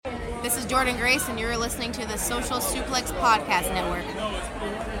This is Jordan Grace, and you're listening to the Social Suplex Podcast Network.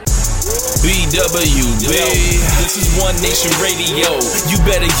 BWB, this is One Nation Radio. You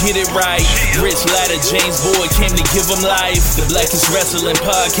better get it right. Rich Latta, James Boyd came to give them life. The Blackest Wrestling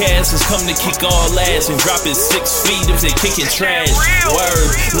Podcast has come to kick all ass and drop it 6 feet if they kicking trash.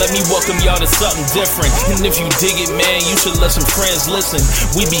 Word, let me welcome y'all to something different. And if you dig it, man, you should let some friends listen.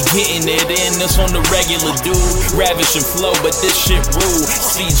 We be getting it in, this on the regular, dude. Ravish and flow, but this shit rude.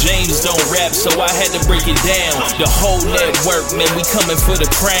 See, James don't rap, so I had to break it down. The whole network, man, we coming for the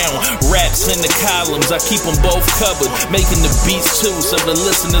crown. Raps in the columns, I keep them both covered. Making the beats too, so the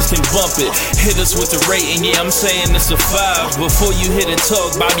listeners can bump it. Hit us with the rating, yeah, I'm saying it's a 5. Before you hit it,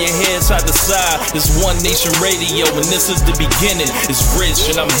 talk, bob your head side to side. It's One Nation Radio, and this is the beginning. It's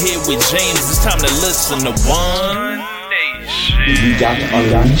Rich, and I'm here with James. It's time to listen to One Nation. We got to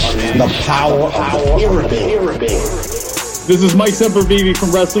unleash the power of the pyramid. This is Mike Sempervive from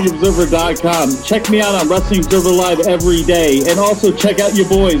WrestlingObserver.com. Check me out on Wrestling Observer Live every day. And also check out your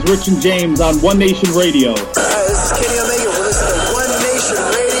boys, Rich and James, on One Nation Radio. Hi, this is Kenny Omega. We're listening to One Nation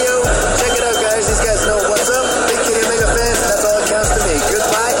Radio. Check it out, guys. These guys know what's up. Big Kenny Omega fans, and that's all that counts to me.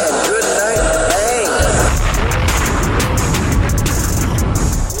 Goodbye and good night. Bang.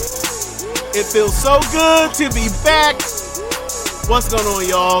 It feels so good to be back. What's going on,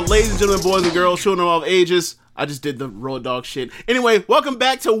 y'all? Ladies and gentlemen, boys and girls, children of all ages. I just did the road dog shit. Anyway, welcome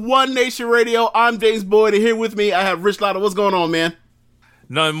back to One Nation Radio. I'm James Boyd, and here with me, I have Rich Latta. What's going on, man?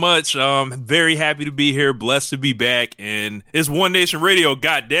 Not much. Very happy to be here. Blessed to be back. And it's One Nation Radio,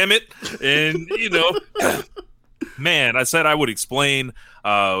 God damn it. And, man, I said I would explain,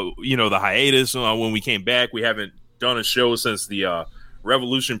 the hiatus when we came back. We haven't done a show since the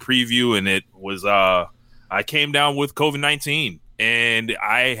Revolution preview, and it was, I came down with COVID-19, and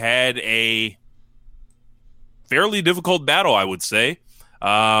I had a fairly difficult battle, I would say.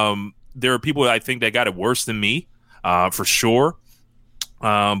 There are people I think that got it worse than me, for sure.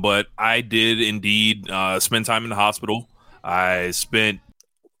 But I did indeed spend time in the hospital. I spent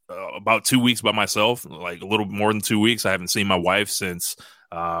about 2 weeks by myself, like a little more than 2 weeks. I haven't seen my wife since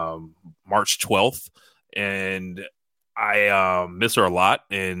March 12th, and I miss her a lot.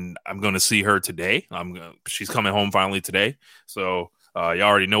 And I'm going to see her today. She's coming home finally today, so. You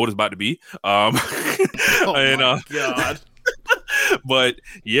already know what it's about to be. Oh my God. But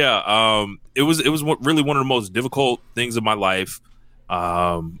yeah, it was really one of the most difficult things of my life.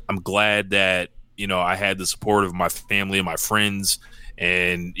 I'm glad that, I had the support of my family and my friends,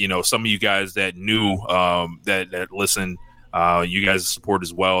 and, some of you guys that knew, that listen, you guys support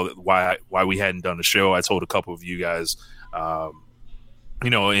as well. Why we hadn't done a show. I told a couple of you guys,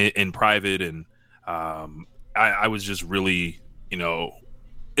 in private, and, I was just really,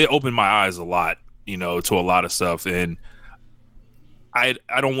 it opened my eyes a lot, to a lot of stuff. And I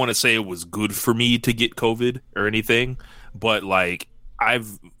don't want to say it was good for me to get COVID or anything, but like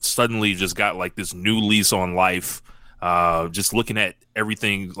I've suddenly just got like this new lease on life, just looking at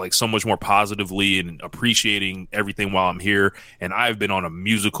everything like so much more positively and appreciating everything while I'm here. And I've been on a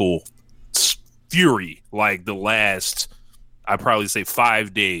musical fury like the last, I'd probably say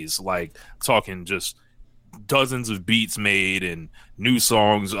 5 days, like talking just dozens of beats made and new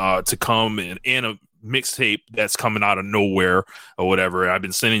songs to come, and a mixtape that's coming out of nowhere or whatever. I've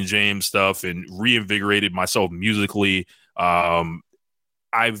been sending James stuff and reinvigorated myself musically. I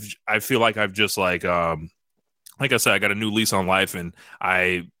feel like I've just like I said, I got a new lease on life, and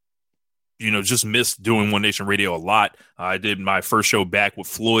I just missed doing One Nation Radio a lot. I did my first show back with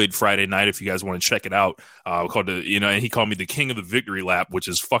Floyd Friday night. If you guys want to check it out, called and he called me the King of the Victory Lap, which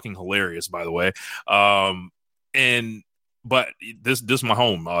is fucking hilarious, by the way. But this is my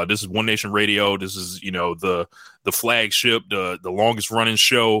home. This is One Nation Radio. This is, the flagship, the longest running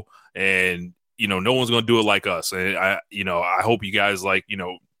show, and, no one's going to do it like us. And I hope you guys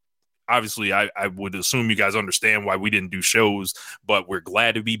obviously I would assume you guys understand why we didn't do shows, but we're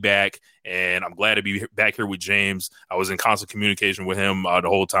glad to be back, and I'm glad to be back here with James. I was in constant communication with him the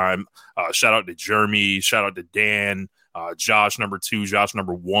whole time. Shout out to Jeremy, shout out to Dan, Josh number 2, Josh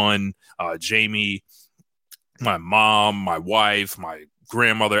number 1, Jamie, my mom, my wife, my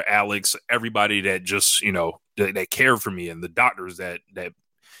grandmother, Alex, everybody that just, that cared for me, and the doctors that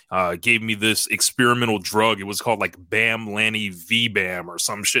gave me this experimental drug. It was called like Bam Lanny V-Bam or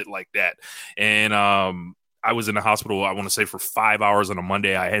some shit like that. And I was in the hospital, I want to say, for 5 hours on a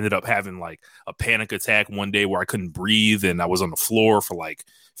Monday. I ended up having like a panic attack one day where I couldn't breathe, and I was on the floor for like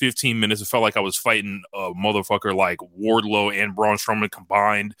 15 minutes. It felt like I was fighting a motherfucker like Wardlow and Braun Strowman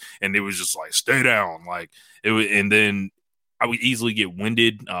combined, and it was just like, stay down. Like it was, and then I would easily get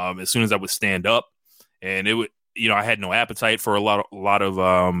winded as soon as I would stand up. And I had no appetite for a lot of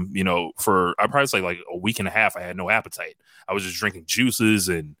for I probably say like a week and a half. I had no appetite. I was just drinking juices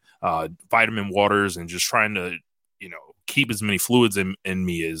and vitamin waters and just trying to keep as many fluids in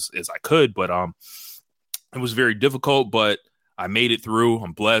me as I could. But it was very difficult, but I made it through.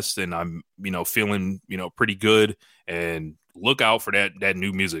 I'm blessed, and I'm feeling pretty good. And look out for that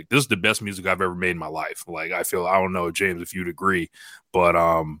new music. This is the best music I've ever made in my life. Like, I don't know, James, if you'd agree, but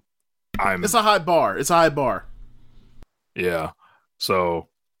it's a high bar. It's a high bar. Yeah. So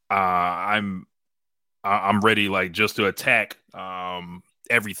I'm ready, like, just to attack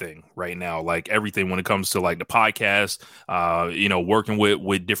everything right now, like everything when it comes to like the podcast, working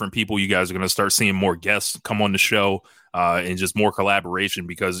with different people. You guys are going to start seeing more guests come on the show and just more collaboration,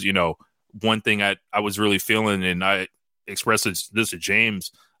 because one thing I was really feeling, and I expressed this to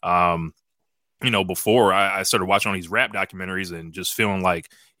James, before I started watching all these rap documentaries, and just feeling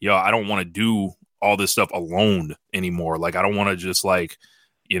like, I don't want to do all this stuff alone anymore. Like, I don't want to just like,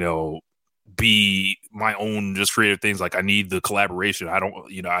 be my own just creative things. Like, I need the collaboration.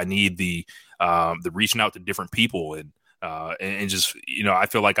 I need the reaching out to different people, and just, I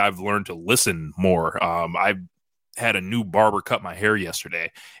feel like I've learned to listen more. I've had a new barber cut my hair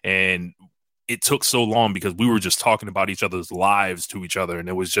yesterday, and it took so long because we were just talking about each other's lives to each other. And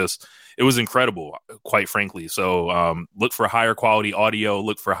it was incredible, quite frankly. So look for higher quality audio,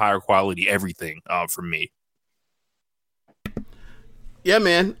 look for higher quality everything from me. Yeah,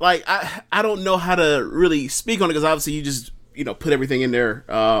 man. Like, I don't know how to really speak on it, because obviously you just, put everything in there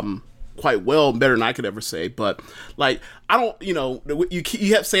quite well, better than I could ever say. But like, I don't, you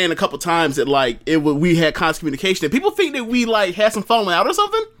kept saying a couple times that like we had constant communication. Did people think that we like had some falling out or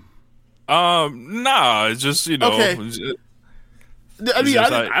something? Nah, it's just, okay. I mean,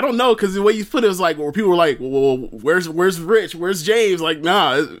 I don't know, because the way you put it was like, where people were like, well, where's Rich? Where's James? Like,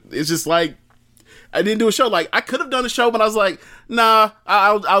 nah, it's just like, I didn't do a show. Like, I could have done a show, but I was like, nah,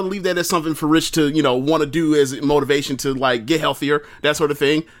 I'll leave that as something for Rich to, want to do as motivation to, like, get healthier, that sort of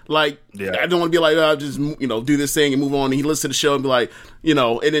thing. Like, yeah. I don't want to be like, just, do this thing and move on. And he listens to the show and be like,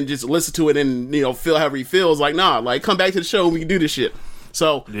 and then just listen to it and, feel however he feels. Like, nah, like, come back to the show and we can do this shit.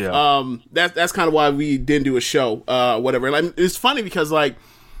 So, yeah. That's kind of why we didn't do a show, whatever. And like, it's funny because, like,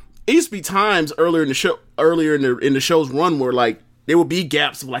 it used to be times earlier in the show's run where, like, there would be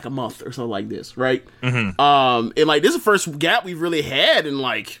gaps of like a month or something like this, right? Mm-hmm. And like, this is the first gap we've really had in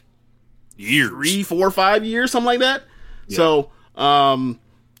like years, 3, 4, 5 years, something like that. Yeah. So,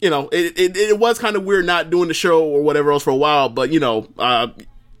 it was kind of weird not doing the show or whatever else for a while, but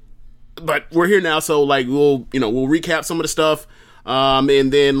but we're here now. So like, we'll recap some of the stuff.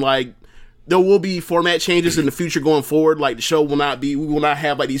 And then like, there will be format changes in the future going forward. Like, the show we will not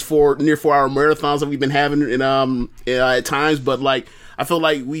have like these near 4 hour marathons that we've been having at times. But like, I feel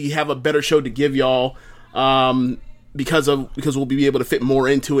like we have a better show to give y'all, because we'll be able to fit more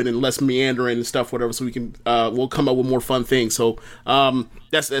into it and less meandering and stuff, whatever. So we can, we'll come up with more fun things. So,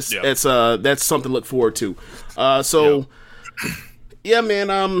 that's something to look forward to. Yeah, man,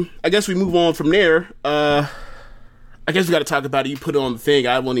 I guess we move on from there. I guess we got to talk about it. You put it on the thing.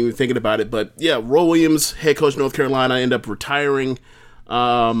 I wasn't even thinking about it. But, yeah, Roy Williams, head coach of North Carolina, ended up retiring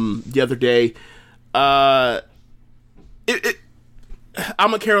the other day. I'm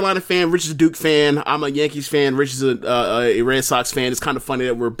a Carolina fan. Rich is a Duke fan. I'm a Yankees fan. Rich is a Red Sox fan. It's kind of funny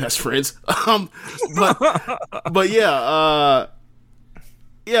that we're best friends. But yeah.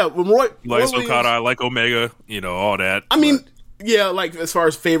 When Roy Likes Williams, Okada, I like Omega, all that. I mean... Yeah, like, as far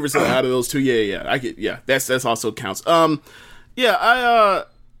as favorites out of those two, I get, that's also counts. Roy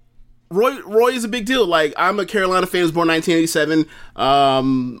is a big deal. Like, I'm a Carolina fan, was born in 1987.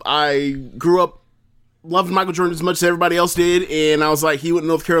 I grew up loving Michael Jordan as much as everybody else did, and I was like, he went to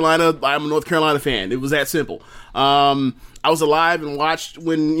North Carolina, I'm a North Carolina fan. It was that simple. I was alive and watched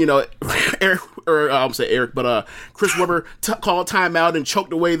when, Chris Webber called timeout and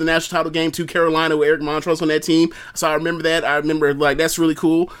choked away the national title game to Carolina with Eric Montrose on that team. So I remember that. I remember, like, that's really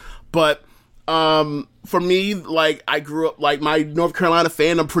cool. But for me, like, I grew up, like, my North Carolina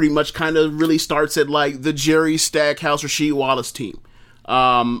fandom pretty much kind of really starts at, like, the Jerry Stackhouse, Rasheed Wallace team.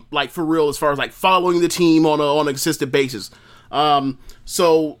 Like, for real, as far as, like, following the team on a consistent basis.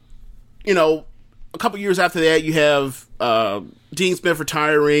 So, a couple years after that, you have Dean Smith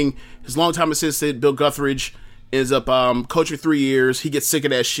retiring. His longtime assistant, Bill Guthridge, ends up coaching 3 years. He gets sick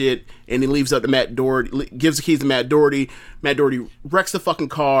of that shit, and he leaves up to Matt Doherty, gives the keys to Matt Doherty. Matt Doherty wrecks the fucking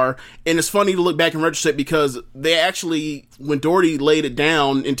car. And it's funny to look back in retrospect, because they actually, when Doherty laid it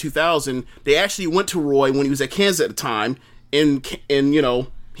down in 2000, they actually went to Roy when he was at Kansas at the time, and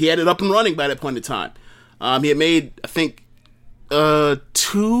he had it up and running by that point in time. He had made, I think,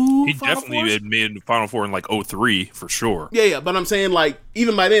 two. He definitely had made the Final Four in like 2003 for sure. Yeah. But I'm saying, like,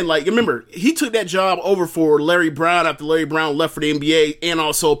 even by then, like, remember, he took that job over for Larry Brown after Larry Brown left for the NBA and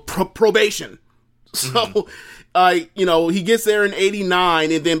also probation. So, he gets there in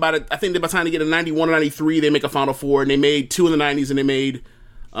 89, and then by the time they get to 91 or 93, they make a Final Four, and they made 2 in the 90s, and they made,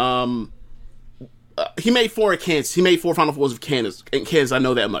 he made 4 at Kansas. He made 4 Final Fours of Kansas. In Kansas, I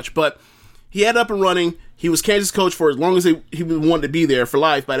know that much. But he had up and running. He was Kansas coach for as long as he wanted to be there for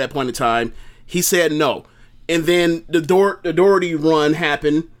life by that point in time. He said no. And then the Doherty run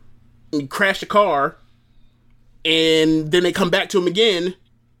happened. He crashed a car. And then they come back to him again.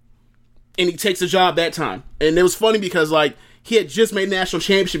 And he takes the job that time. And it was funny because, like, he had just made national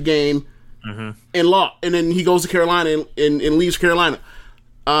championship game and lost. And then he goes to Carolina and leaves Carolina.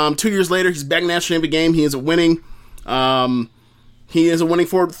 2 years later, he's back in the national championship game. He ends up winning. He ends up winning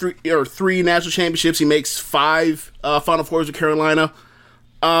 3 national championships. He makes 5 Final Fours with Carolina.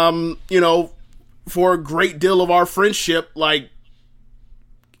 For a great deal of our friendship, like,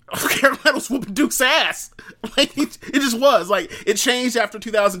 Carolina was whooping Duke's ass. Like, it just was. Like, it changed after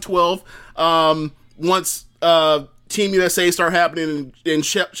 2012. Once Team USA started happening, and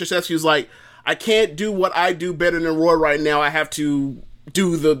Krzyzewski was like, I can't do what I do better than Roy right now. I have to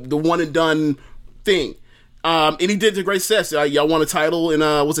do the one and done thing. And he did to great success. Y'all won a title in,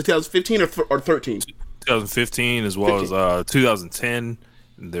 was it 2015 or 13? 2015 as well 15. As 2010.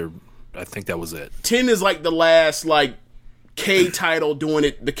 I think that was it. 10 is like the last, like, K title doing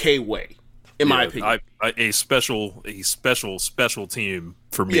it the K way, in my opinion. A special team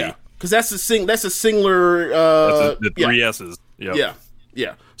for me. Yeah, because that's a singular. The 3 S's. Yep.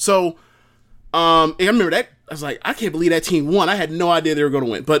 Yeah. So, I remember that. I was like, I can't believe that team won. I had no idea they were going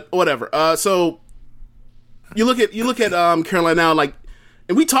to win, but whatever. So you look at Carolina now, like,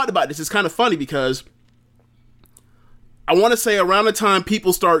 and we talked about this. It's kind of funny because I want to say around the time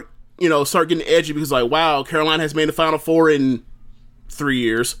people start getting edgy because, like, wow, Carolina has made the Final Four in 3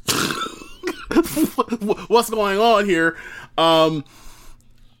 years. What's going on here? I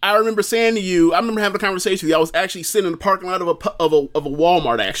remember saying to you, I remember having a conversation with you. I was actually sitting in the parking lot of a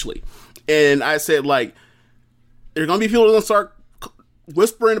Walmart, actually. And I said, like, there are going to be people that are going to start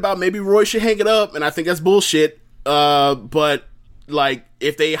whispering about maybe Roy should hang it up. And I think that's bullshit. But, like,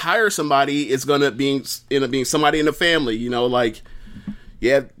 if they hire somebody, it's going to end up being somebody in the family, like,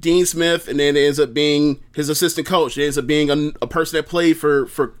 yeah, Dean Smith, and then it ends up being his assistant coach. It ends up being a person that played for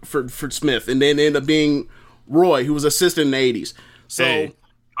Smith, and then it ended up being Roy, who was assistant in the 80s. So, hey,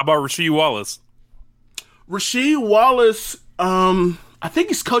 how about Rasheed Wallace? Rasheed Wallace, I think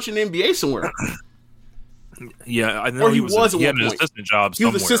he's coaching the NBA somewhere. Yeah, I know he had an assistant job somewhere.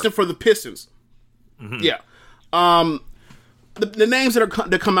 He was assistant for the Pistons. Mm-hmm. Yeah. The names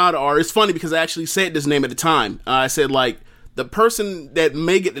that come out are, it's funny because I actually said this name at the time. I said, like, the person that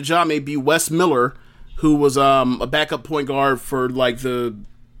may get the job may be Wes Miller, who was a backup point guard for, like,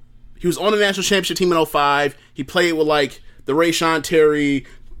 he was on the national championship team in 2005. He played with, like, the Rayshon Terry,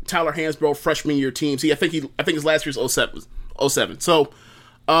 Tyler Hansbrough freshman year teams. I think his last year was 07. So,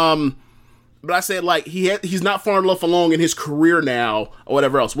 but I said, like, he's not far enough along in his career now or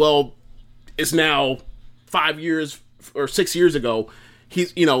whatever else. Well, it's now 5 years or 6 years ago.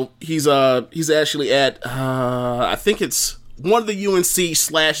 He's actually at I think it's one of the UNC /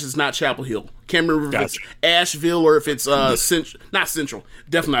 it's not Chapel Hill. Can't remember if it's Asheville or if it's not Central.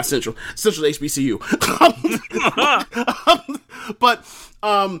 Definitely not Central. Central HBCU. But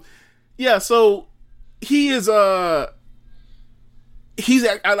yeah. So he is I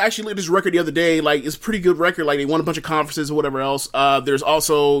actually looked at his record the other day. Like, it's a pretty good record. Like, they won a bunch of conferences or whatever else. There's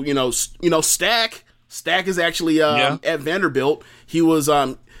also Stack. Stack is actually at Vanderbilt. He was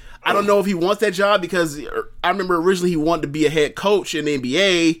I don't know if he wants that job because I remember originally he wanted to be a head coach in the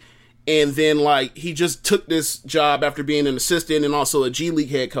NBA, and then, like, he just took this job after being an assistant and also a G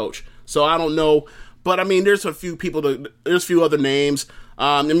League head coach. So I don't know, but I mean, there's a few other names.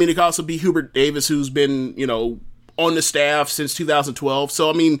 I mean, it could also be Hubert Davis, who's been on the staff since 2012.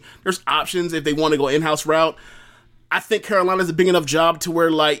 So I mean, there's options if they want to go in-house route. I think Carolina's a big enough job to where,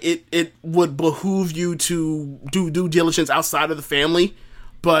 like, it would behoove you to do due diligence outside of the family.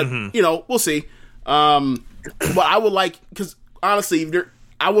 But, we'll see. But I would like, because honestly,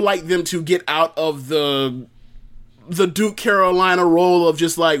 I would like them to get out of the Duke Carolina role of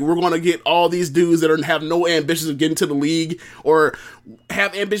just like, we're going to get all these dudes that have no ambitions of getting to the league, or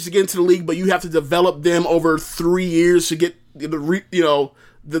have ambitions to get into the league, but you have to develop them over 3 years to get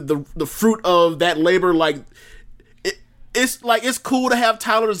the fruit of that labor. Like, it's cool to have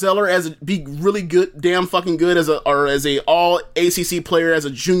Tyler Zeller be really good, damn fucking good as a all ACC player as a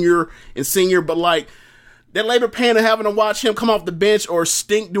junior and senior, but, like, that labor pain of having to watch him come off the bench or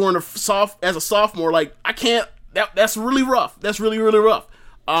stink during as a sophomore, like, I can't. That's really rough. That's really, really rough.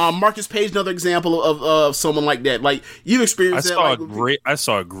 Marcus Page, another example of someone like that. Like, you've experienced that. I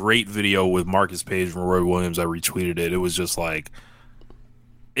saw a great video with Marcus Page from Roy Williams. I retweeted it. It was just like,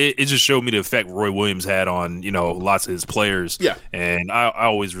 it just showed me the effect Roy Williams had on, lots of his players. Yeah. And I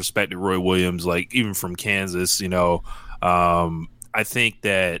always respected Roy Williams, like, even from Kansas, I think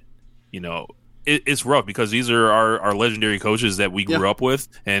that, it's rough because these are our legendary coaches that we grew up with,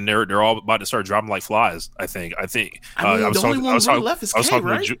 and they're all about to start dropping like flies. I was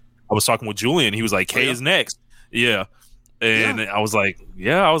talking with Julian. He was like, K is next. Yeah. And I was like,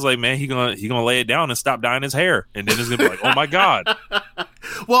 man, he gonna lay it down and stop dyeing his hair, and then it's gonna be like, oh my god.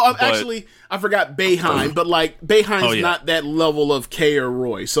 Well, actually, I forgot Boeheim, but like Boeheim's not that level of K or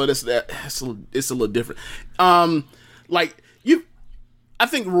Roy, so it's a little different. I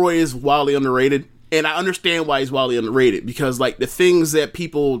think Roy is wildly underrated, and I understand why he's wildly underrated, because like the things that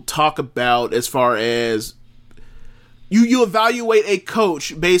people talk about as far as you evaluate a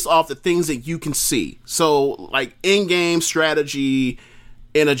coach based off the things that you can see. So like in-game strategy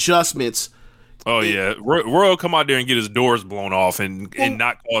and adjustments. Oh yeah, Roy will come out there and get his doors blown off and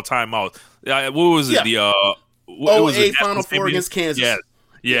not call timeout. What was it? Yeah. It was the Final Four against Kansas.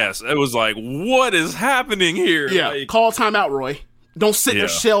 Yes. It was like, what is happening here? Yeah, like, call timeout, Roy. Don't sit there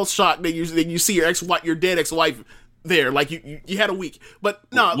shell shocked that you see your dead ex-wife there. Like you had a week, but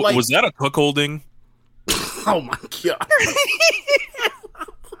no. Like, was that a cuckolding? Oh my god!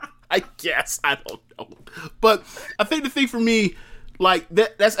 I guess, I don't know, but I think the thing for me, like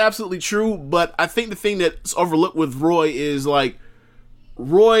that's absolutely true. But I think the thing that's overlooked with Roy is like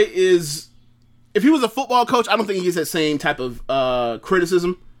if he was a football coach, I don't think he gets that same type of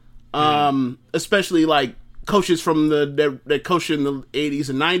criticism, especially like coaches from that coached in the 80s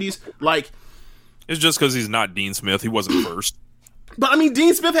and 90s. Like, it's just because he's not Dean Smith. He wasn't first. But I mean,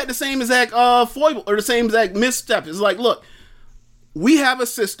 Dean Smith had the same exact foible or the same exact misstep. It's like, look, we have a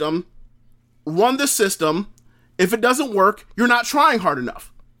system. Run the system. If it doesn't work, you're not trying hard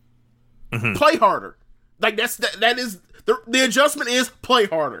enough. Mm-hmm. Play harder. Like that is the adjustment is play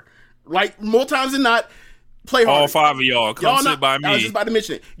harder. Like more times than not. Play hard. All five of y'all come sit by me. I was just about to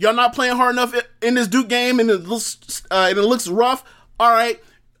mention it. Y'all not playing hard enough in this Duke game, and it looks rough. All right,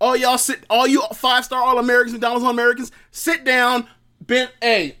 all you 5-star All-Americans, McDonald's All-Americans, sit down.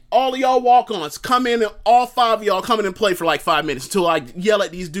 All of y'all walk-ons, come in, and all 5 of y'all come in and play for like 5 minutes until I yell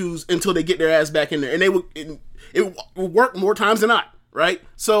at these dudes until they get their ass back in there, and it will work more times than not, right?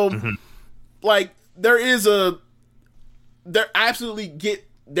 So, like, I absolutely get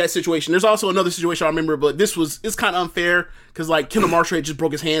that situation. There's also another situation I remember, but it's kind of unfair because like Kendall Marshall had just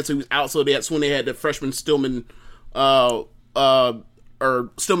broke his hand, so he was out. So that's when they had the freshman Stillman, or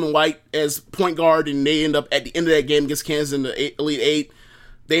Stillman White as point guard, and they end up at the end of that game against Kansas in the Elite Eight.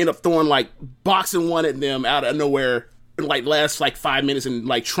 They end up throwing like boxing one at them out of nowhere in like last like 5 minutes and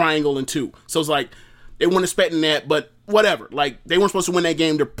like triangle and 2. So it's like they weren't expecting that, but whatever. Like they weren't supposed to win that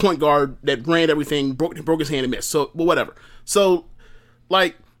game. Their point guard that ran everything broke his hand and missed. So, but whatever. So.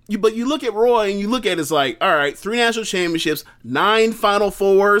 Like, but you look at Roy and you look at it's like, all right, 3 national championships, 9 Final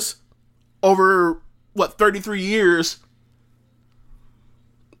Fours over 33 years.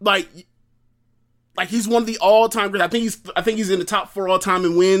 Like he's one of the all-time greats. I think he's in the top 4 all-time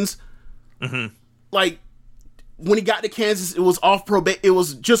in wins. Mm-hmm. Like when he got to Kansas, it was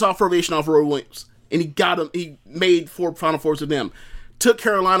just off probation off Roy Williams, and he made 4 Final Fours with them. Took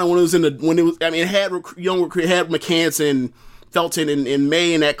Carolina when it had young recruit, had McCants and Felton in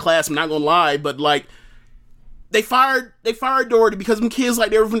May in that class. I'm not gonna lie, but like they fired Doherty because them kids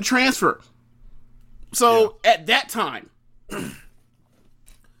like they were from transfer. So at that time, I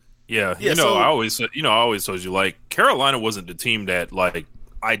always told you like Carolina wasn't the team that like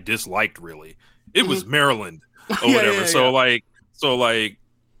I disliked really. It was Maryland or whatever. So like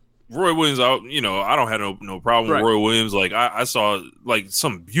Roy Williams, I don't have no problem with Roy Williams. Like I saw like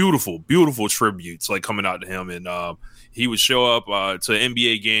some beautiful tributes like coming out to him, and he would show up to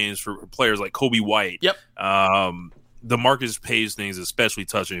NBA games for players like Kobe White. Yep. The Marcus Page thing is especially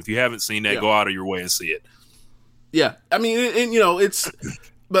touching. If you haven't seen that, go out of your way and see it. Yeah, I mean, it's.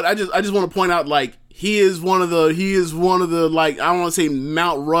 But I just want to point out, like he is one of the like I don't want to say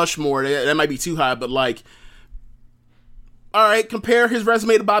Mount Rushmore. That might be too high, but like, all right, compare his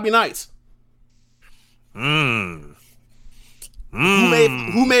resume to Bobby Knight's. Who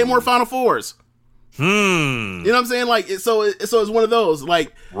made more Final Fours? You know what I'm saying? Like, so it's one of those.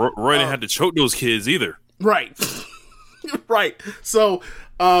 Like, Roy didn't have to choke those kids either. Right. Right. So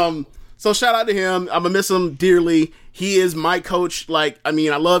shout out to him. I'm gonna miss him dearly. He is my coach. Like, I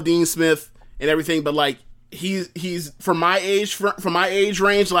mean, I love Dean Smith and everything, but like, he's for my age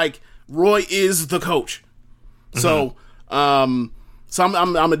range. Like Roy is the coach, so I'm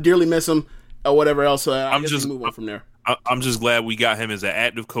a dearly miss him or whatever else. I'm just move on from there. I'm just glad we got him as an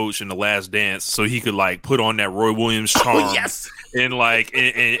active coach in The Last Dance, so he could like put on that Roy Williams charm, and like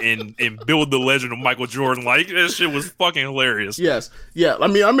and build the legend of Michael Jordan. Like that shit was fucking hilarious. Yes, yeah. I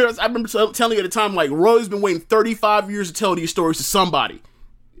remember telling you at the time, like Roy's been waiting 35 years to tell these stories to somebody,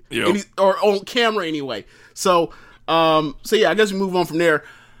 or on camera anyway. So yeah, I guess we move on from there.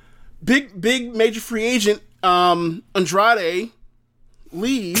 Big major free agent Andrade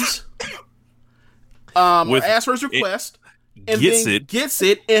leaves. Asks for his request and gets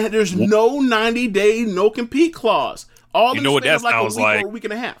it, and there's no 90-day no compete clause. All you know what that sounds like? A week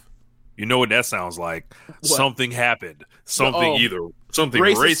and a half. You know what that sounds like? What? Something happened. Something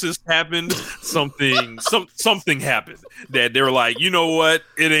racist happened. Something happened that they were like, you know what?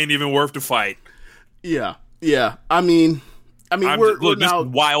 It ain't even worth the fight. Yeah. I mean, we're this now is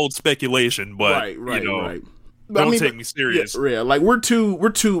wild speculation, but right. Don't take me serious. Yeah, like we're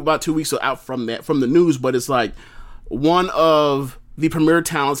about 2 weeks out from the news, but it's like one of the premier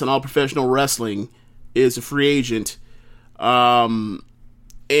talents in all professional wrestling is a free agent, and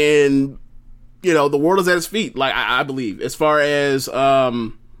the world is at his feet. Like I believe, as far as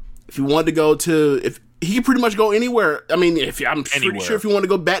if he wanted to go if he could pretty much go anywhere. I mean, I'm pretty sure if he wanted to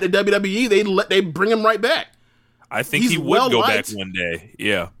go back to WWE, they bring him right back. I think he would go back one day.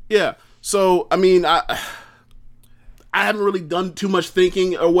 Yeah. So I mean, I haven't really done too much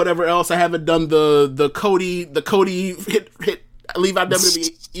thinking or whatever else. I haven't done the Cody hit leave out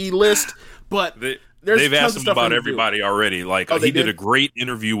WWE list, but they've asked him about everybody already. Like he did a great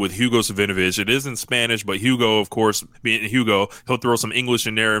interview with Hugo Savinovich. It is in Spanish, but Hugo, of course, being Hugo, he'll throw some English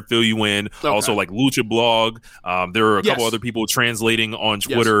in there and fill you in. Okay. Also, like Lucha Blog. There are a couple other people translating on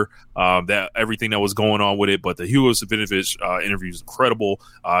Twitter that everything that was going on with it. But the Hugo Savinovich interview is incredible.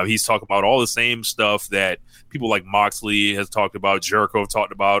 He's talking about all the same stuff that people like Moxley has talked about, Jericho have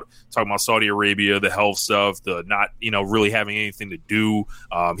talking about Saudi Arabia, the health stuff, the not, really having anything to do.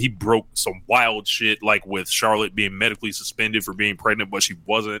 He broke some wild shit, like with Charlotte being medically suspended for being pregnant, but she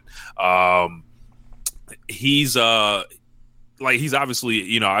wasn't. He's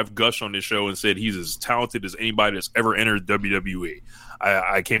obviously, I've gushed on this show and said he's as talented as anybody that's ever entered WWE.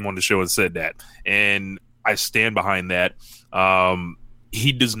 I came on the show and said that, and I stand behind that.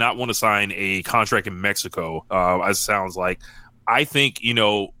 He does not want to sign a contract in Mexico. It sounds like. I think,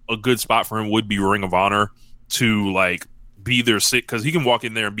 a good spot for him would be Ring of Honor to like be their because he can walk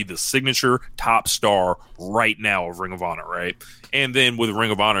in there and be the signature top star right now of Ring of Honor, right? And then with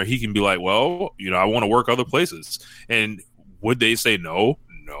Ring of Honor, he can be like, well, I want to work other places. And would they say no?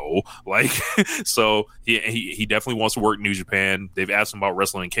 No. Like, so he definitely wants to work New Japan. They've asked him about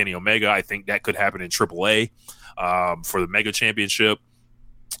wrestling Kenny Omega. I think that could happen in AAA for the Mega Championship.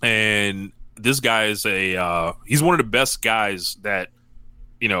 And this guy is he's one of the best guys that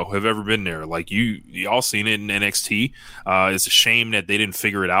have ever been there. Like y'all seen it in NXT. It's a shame that they didn't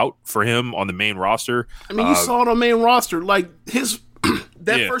figure it out for him on the main roster. I mean, you saw it on the main roster. Like his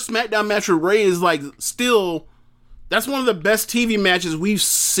first SmackDown match with Ray is like still that's one of the best TV matches we've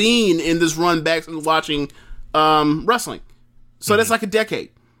seen in this run back since watching wrestling. So that's like a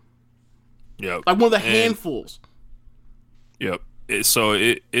decade. Yep. Like one of the handfuls. Yep.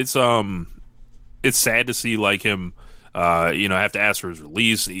 So it's sad to see like him have to ask for his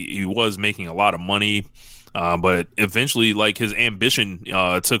release. He was making a lot of money, but eventually like his ambition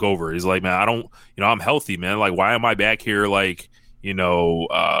took over. He's like, man, I don't, I'm healthy, man. Like, why am I back here like in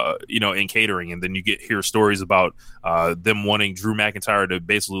catering? And then you hear stories about them wanting Drew McIntyre to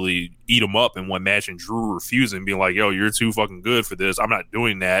basically eat him up in one match, and Drew refusing, being like, yo, you're too fucking good for this. I'm not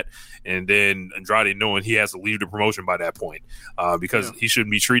doing that. And then Andrade knowing he has to leave the promotion by that point because he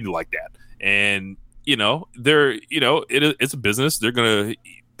shouldn't be treated like that. And it's a business. They're gonna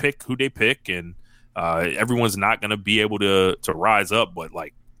pick who they pick, and everyone's not gonna be able to rise up. But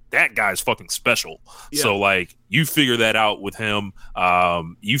like that guy's fucking special. Yeah. So like you figure that out with him.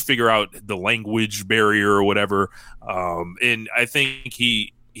 You figure out the language barrier or whatever. And I think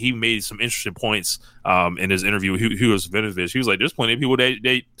he made some interesting points in his interview with Hugo Savinovich. He was like, there's plenty of people that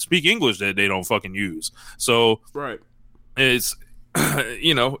they speak English that they don't fucking use. So right, it's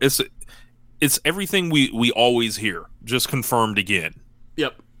it's everything we always hear, just confirmed again.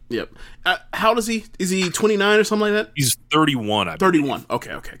 Yep. How does he? Is he 29 or something like that? He's 31. I believe. 31.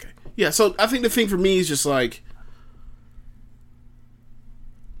 Okay. Yeah. So I think the thing for me is just like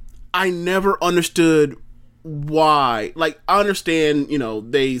I never understood why. Like I understand,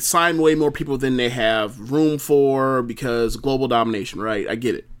 they sign way more people than they have room for because global domination, right? I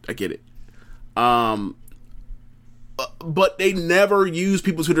get it. but they never use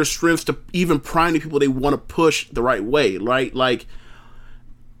people to their strengths to even prime the people they want to push the right way, right? Like,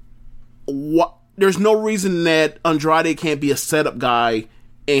 what? There's no reason that Andrade can't be a setup guy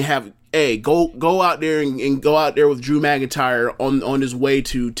and have go out there and go out there with Drew McIntyre on his way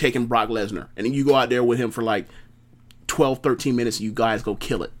to taking Brock Lesnar, and then you go out there with him for like 12, 13 minutes, and you guys go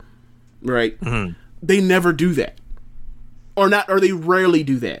kill it, right? Mm-hmm. They never do that, or they rarely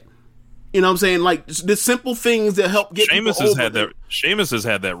do that. You know what I'm saying? Like, the simple things that help get Sheamus people has over. Sheamus has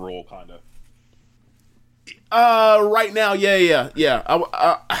had that role, kind of. Right now, yeah.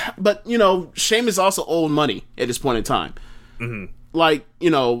 But, you know, Sheamus also owed money at this point in time. Mm-hmm. Like, you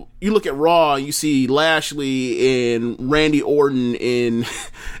know, you look at Raw, you see Lashley and Randy Orton and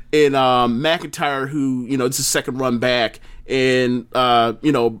McIntyre, who, you know, it's his second run back, and,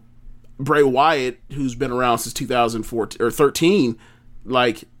 you know, Bray Wyatt, who's been around since 2014 or 13,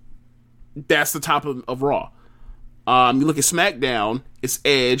 like, that's the top of Raw. You look at SmackDown, it's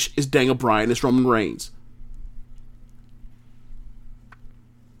Edge, it's Daniel Bryan, it's Roman Reigns.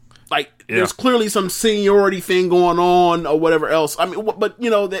 Like, there's clearly some seniority thing going on or whatever else. I mean, but, you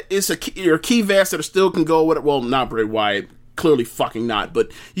know, that it's your key vets that still can go with it. Well, not Bray Wyatt, clearly fucking not,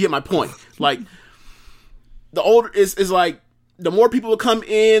 but you get my point. Like, the older is like, the more people come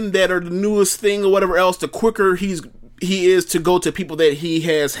in that are the newest thing or whatever else, the quicker he is to go to people that he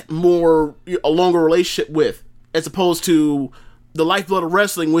has a longer relationship with, as opposed to the lifeblood of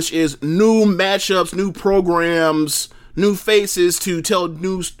wrestling, which is new matchups, new programs, new faces to tell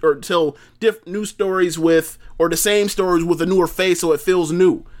new stories with, or the same stories with a newer face, so it feels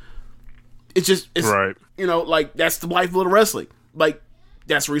new. It's right. You know, like, that's the lifeblood of wrestling. Like,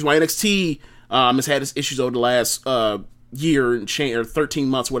 that's the reason why NXT has had its issues over the last year and change, or 13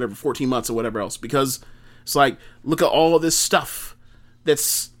 months, whatever, 14 months or whatever else, because it's like, look at all of this stuff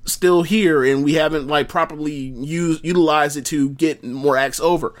that's still here, and we haven't, like, properly utilized it to get more acts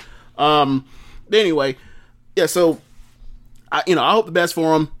over. Anyway, yeah, so I hope the best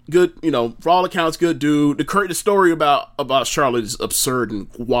for him. Good, you know, for all accounts, good dude. The story about Charlotte is absurd and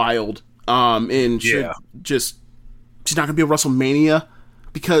wild. And she's not gonna be a WrestleMania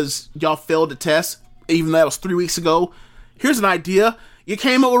because y'all failed the test, even though that was 3 weeks ago. Here's an idea. You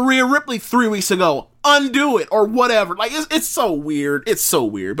came up with Rhea Ripley 3 weeks ago. Undo it or whatever. Like, it's so weird. It's so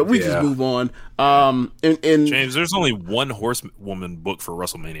weird. But we just move on. And James, there's only one horsewoman booked for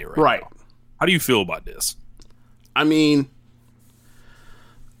WrestleMania right now. How do you feel about this? I mean,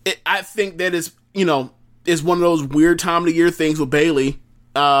 I think that is one of those weird time of the year things with Bayley.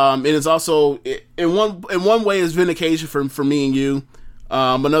 And it's also in one way is vindication for me and you.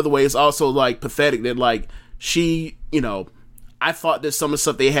 Another way is also, like, pathetic that, like, she, you know, I thought that some of the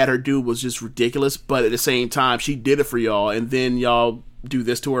stuff they had her do was just ridiculous, but at the same time, she did it for y'all, and then y'all do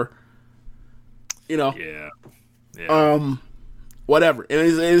this to her. You know? Yeah. Whatever. And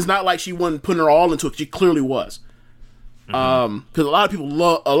it's not like she wasn't putting her all into it. She clearly was. Because a lot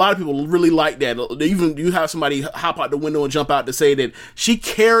of people really like that. Even you have somebody hop out the window and jump out to say that she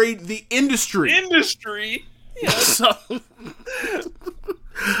carried the industry. Yes. So,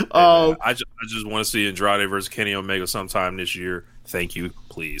 I just want to see Andrade versus Kenny Omega sometime this year. Thank you,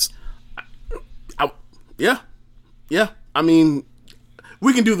 please. Yeah. I mean,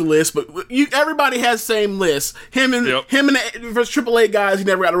 we can do the list, but everybody has the same list. Him and the versus AAA guys who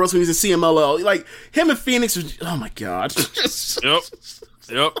never got to wrestle. He's a CMLL. Like, him and Phoenix. Oh my god. Yep.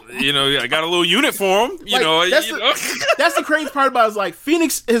 You know, I got a little unit for him. That's the crazy part about it, is, like,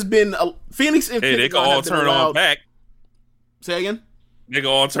 Phoenix has been Phoenix and they can all turn on Pac. Say again. They can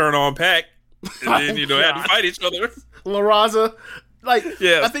all turn on Pac, and then have to fight each other. La Raza. Like,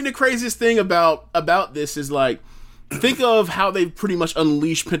 I think the craziest thing about this is, like, think of how they've pretty much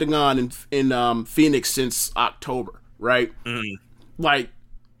unleashed Pentagon in Phoenix since October, right? Mm-hmm. Like,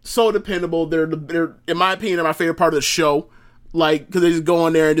 so dependable. They're in my opinion, they're my favorite part of the show. Like, because they just go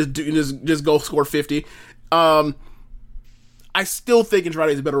in there and just go score 50. I still think Andrade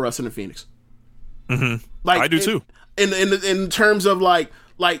is a better wrestler than Phoenix. Mm-hmm. Like, I do too. In terms of like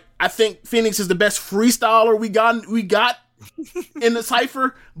I think Phoenix is the best freestyler we got in the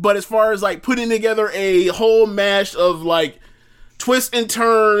Cypher, but as far as, like, putting together a whole mash of, like, twists and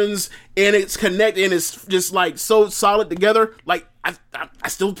turns, and it's connected and it's just, like, so solid together, like, I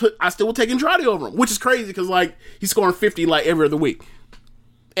still will take Andrade over him, which is crazy because, like, he's scoring 50 like every other week,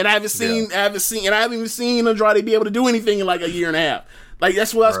 and I haven't even seen Andrade be able to do anything in, like, a year and a half. Like,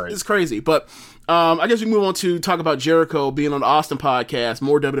 that's it's crazy. But I guess we move on to talk about Jericho being on the Austin podcast,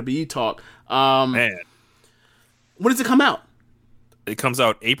 more WWE talk. Man, when does it come out? It comes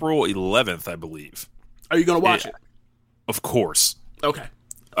out April 11th, I believe. Are you going to watch it? Of course. Okay.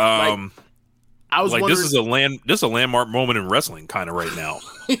 I was like, wondering, this is a landmark moment in wrestling, kind of right now.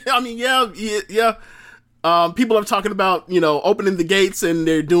 I mean, yeah. People are talking about, opening the gates, and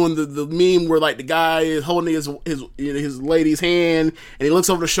they're doing the meme where like the guy is holding his lady's hand, and he looks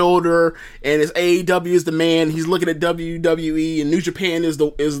over the shoulder, and his AEW is the man. He's looking at WWE, and New Japan is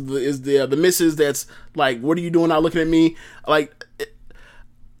the missus that's like, what are you doing not looking at me? Like,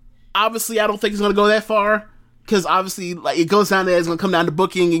 obviously, I don't think it's gonna go that far, because obviously, like, it goes down there. It's gonna come down to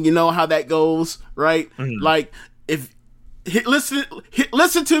booking, and you know how that goes, right? Mm-hmm. Like, if listen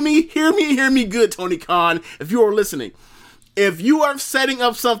to me, hear me good, Tony Khan. If you are listening, if you are setting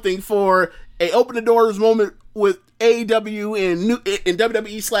up something for a open the doors moment with AEW and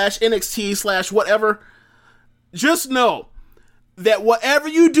WWE /NXT /whatever, just know that whatever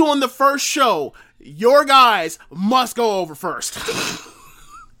you do on the first show, your guys must go over first.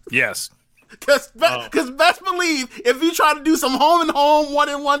 Yes. Because best believe, if you try to do some home and home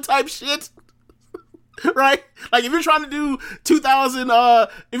 1-in-1 type shit, right? Like, if you're trying to do if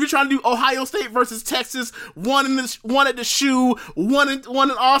you're trying to do Ohio State versus Texas, one at the shoe, one in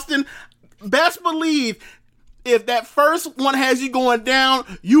Austin, best believe, if that first one has you going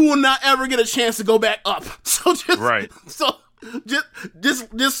down, you will not ever get a chance to go back up. So just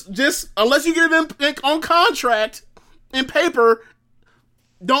unless you get it on contract in paper,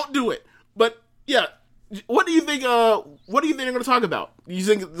 don't do it. But yeah. What do you think? What do you think they're going to talk about? You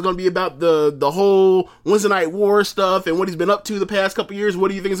think it's going to be about the whole Wednesday Night War stuff and what he's been up to the past couple years? What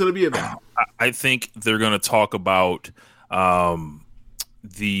do you think it's going to be about? I think they're going to talk about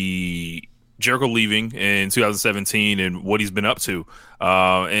the Jericho leaving in 2017 and what he's been up to,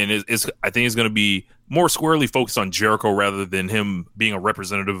 and I think it's going to be more squarely focused on Jericho rather than him being a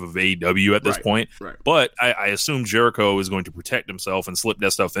representative of AEW at this point. Right. But I assume Jericho is going to protect himself and slip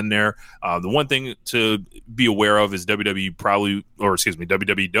that stuff in there. The one thing to be aware of is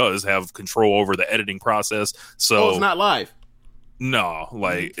WWE does have control over the editing process. So it's not live. No,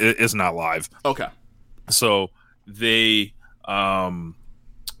 like it's not live. Okay. So I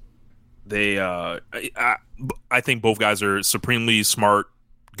think both guys are supremely smart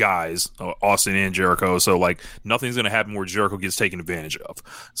guys, Austin and Jericho. So like nothing's going to happen where Jericho gets taken advantage of.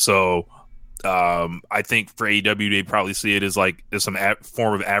 So I think for AEW, they probably see it as like as some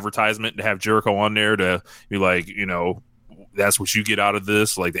form of advertisement to have Jericho on there to be like, that's what you get out of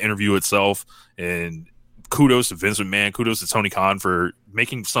this, like the interview itself. And kudos to Vince McMahon, kudos to Tony Khan for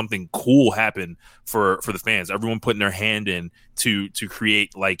making something cool happen for the fans. Everyone putting their hand in to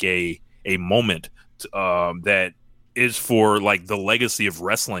create like a moment that is for like the legacy of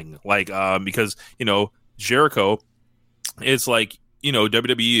wrestling, like because Jericho, it's like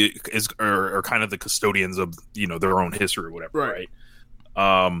WWE is are kind of the custodians of their own history or whatever,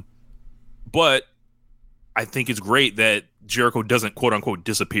 right? But I think it's great that Jericho doesn't quote unquote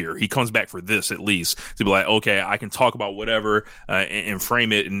disappear. He comes back for this at least to be like, okay, I can talk about whatever and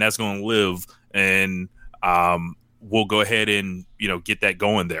frame it, and that's going to live, and we'll go ahead and get that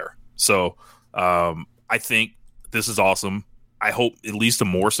going there. So I think this is awesome. I hope it leads to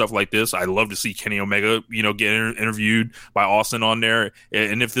more stuff like this. I love to see Kenny Omega, get interviewed by Austin on there.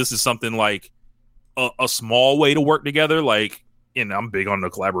 And if this is something like a small way to work together, like, and I'm big on the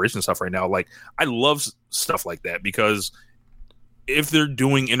collaboration stuff right now. Like, I love stuff like that, because if they're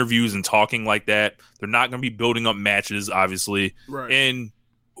doing interviews and talking like that, they're not going to be building up matches, obviously. Right. And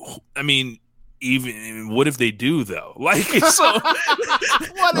I mean, even what if they do though? Like, so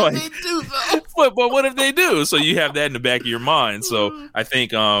what if they do though? But what if they do? So you have that in the back of your mind. So I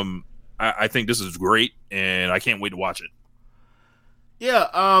think I think this is great, and I can't wait to watch it. Yeah,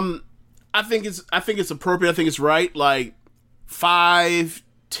 I think it's appropriate. I think it's right. Like 5,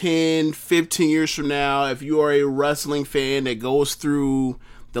 10, 15 years from now, if you are a wrestling fan that goes through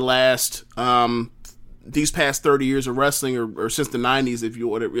the last these past 30 years of wrestling, or since the 90s, if you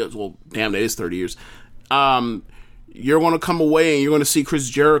whatever, well, damn, that is 30 years. You're going to come away and you're going to see Chris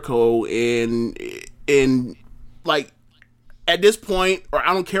Jericho in like at this point, or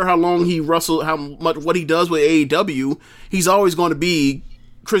I don't care how long he wrestled, how much what he does with AEW, he's always going to be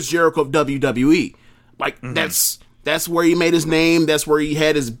Chris Jericho of WWE. Like that's where he made his name. That's where he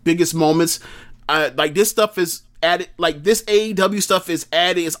had his biggest moments. Like this stuff is added, like this AEW stuff is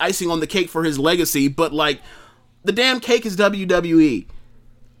added, is icing on the cake for his legacy. But like the damn cake is WWE,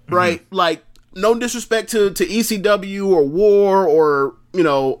 right? Like no disrespect to ECW or War or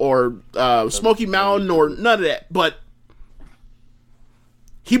or Smoky Mountain or none of that, but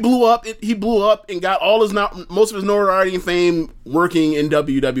he blew up and got all his most of his notoriety and fame working in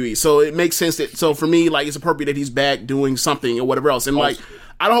WWE. So it makes sense that, so for me, like, it's appropriate that he's back doing something or whatever else. And like,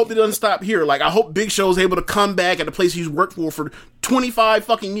 I don't hope it doesn't stop here. Like, I hope Big Show is able to come back at the place he's worked for 25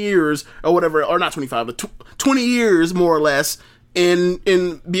 fucking years or whatever, or not 25, but 20 years more or less, and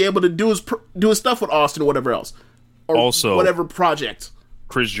be able to do his stuff with Austin or whatever else, or also whatever project.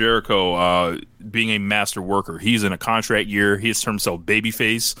 Chris Jericho, being a master worker, he's in a contract year. He has turned himself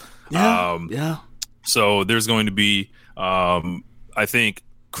babyface. Yeah. So there's going to be, I think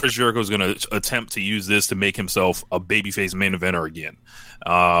Chris Jericho is going to attempt to use this to make himself a babyface main eventer again.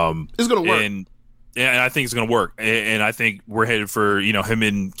 It's going to work. And I think it's going to work. And I think we're headed for, him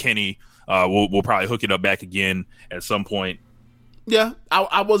and Kenny. We'll probably hook it up back again at some point. Yeah,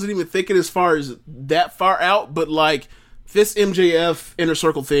 I wasn't even thinking as far as that far out, but like this MJF Inner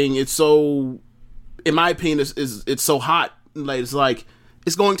Circle thing, it's so, in my opinion, it's so hot. Like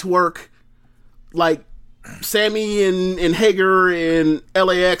it's going to work. Like Sammy and Hager and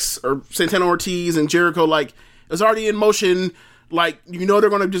LAX or Santana Ortiz and Jericho, like it's already in motion. Like they're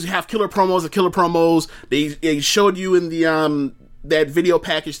going to just have killer promos. They showed you in the that video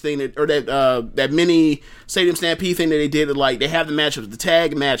package thing that mini Stadium Stampede thing that they did. Like they have the matchups, the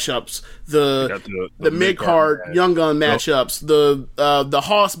tag matchups, the mid card Young Gun matchups, the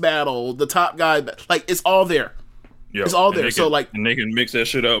Hoss battle, the top guy. Like it's all there. Yep. It's all there. And they can mix that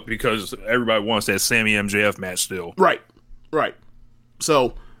shit up because everybody wants that Sammy MJF match still. Right.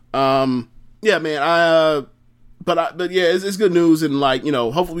 So, yeah, man. But yeah, it's good news, and like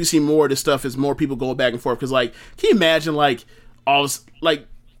hopefully we see more of this stuff as more people go back and forth. Because like, can you imagine like all like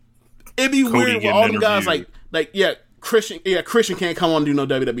it'd be Cody weird with all them guys Christian can't come on and do no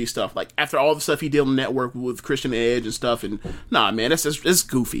WWE stuff like after all the stuff he did on the network with Christian Edge and stuff. And nah, man, it's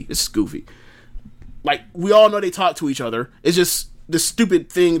goofy. It's goofy. Like, we all know they talk to each other. It's just this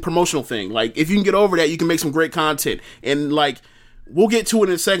stupid thing, promotional thing. Like, if you can get over that, you can make some great content. And, like, we'll get to it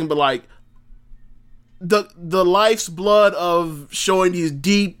in a second, but, like, the life's blood of showing these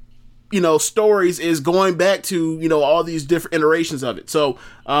deep, stories is going back to, all these different iterations of it. So,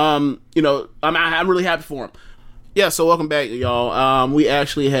 I'm really happy for him. Yeah, so welcome back, y'all. We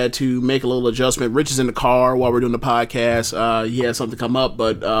actually had to make a little adjustment. Rich is in the car while we're doing the podcast. He had something come up,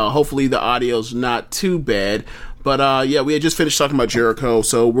 but hopefully the audio's not too bad. But yeah, we had just finished talking about Jericho,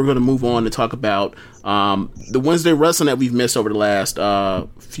 so we're going to move on to talk about the Wednesday wrestling that we've missed over the last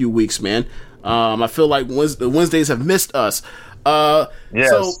few weeks, man. I feel like the Wednesdays have missed us. Yes.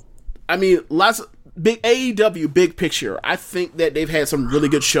 So, I mean, lots of big AEW, big picture. I think that they've had some really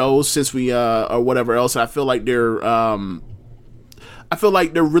good shows since we or whatever else. I feel like they're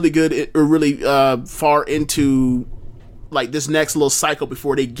really good or really far into like this next little cycle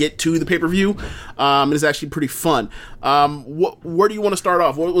before they get to the pay-per-view. And it's actually pretty fun. Where do you want to start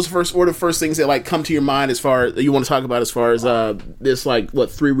off? What are the first things that like come to your mind as far as you want to talk about as far as this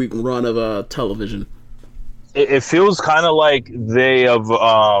 3-week run of television? It feels kind of like they have.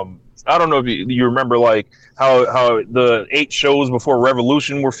 I don't know if you remember like how the 8 shows before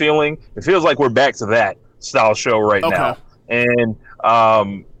Revolution were feeling. It feels like we're back to that style show right now. And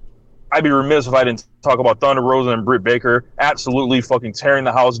I'd be remiss if I didn't talk about Thunder Rosa and Britt Baker. Absolutely fucking tearing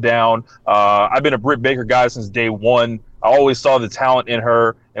the house down. I've been a Britt Baker guy since day one. I always saw the talent in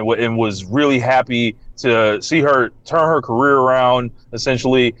her and was really happy to see her turn her career around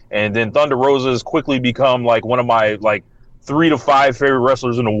essentially. And then Thunder Rosa has quickly become like one of my 3 to 5 favorite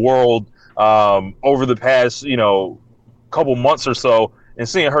wrestlers in the world over the past, couple months or so. And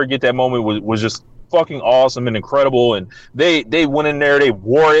seeing her get that moment was just fucking awesome and incredible. And they went in there, they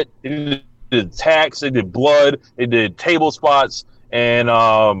wore it. They did attacks, they did blood, they did table spots,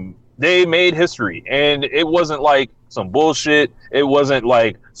 and they made history. And it wasn't like some bullshit. It wasn't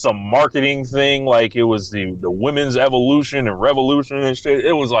like some marketing thing like it was the women's evolution and revolution and shit.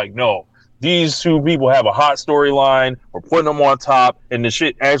 It was like, no. These two people have a hot storyline. We're putting them on top, and the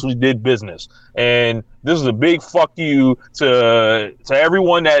shit actually did business. And this is a big fuck you to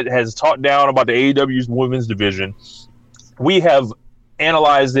everyone that has talked down about the AEW's women's division. We have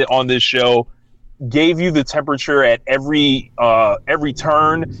analyzed it on this show, gave you the temperature at every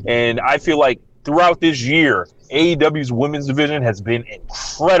turn, and I feel like throughout this year, AEW's women's division has been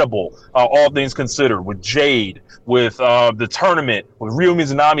incredible, all things considered, with Jade, with the tournament, with Ryo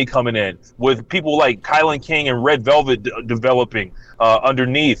Mizunami coming in, with people like Kylan King and Red Velvet developing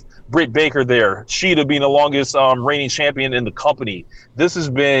underneath, Britt Baker there, Sheeta being the longest reigning champion in the company. This has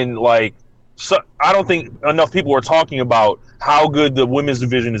been I don't think enough people are talking about how good the women's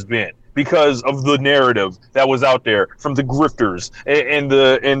division has been because of the narrative that was out there from the grifters and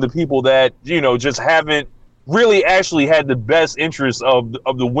the people that, just haven't really actually had the best interests of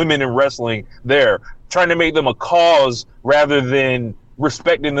the women in wrestling there, trying to make them a cause rather than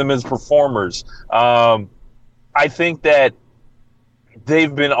respecting them as performers. I think that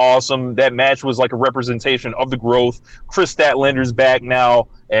they've been awesome. That match was like a representation of the growth. Chris Statlander's back now,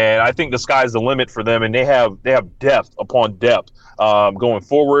 and I think the sky's the limit for them. And they have depth upon depth going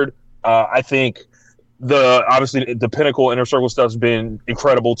forward. I think obviously the Pinnacle Inner Circle stuff's been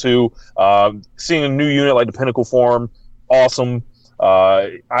incredible too. Seeing a new unit like the Pinnacle form, awesome.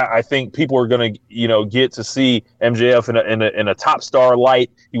 I think people are going to, get to see MJF in a top star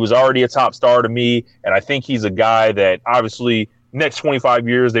light. He was already a top star to me, and I think he's a guy that obviously next 25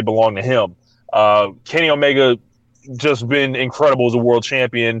 years they belong to him. Kenny Omega just been incredible as a world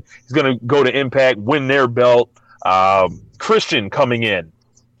champion. He's going to go to Impact, win their belt. Christian coming in.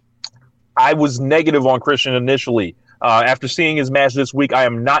 I was negative on Christian initially. After seeing his match this week, I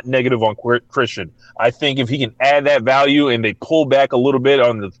am not negative on Christian. I think if he can add that value and they pull back a little bit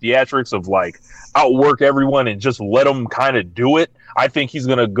on the theatrics of like outwork everyone and just let him kind of do it, I think he's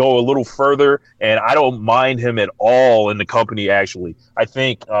going to go a little further, and I don't mind him at all in the company, actually. I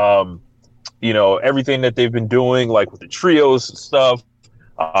think, everything that they've been doing, like with the trios stuff,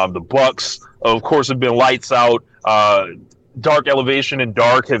 the Bucks, of course, have been lights out. Dark Elevation and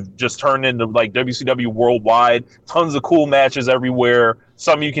Dark have just turned into like WCW Worldwide. Tons of cool matches everywhere.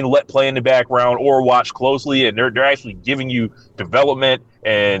 Some you can let play in the background or watch closely, and they're actually giving you development.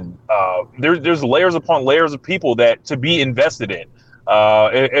 And there's layers upon layers of people that to be invested in.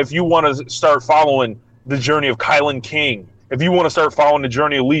 If you want to start following the journey of Kylan King, if you want to start following the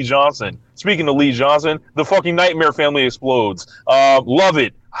journey of Lee Johnson, speaking of Lee Johnson, the fucking Nightmare family explodes. Love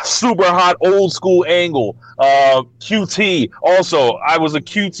it. Super hot old school angle. QT. Also, I was a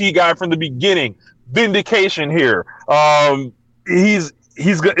QT guy from the beginning. Vindication here. It's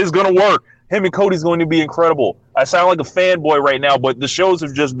going to work. Him and Cody's going to be incredible. I sound like a fanboy right now, but the shows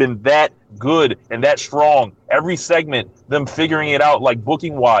have just been that good and that strong. Every segment, them figuring it out, like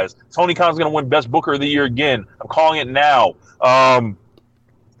booking wise. Tony Khan's going to win Best Booker of the Year again. I'm calling it now. And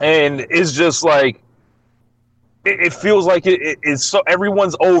it's just like, it feels like it's so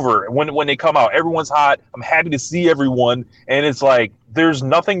everyone's over when they come out. Everyone's hot. I'm happy to see everyone, and it's like there's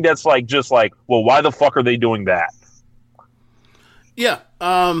nothing that's like just like, well, why the fuck are they doing that? Yeah,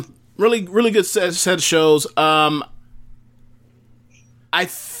 really good set of shows. I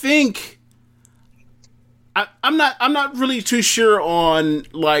think I'm not really too sure on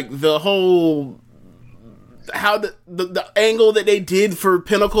like the whole. How the angle that they did for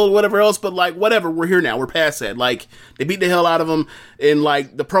Pinnacle or whatever else, but like whatever, we're here now, we're past that. Like they beat the hell out of them, and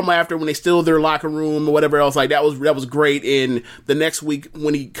like the promo after when they steal their locker room or whatever else, like that was great. And the next week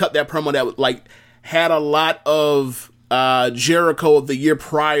when he cut that promo that like had a lot of Jericho of the year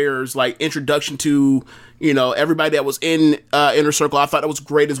prior's like introduction to everybody that was in Inner Circle, I thought that was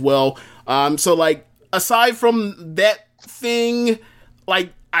great as well. So like aside from that thing,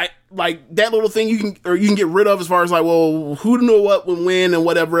 like I like that little thing you can get rid of as far as like, well, who to know what would win and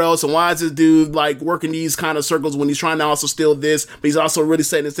whatever else, and why is this dude like working these kind of circles when he's trying to also steal this, but he's also really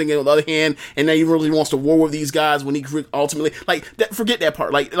setting this thing on the other hand, and now he really wants to war with these guys when he ultimately like that. Forget that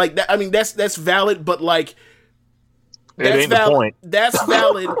part. Like that. I mean, that's valid, but like that's valid. The point. That's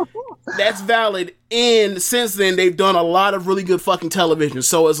valid. That's valid. And since then, they've done a lot of really good fucking television.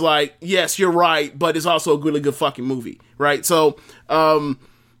 So it's like, yes, you're right, but it's also a really good fucking movie, right? So,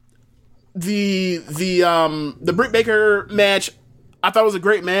 the Britt Baker match, I thought it was a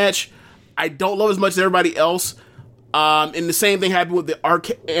great match. I don't love as much as everybody else. And the same thing happened with the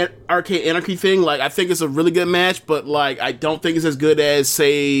Arcade Anarchy thing. Like, I think it's a really good match, but like, I don't think it's as good as,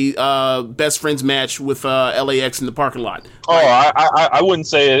 say, Best Friends match with LAX in the parking lot. Like, I wouldn't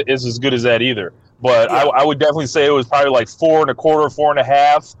say it's as good as that either. But yeah. I would definitely say it was probably like 4.25,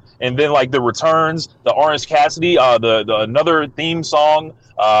 4.5. And then like the returns, the Orange Cassidy, the another theme song.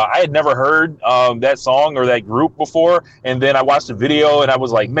 I had never heard that song or that group before, and then I watched the video and I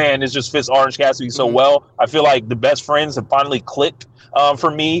was like, man, this just fits Orange Cassidy so well. I feel like the Best Friends have finally clicked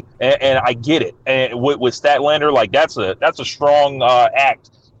for me, and I get it. And with Statlander, like that's a strong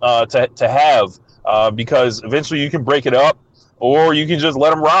act to have because eventually you can break it up. Or you can just let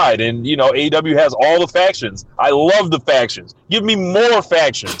them ride. And, AEW has all the factions. I love the factions. Give me more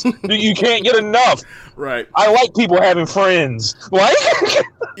factions. You can't get enough. Right. I like people having friends. Like,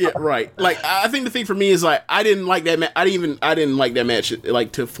 yeah, right. Like, I think the thing for me is, like, I didn't like that match. I didn't like that match,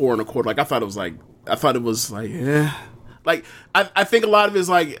 like, to 4.25. Like, I thought it was like, yeah. Like, I think a lot of it is,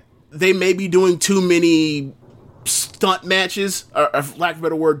 like, they may be doing too many stunt matches, or for lack of a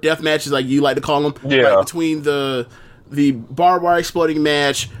better word, death matches, like you like to call them. Yeah. Right, between the barbed wire exploding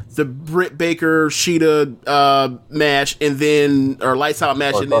match, the Britt Baker Sheeta match, and then lights out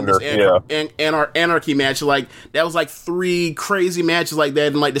match, and then this Anarchy match. Like that was like 3 crazy matches like that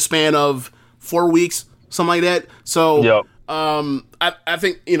in like the span of 4 weeks, something like that. So,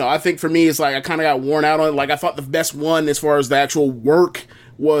 I think for me, it's like I kind of got worn out on it. Like, I thought the best one as far as the actual work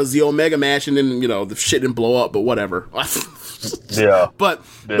was the Omega match, and then, the shit didn't blow up, but whatever. Yeah. But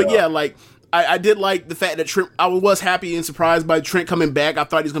yeah, like, I did like the fact that Trent, I was happy and surprised by Trent coming back. I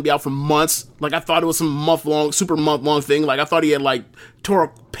thought he was going to be out for months. Like, I thought it was some super month long thing. Like, I thought he had, like, tore a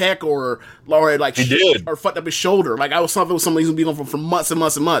pec or like, or fucked up his shoulder. Like, I was something with somebody who's going to be on for months and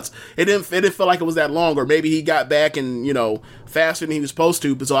months and months. It didn't feel like it was that long, or maybe he got back and, faster than he was supposed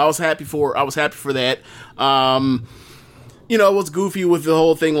to. But so I was happy for that. It was goofy with the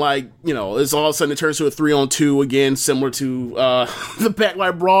whole thing, like, it's all of a sudden it turns to a 3-on-2 again, similar to the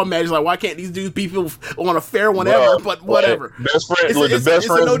Backlight Brawl match. Like, why can't these dudes be people on a fair one ever? But whatever. Best friends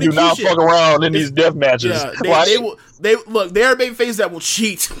do not fuck around in these death matches. Yeah, they are baby faces that will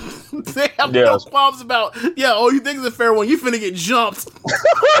cheat. They have no qualms about, you think it's a fair one, you finna get jumped.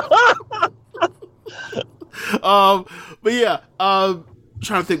 But yeah,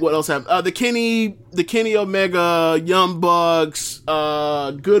 trying to think what else happened. The Kenny Omega, Young Bucks,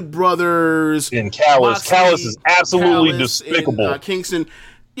 Good Brothers, and Callis. Moxley, Callis is absolutely despicable. And, Kingston,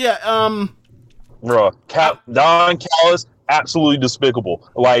 yeah. Don Callis, absolutely despicable.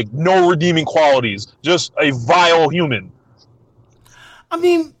 Like, no redeeming qualities, just a vile human. I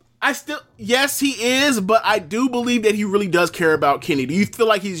mean, yes, he is, but I do believe that he really does care about Kenny. Do you feel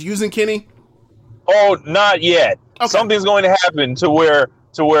like he's using Kenny? Oh, not yet. Okay. Something's going to happen to where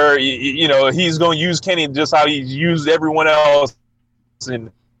he's going to use Kenny just how he's used everyone else, and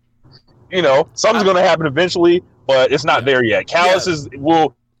something's going to happen eventually, but it's not there yet. Callis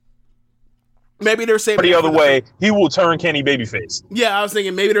will. Maybe they're saving the other way. He will turn Kenny babyface. Yeah, I was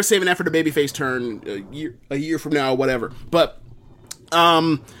thinking maybe they're saving that for the babyface turn a year from now or whatever. But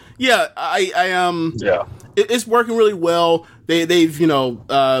it's working really well. They've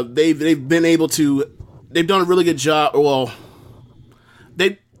been able to. They've done a really good job. Well,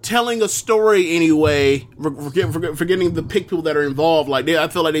 they're telling a story anyway. Forgetting the pick people that are involved. Like, I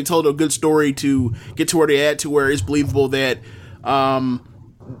feel like they told a good story to get to where they're at, to where it's believable that,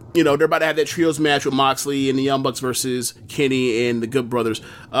 they're about to have that trios match with Moxley and the Young Bucks versus Kenny and the Good Brothers.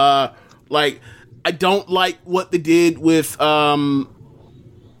 Like, I don't like what they did with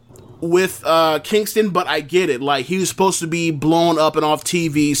Kingston, but I get it. Like, he was supposed to be blown up and off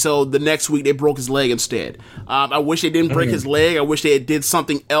TV, so the next week they broke his leg instead. I wish they didn't break his leg. I wish they did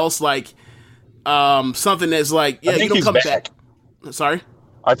something else, like something that's like, you don't come back. Sorry,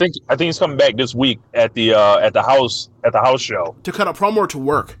 I think he's coming back this week at the house show to cut a promo or to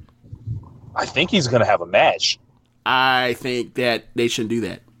work. I think he's gonna have a match. I think that they shouldn't do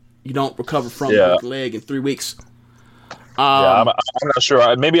that. You don't recover from a broken leg in 3 weeks. I'm not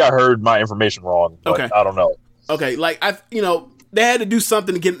sure. Maybe I heard my information wrong. But okay, I don't know. Okay, like they had to do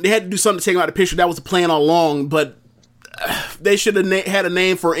something to get. They had to do something to take him out of the picture. That was the plan all along. But they should have had a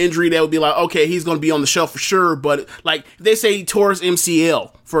name for an injury that would be like, okay, he's going to be on the shelf for sure. But like, they say he tore his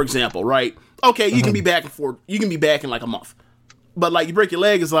MCL, for example, right? Okay, you can be back you can be back in like a month. But like, you break your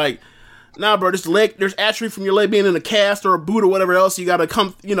leg, it's like, nah, bro, there's atrophy from your leg being in a cast or a boot or whatever else. You got to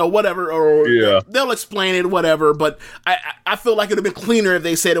come, whatever, or they'll explain it, whatever. But I feel like it would have been cleaner if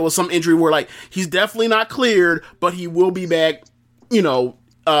they said it was some injury where, like, he's definitely not cleared, but he will be back,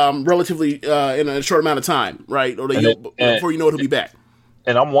 relatively in a short amount of time, right? Or before you know it, he'll be back.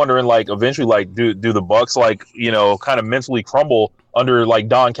 And I'm wondering, like, eventually, like, do the Bucks, like, kind of mentally crumble under, like,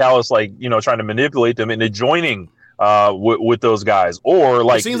 Don Callis, like, trying to manipulate them into joining with those guys, or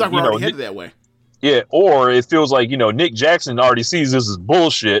like, it seems like we're already headed that way. Yeah, or it feels like Nick Jackson already sees this as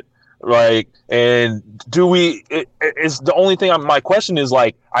bullshit, right? And do we? It's the only thing. My question is,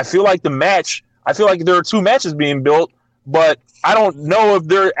 like, I feel like there are 2 matches being built, but I don't know if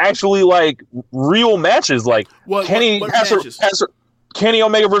they're actually like real matches. Like, Kenny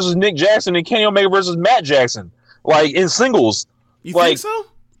Omega versus Nick Jackson and Kenny Omega versus Matt Jackson, like, in singles. You think so?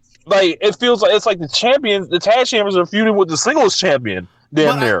 Like, it feels like it's like the tag champions are feuding with the singles champion.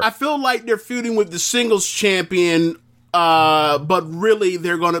 I feel like they're feuding with the singles champion, but really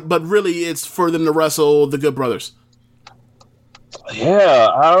it's for them to wrestle the Good Brothers. Yeah,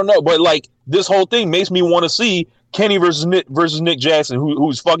 I don't know, but like, this whole thing makes me want to see Kenny versus Nick Jackson,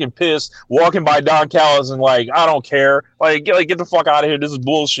 who's fucking pissed, walking by Don Callis and like, I don't care, like get the fuck out of here. This is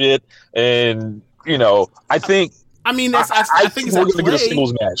bullshit, and I think. I mean, I think it's we're going to get a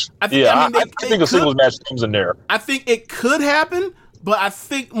singles match. I think a singles match comes in there. I think it could happen, but I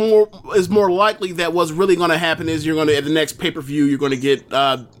think more likely that what's really going to happen is you're going to, at the next pay-per-view, you're going to get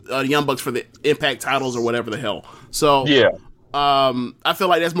the Young Bucks for the Impact titles or whatever the hell. So yeah, I feel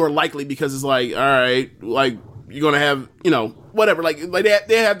like that's more likely because it's like, all right, like, you're going to have, whatever. Like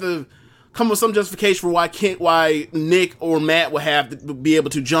they have the come with some justification for why Nick or Matt would have to be able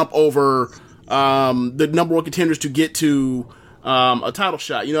to jump over the number one contenders to get to a title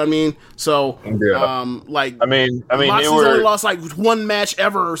shot. You know what I mean? So, like, I mean, Moxley's only lost like one match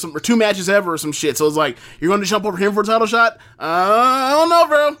ever, or 2 matches ever, or some shit. So it's like, you're going to jump over him for a title shot? I don't know,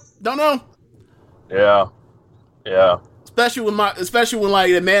 bro. Don't know. Yeah. Especially when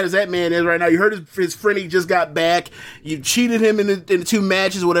like that man is right now. You heard his friend, he just got back. You cheated him in the 2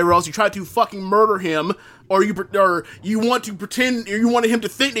 matches or whatever else. You tried to fucking murder him, or you want to pretend, or you wanted him to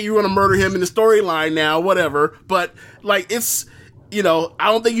think that you're going to murder him in the storyline now, whatever. But like, it's, I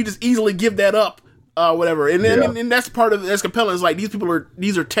don't think you just easily give that up, whatever. And then and that's part of that's compelling. Is like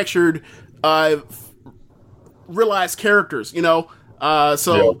these are textured, realized characters,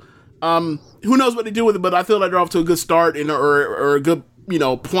 who knows what they do with it, but I feel like they're off to a good start or a good,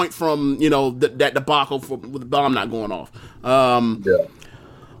 point from, that debacle with the bomb not going off.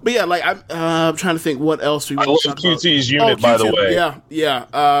 But yeah, like I'm trying to think what else we. I love QT's unit, by the way. Yeah.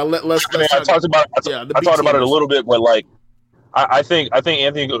 I talked about it a little bit, but like, I think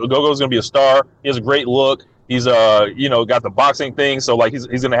Anthony Ogogo is going to be a star. He has a great look. He's got the boxing thing, so like he's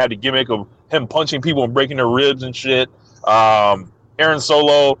going to have the gimmick of him punching people and breaking their ribs and shit. Aaron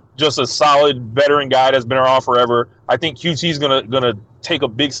Solo, just a solid veteran guy that's been around forever. I think QT's gonna take a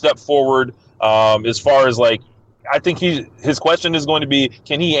big step forward as far as like. I think his question is going to be,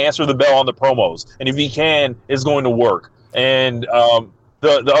 can he answer the bell on the promos? And if he can, it's going to work. And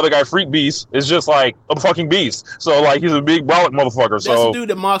the other guy, Freak Beast, is just like a fucking beast. So like he's a big brolic motherfucker. That's the dude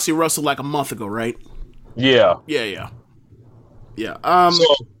that Moxley wrestled like a month ago, right? Yeah.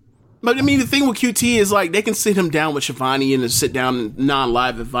 But I mean, the thing with QT is like they can sit him down with Shivani in a sit down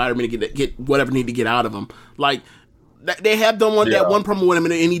non-live environment to get whatever they need to get out of him. Like they have done that one promo with him,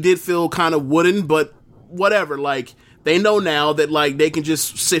 and he did feel kind of wooden, but whatever. Like they know now that like they can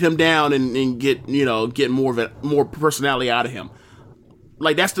just sit him down and get more personality out of him.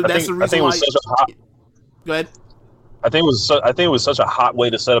 Like that's the reason why. Go ahead. I think it was such a hot way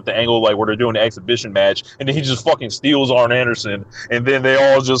to set up the angle, like where they're doing the exhibition match, and then he just fucking steals Arn Anderson, and then they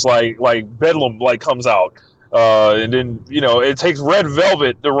all just like Bedlam like comes out, and then it takes Red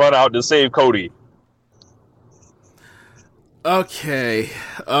Velvet to run out to save Cody. Okay,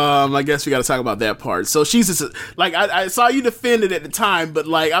 I guess we got to talk about that part. So she's just like I saw you defend it at the time, but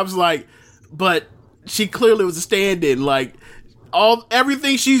like I was like, but she clearly was a stand-in, like.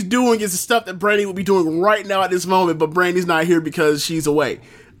 Everything she's doing is the stuff that Brandy would be doing right now at this moment, but Brandy's not here because she's away.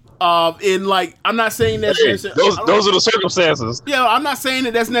 And like, I'm not saying that those are the circumstances. Yeah, I'm not saying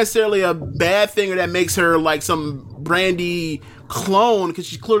that that's necessarily a bad thing or that makes her like some Brandy clone because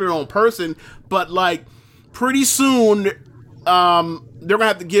she's clearly her own person. But like, pretty soon, they're gonna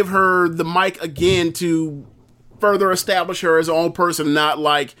have to give her the mic again to further establish her as her own person, not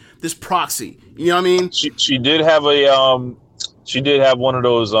like this proxy. You know what I mean? She did have She did have one of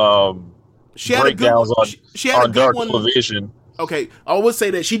those breakdowns on Dark Elevation. Okay, I would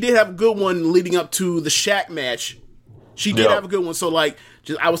say that she did have a good one leading up to the Shaq match. She did have a good one. So, like,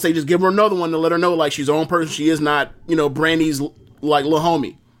 I would say just give her another one to let her know, like, she's her own person. She is not, Brandy's, like, little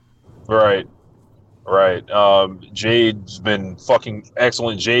homie. Right. Jade's been fucking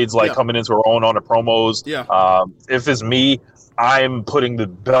excellent. Jade's, like, coming into her own on the promos. Yeah. If it's me, I'm putting the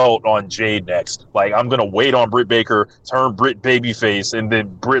belt on Jade next. Like, I'm going to wait on Britt Baker, turn Britt babyface, and then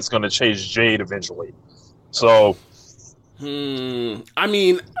Britt's going to chase Jade eventually. So... I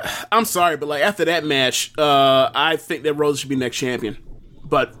mean, I'm sorry, but, like, after that match, I think that Rose should be next champion.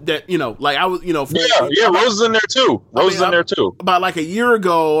 But, that, like, I was, Rose is in there, too. Rose is in there, too. About, like, a year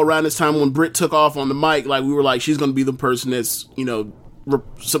ago, around this time when Britt took off on the mic, like, we were like, she's going to be the person that's,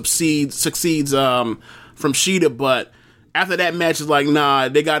 succeeds from Sheeta, but... After that match, is like, nah,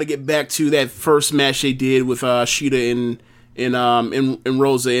 they got to get back to that first match they did with Sheeta and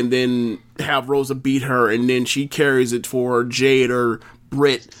Rosa, and then have Rosa beat her, and then she carries it for Jade or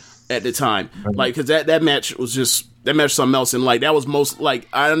Britt at the time. Mm-hmm. Like, because that match was something else, and like that was most like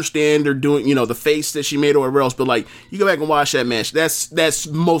I understand they're doing the face that she made or whatever else, but like you go back and watch that match, that's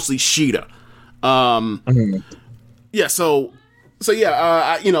mostly Sheeta. Yeah, so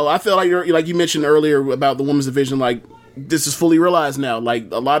yeah, I feel like you mentioned earlier about the women's division, like. This is fully realized now.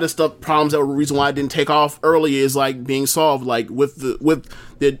 Like a lot of problems that were the reason why I didn't take off early is like being solved. Like with the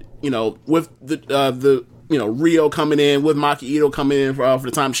Rio coming in, with Maki Ito coming in for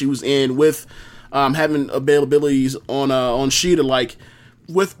the time she was in, with having availabilities on Sheeta, like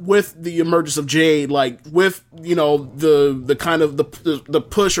with the emergence of Jade, like with the kind of the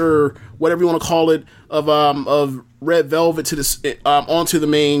push or whatever you want to call it of Red Velvet to the onto the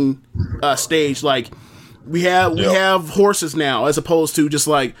main stage, like. We have horses now, as opposed to just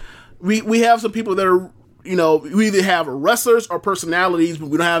like we have some people that are, you know, we either have wrestlers or personalities, but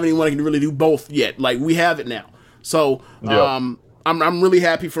we don't have anyone that can really do both yet. Like, we have it now. So, I'm really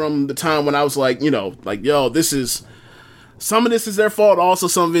happy from the time when I was like, you know, like, yo, some of this is their fault. Also,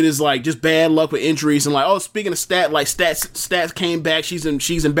 some of it is like just bad luck with injuries and like, oh, speaking of stats came back. She's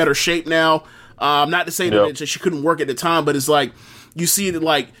in better shape now. Not to say that she couldn't work at the time, but it's like, you see that,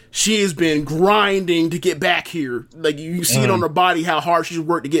 like, she has been grinding to get back here. Like, you see it on her body how hard she's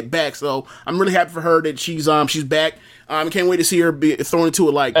worked to get back. So I'm really happy for her that she's back. I can't wait to see her be thrown into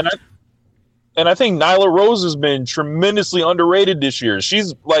it. Like, and I think Nyla Rose has been tremendously underrated this year.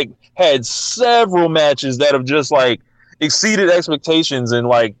 She's like had several matches that have just like exceeded expectations, and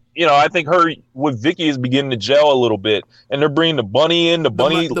like, you know, I think her with Vicky is beginning to gel a little bit, and they're bringing the bunny in. What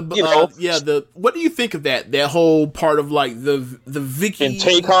do you think of that whole part of like the Vicky and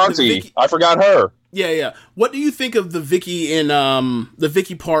Tay Conti? I forgot her. Yeah. What do you think of the Vicky and the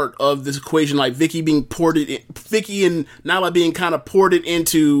Vicky part of this equation? Like Vicky and Nyla being kind of ported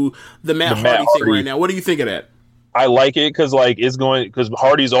into the Matt Hardy thing right now. What do you think of that? I like it because like because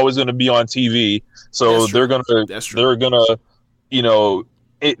Hardy's always going to be on TV, so they're gonna you know,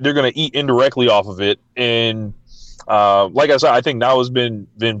 they're gonna eat indirectly off of it. And like I said, I think Nyla's been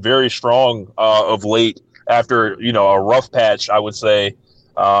very strong of late after, you know, a rough patch, I would say,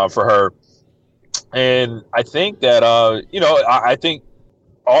 for her. And I think that you know, I think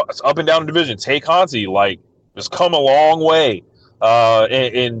up and down the division, Tay Conti like has come a long way.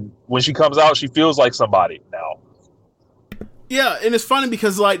 And when she comes out, she feels like somebody now. Yeah, and it's funny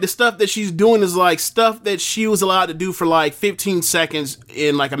because, like, the stuff that she's doing is, like, stuff that she was allowed to do for, like, 15 seconds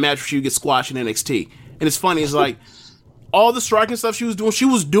in, like, a match where she would get squashed in NXT. And it's funny, it's like, all the striking stuff she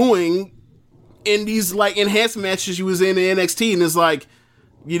was doing in these, like, enhanced matches she was in NXT. And it's like,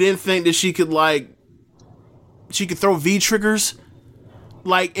 you didn't think that she could throw V-triggers?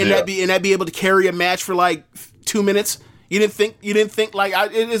 Like, and that be able to carry a match for, like, 2 minutes? You didn't think like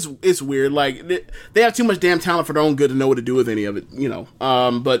it's weird. Like they have too much damn talent for their own good to know what to do with any of it, you know.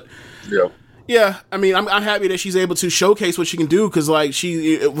 But yeah. I mean, I'm happy that she's able to showcase what she can do because like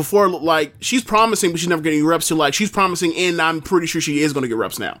she's promising, but she's never getting reps. To like she's promising, and I'm pretty sure she is going to get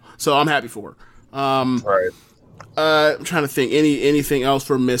reps now. So I'm happy for her. Right. I'm trying to think anything else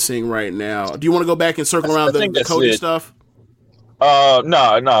we're missing right now. Do you want to go back and circle around the Cody stuff? No.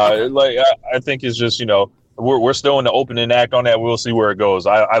 Okay. Like I think it's just, you know. We're still in the opening act on that. We'll see where it goes.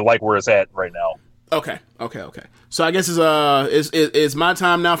 I like where it's at right now. Okay. So I guess it's my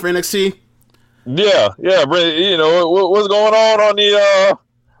time now for NXT. Yeah. You know what's going on the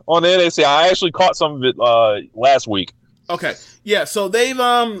NXT. I actually caught some of it last week. Okay. Yeah. So they've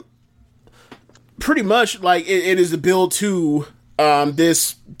pretty much like it is the build to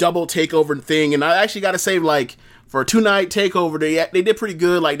this double takeover thing, and I actually got to say like. For a 2-night takeover, they did pretty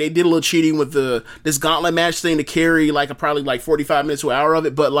good. Like they did a little cheating with this gauntlet match thing to carry like probably like 45 minutes to an hour of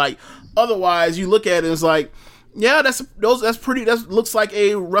it. But like otherwise, you look at it, it's like, yeah, that's pretty. That looks like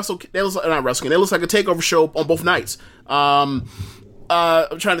a not wrestling. That looks like a takeover show on both nights. I'm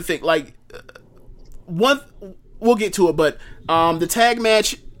trying to think. Like we'll get to it, but the tag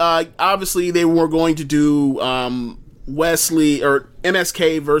match. Obviously, they were going to do Wesley or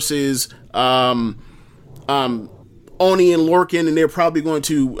MSK versus Oni and Lorcan, and they're probably going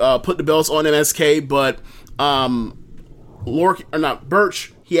to put the belts on MSK, but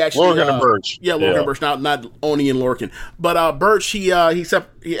Birch, he actually Lorcan and Birch, Lorcan and Birch, not Oni and Lorcan, but Birch, I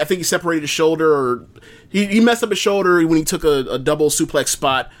think he separated his shoulder, or he messed up his shoulder when he took a double suplex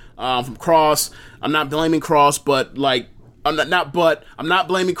spot from Cross. I'm not blaming Cross, but like I'm not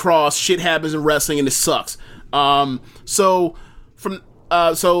blaming Cross. Shit happens in wrestling, and it sucks. So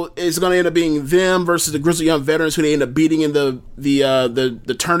it's going to end up being them versus the Grizzly Young Veterans, who they end up beating in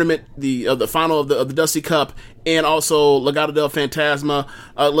the tournament, the final of the Dusty Cup, and also Legado del Fantasma.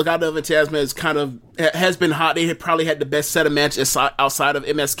 Legado del Fantasma has been hot. They have probably had the best set of matches outside of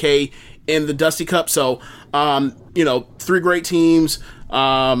MSK in the Dusty Cup. So, you know, 3 great teams.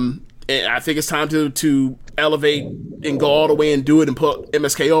 I think it's time to elevate and go all the way and do it and put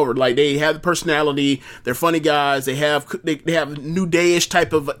MSK over. Like they have the personality, they're funny guys, they have New Day-ish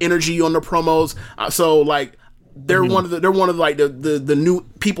type of energy on their promos. So like they're one of the new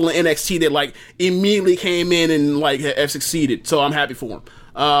people in NXT that like immediately came in and like have succeeded. So I'm happy for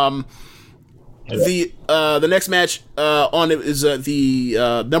them. The next match on it is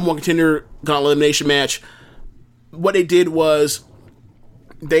the number 1 contender gauntlet elimination match. What they did was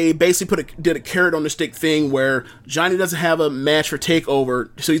they basically did a carrot on the stick thing where Johnny doesn't have a match for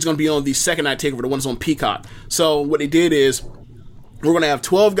TakeOver, so he's going to be on the second night TakeOver, the one that's on Peacock. So what they did is we're going to have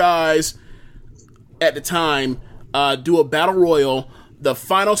 12 guys at the time do a battle royal the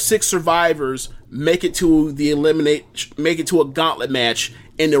final 6 survivors make it to a gauntlet match,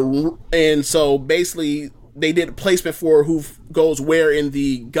 and so basically they did a placement for who goes where in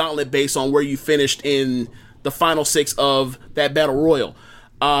the gauntlet based on where you finished in the final 6 of that battle royal.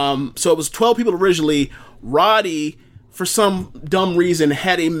 So it was 12 people originally. Roddy, for some dumb reason,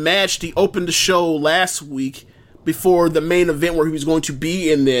 had a match. He opened the show last week before the main event where he was going to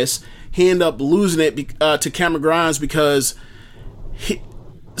be in this. He ended up losing it to Cameron Grimes because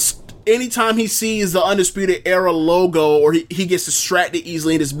anytime he sees the Undisputed Era logo, or he gets distracted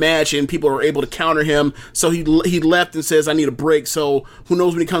easily in his match and people are able to counter him, so he left and says, I need a break. So who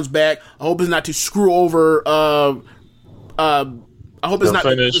knows when he comes back. I hope it's not to screw over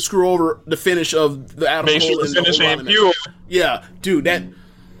to screw over the finish of the Adam Make Cole sure and the finish the ain't pure. Yeah, dude, that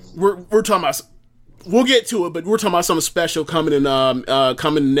we're talking about. We'll get to it, but we're talking about something special coming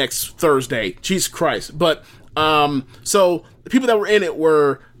next Thursday. Jesus Christ! But so the people that were in it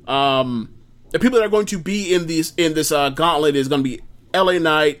were the people that are going to be in this gauntlet is going to be LA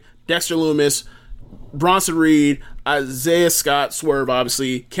Knight, Dexter Lumis, Bronson Reed, Isaiah Scott, Swerve,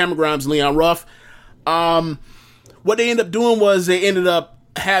 obviously, Cameron Grimes, and Leon Ruff. What they ended up doing was they ended up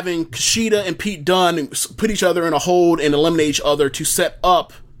having Kushida and Pete Dunne put each other in a hold and eliminate each other to set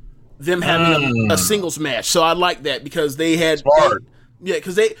up them having a singles match. So I like that because they had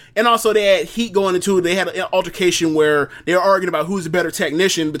because they had heat going into it. They had an altercation where they were arguing about who's the better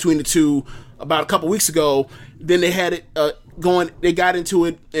technician between the two about a couple weeks ago. Then they had it going. They got into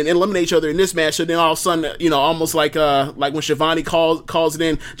it and eliminate each other in this match. So then all of a sudden, almost like when Shivani calls it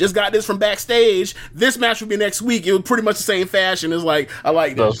in, just got this from backstage. This match will be next week. It was pretty much the same fashion. It's like I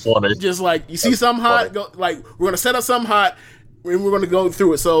like that. That's funny. Just like you see something hot, we're gonna set up something hot. And we're going to go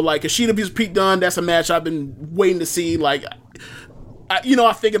through it. So, like, Kushida vs. Pete Dunne, that's a match I've been waiting to see. Like, I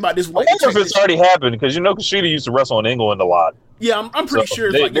think about this. I wonder if it's already happened, because, Kushida used to wrestle in England a lot. Yeah, I'm pretty sure.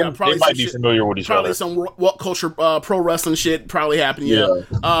 It's they might be familiar with each other. Probably some what culture pro wrestling shit probably happened,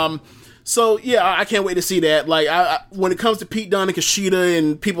 yeah. So, yeah, I can't wait to see that. Like, when it comes to Pete Dunne and Kushida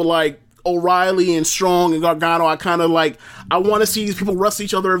and people like O'Reilly and Strong and Gargano, I kind of I want to see these people wrestle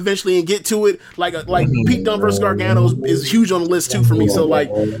each other eventually and get to it. Like Pete Dunne versus Gargano is huge on the list too for me. So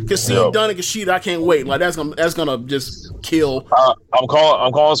seeing Dunne and Kushida, I can't wait. Like that's gonna just kill. I'm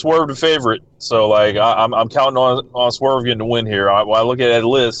calling Swerve the favorite. So I'm counting on Swerve getting the win here. When I look at that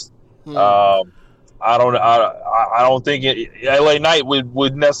list, I don't think LA Knight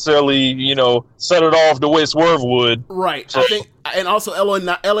would necessarily set it off the way Swerve would. Right. So, I think, and also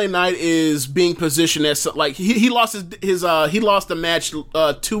LA Knight is being positioned as he lost he lost the match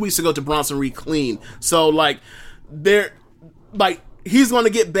 2 weeks ago to Bronson Reed clean. So he's going to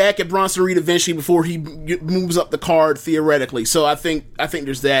get back at Bronson Reed eventually before he moves up the card theoretically. So I think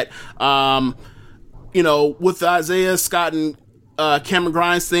there's that. With Isaiah Scott and Cameron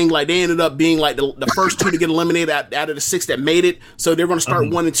Grimes thing, they ended up being the first 2 to get eliminated out of the 6 that made it. So they're going to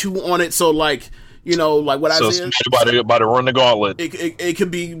start 1 and 2 on it. So what Isaiah by the run the gauntlet. It could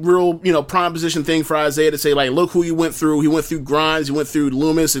be real, prime position thing for Isaiah to say look who he went through. He went through Grimes, he went through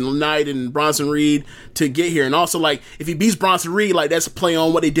Loomis and Knight and Bronson Reed to get here. And also if he beats Bronson Reed, that's a play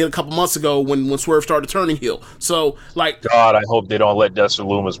on what they did a couple months ago when Swerve started turning heel. So God, I hope they don't let Dexter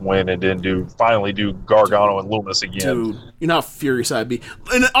Loomis win and then finally do Gargano and Loomis again. Dude, you know how furious I'd be.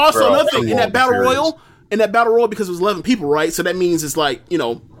 And also another thing, in that battle royal, because it was 11 people, right? So that means it's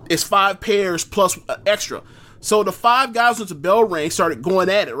it's 5 pairs plus extra. So the 5 guys with the bell ring started going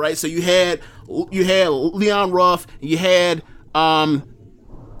at it, right? So you had Leon Ruff, and you had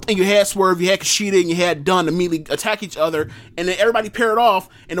Swerve, you had Kushida, and you had Dunne immediately attack each other, and then everybody paired off,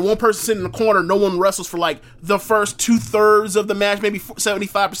 and the one person sitting in the corner, no one wrestles for the first 2/3 of the match, maybe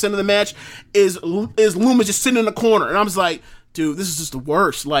 75% of the match is Loomis just sitting in the corner, and I'm just like, dude, this is just the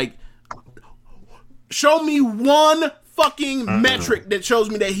worst. Show me one fucking metric that shows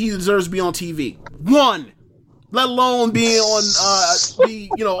me that he deserves to be on TV. One, let alone being on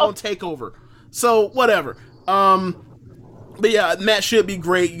on Takeover. So whatever. But yeah, match should be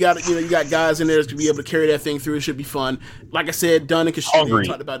great. You got guys in there to be able to carry that thing through. It should be fun. Like I said, Dunne and Kushida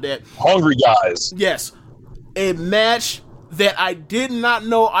talked about that. Hungry guys. Yes, a match that I did not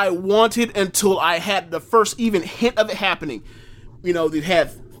know I wanted until I had the first even hint of it happening. We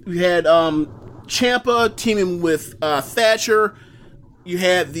had Ciampa teaming with Thatcher. You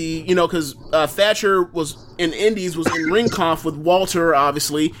had because Thatcher was in Indies, was in Ring Conf with Walter,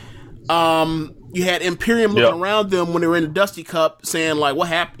 obviously. You had Imperium looking around them when they were in the Dusty Cup saying, what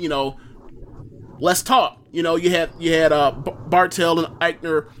happened, let's talk. You know, you had Bartel and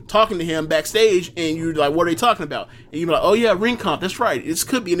Eichner talking to him backstage, and you're like, what are they talking about? And you're like, oh yeah, ring comp, that's right. This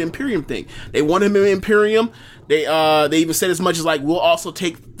could be an Imperium thing. They want him in Imperium. They even said as much as like, we'll also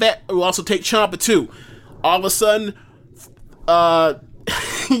take Ciampa too. All of a sudden,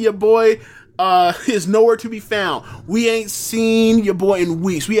 your boy is nowhere to be found. We ain't seen your boy in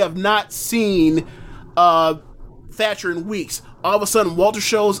weeks. We have not seen Thatcher in weeks. All of a sudden, Walter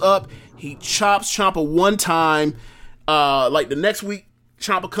shows up. He chops Ciampa one time. Like the next week,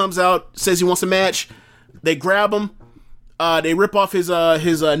 Ciampa comes out, says he wants a match. They grab him. They rip off his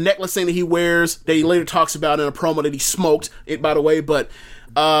necklace thing that he wears. That he later talks about in a promo that he smoked. It, by the way, but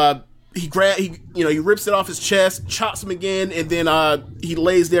he rips it off his chest, chops him again, and then he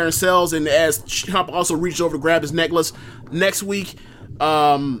lays there and sells. And as Ciampa also reaches over to grab his necklace, next week,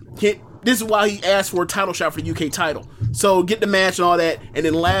 this is why he asked for a title shot for the UK title. So get the match and all that. And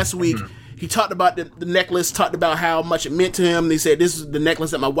then last week, he talked about the necklace, talked about how much it meant to him. They said, this is the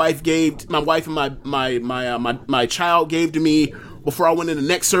necklace that my wife and my child gave to me before I went into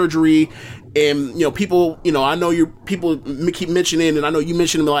neck surgery. And, you know, people, you know, I know people keep mentioning, and I know you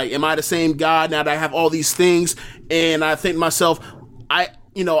mentioned, like, am I the same God now that I have all these things? And I think to myself, I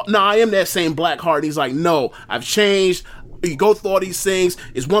am that same Blackheart. And he's like, no, I've changed. You go through all these things.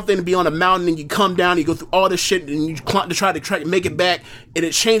 It's one thing to be on a mountain and you come down, you go through all this shit and you try to make it back, and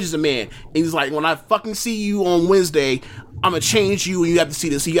it changes a man. And he's like, when I fucking see you on Wednesday, I'm gonna change you, and you have to see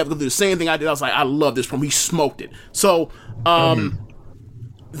this. So you have to go through the same thing I did. I was like, I love this from. He smoked it. So,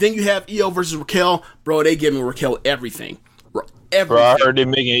 then you have Io versus Raquel. Bro, they giving Raquel everything. Everything. Bro, I heard they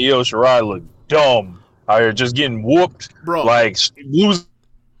making Io Shirai look dumb. I heard just getting whooped. Bro. Like, losing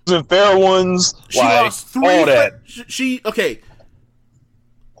fair ones. She like, lost 3. All that. Okay.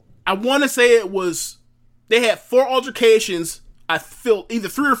 I want to say they had 4 altercations. I feel either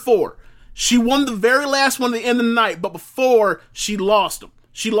 3 or 4. She won the very last one at the end of the night, but before, she lost them.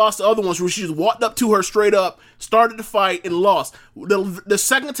 She lost the other ones where she just walked up to her straight up, started the fight, and lost. The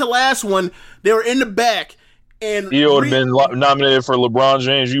second to last one, they were in the back, and Io would have been nominated for LeBron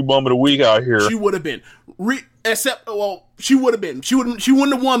James You Bum of the Week out here. She would have been. She would have been. She wouldn't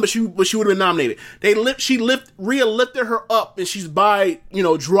have won, but she would have been nominated. Rhea lifted her up, and she's by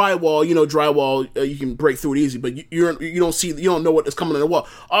drywall. Drywall, you can break through it easy, but you don't know what is coming on the wall.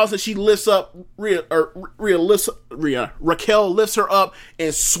 All of a sudden, she lifts up Raquel lifts her up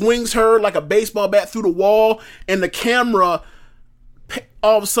and swings her like a baseball bat through the wall, and the camera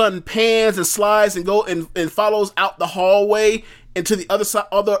all of a sudden pans and slides and and follows out the hallway into the other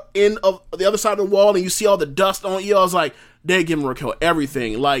end of the other side of the wall, and you see all the dust on Io. I was like, they're giving Raquel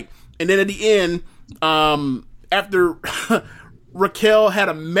everything. Like, and then at the end, after Raquel had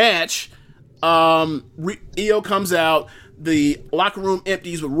a match, Io comes out, the locker room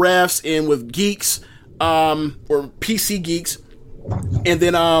empties with refs and with geeks, or PC geeks, and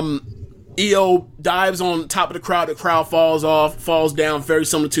then Io dives on top of the crowd. The crowd falls down, very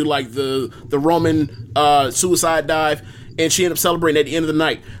similar to like the Roman suicide dive. And she ended up celebrating at the end of the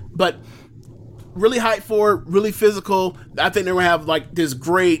night. But really hyped for it, really physical. I think they're going to have like this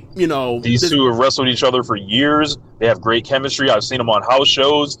great, These two have wrestled each other for years. They have great chemistry. I've seen them on house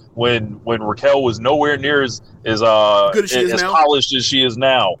shows when Raquel was nowhere near as polished as she is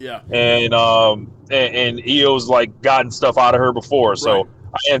now. Yeah. And Io's like gotten stuff out of her before. So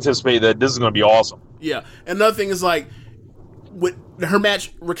I anticipate that this is going to be awesome. Yeah. Another thing is like with her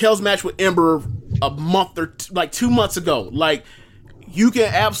match, Raquel's match with Ember a month or 2 months ago, like you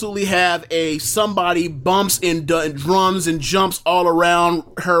can absolutely have somebody bumps and drums and jumps all around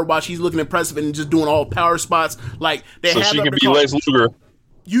her while she's looking impressive and just doing all power spots. Like they have she can be Lex Luger.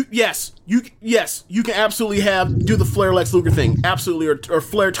 You can absolutely do the Flair Lex Luger thing, absolutely, or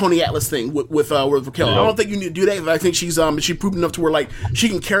Flair Tony Atlas thing with Raquel. I don't think you need to do that. I think she's proved enough to where like she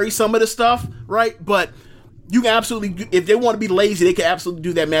can carry some of the stuff, right? But you can absolutely, if they want to be lazy, they can absolutely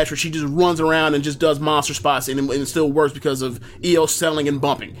do that match where she just runs around and just does monster spots and it still works because of Io selling and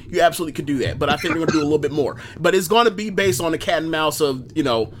bumping. You absolutely could do that, but I think they're going to do a little bit more. But it's going to be based on the cat and mouse of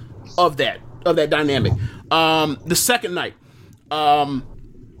that dynamic. The second night,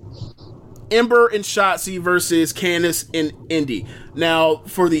 Ember and Shotzi versus Candice and Indy. Now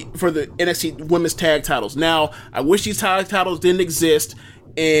for the NXT Women's Tag Titles. Now I wish these tag titles didn't exist.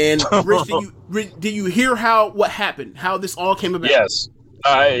 And Rich, did you hear what happened? How this all came about? Yes.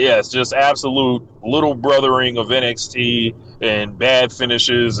 Yes, just absolute little brothering of NXT and bad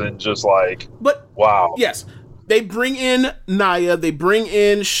finishes and just like, wow. Yes. They bring in Nia, they bring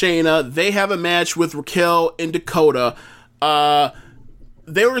in Shayna, they have a match with Raquel and Dakota.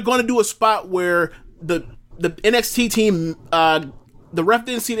 They were going to do a spot where the NXT team, the ref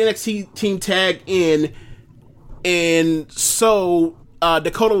didn't see the NXT team tag in and so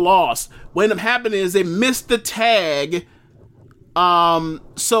Dakota lost. What ended up happening is they missed the tag.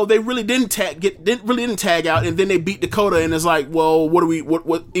 So they really didn't tag out, and then they beat Dakota, and it's like, well,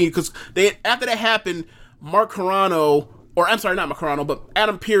 what? Because after that happened, Mark Carrano. Or I'm sorry, not Macarano, but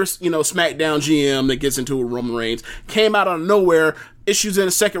Adam Pearce, SmackDown GM that gets into Roman Reigns, came out of nowhere, issues in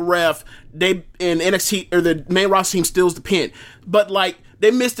a second ref. They in NXT or the main roster team steals the pin, but like they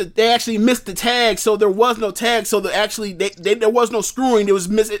missed it. They actually missed the tag, so there was no tag. So there was no screwing. There was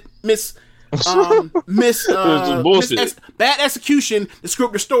bad execution to screw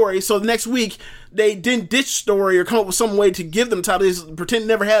up the story. So the next week they didn't ditch story or come up with some way to give them the title. They just pretend it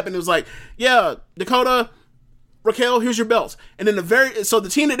never happened. It was like, yeah, Dakota, Raquel, here's your belts. And then the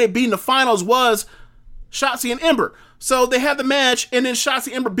team that they beat in the finals was Shotzi and Ember. So they had the match, and then Shotzi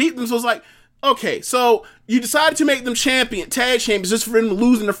and Ember beat them. So it was like, okay, so you decided to make them tag champions just for them to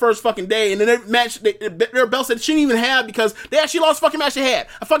lose in the first fucking day, and then their belts that they shouldn't even have because they actually lost the fucking match they had.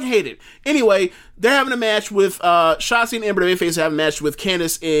 I fucking hate it. Anyway, they're having a match with Shotzi and Ember. They have a match with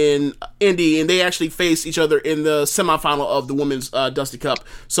Candice and Indy, and they actually face each other in the semifinal of the Women's Dusty Cup.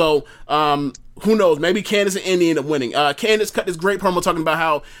 So, who knows? Maybe Candice and Indy end up winning. Candice cut this great promo talking about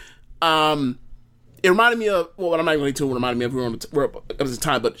how it reminded me of, well, I'm not going to remind me of at the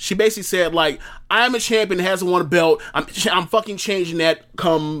time, but she basically said, like, I'm a champion that hasn't won a belt. I'm fucking changing that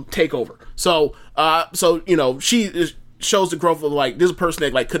come Takeover. So she shows the growth of, like, this is a person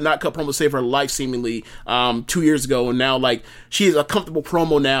that, like, could not cut promo to save her life seemingly 2 years ago, and now, like, she is a comfortable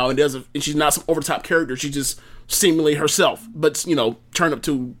promo now, and she's not some over-the-top character. She's just seemingly herself, but, turned up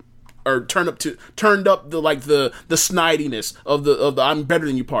the snidiness of the I'm better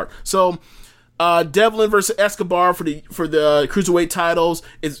than you part. So Devlin versus Escobar for the cruiserweight titles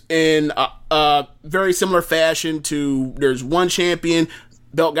is in very similar fashion to there's one champion,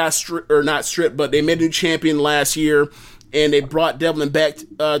 belt got not stripped, but they made a new champion last year, and they brought Devlin back to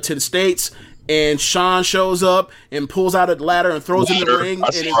the States, and Sean shows up and pulls out a ladder and throws it in the ring,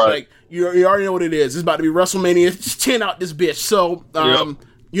 and it's like, you already know what it is. It's about to be WrestleMania 10 out this bitch. So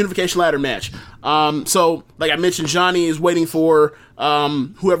unification ladder match. So like I mentioned, Johnny is waiting for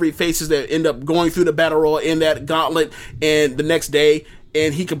whoever he faces that end up going through the battle royal in that gauntlet, and the next day,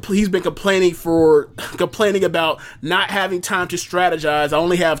 and he's been complaining about not having time to strategize. I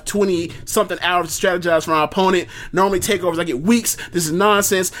only have 20 something hours to strategize for my opponent. Normally takeovers I get weeks. This is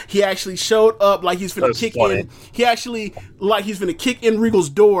nonsense. He actually showed up like he's finna kick in. He actually like he's finna kick in Regal's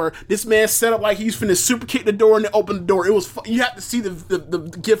door. This man set up like he's finna super kick the door and then open the door. It was you have to see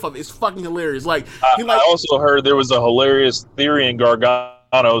the gif of it. It's fucking hilarious. I also heard there was a hilarious Theory and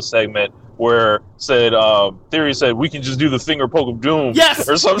Gargano segment where Theory said we can just do the finger poke of doom,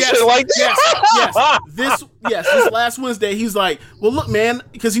 or some shit like that. This last Wednesday, he's like, well, look, man,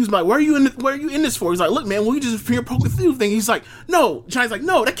 because he was like, where are you in this for? He's like, look, man, will you just finger poke of doom thing? He's like, no. Johnny's like,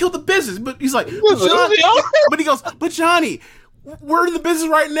 no, that killed the business. But he's like, but he goes, but Johnny, we're in the business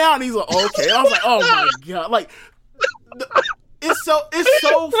right now, and he's like, okay. And I was like, oh my god, like. It's so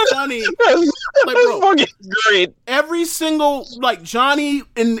funny. Like, bro, fucking great. Every single like Johnny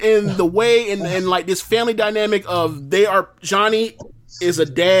in the way and like this family dynamic of Johnny is a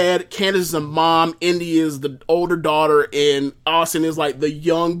dad, Candice is a mom, Indy is the older daughter, and Austin is like the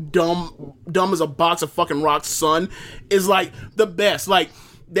young dumb as a box of fucking rocks son is like the best. Like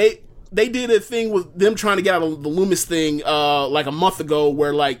they did a thing with them trying to get out of the Loomis thing like a month ago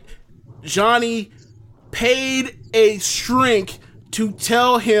where like Johnny paid a shrink to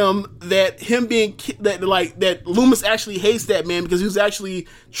tell him that that Loomis actually hates that man because he was actually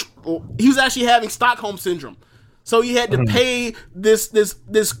having Stockholm syndrome. So he had to pay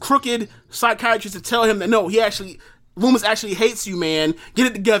this crooked psychiatrist to tell him that no, Loomis actually hates you, man. Get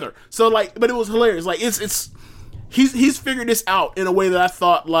it together. So like, but it was hilarious. Like he's figured this out in a way that I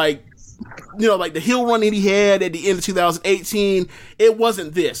thought like. Like the heel run that he had at the end of 2018, it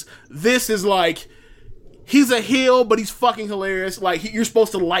wasn't this. This is like. He's a heel, but he's fucking hilarious. Like you're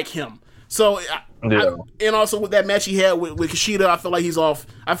supposed to like him. So, and also with that match he had with Kushida, I feel like he's off.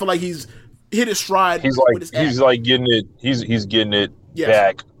 I feel like he's hit his stride. He's like getting it. He's getting it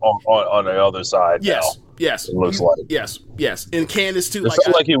back on the other side. Yes, now. yes. It looks like yes. And Candice too. It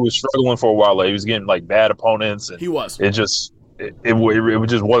felt like he was struggling for a while. Like he was getting like bad opponents. And he was. It just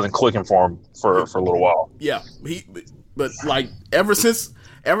wasn't clicking for him for a little while. Yeah, but like ever since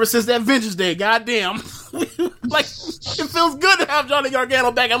that Vengeance Day, goddamn, like it feels good to have Johnny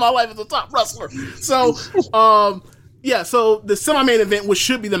Gargano back in my life as a top wrestler. So, so the semi-main event, which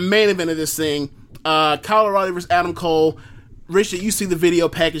should be the main event of this thing, Kyle O'Reilly versus Adam Cole. Rich, did you see the video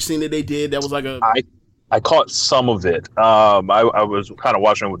package scene that they did? That was like I caught some of it. I was kind of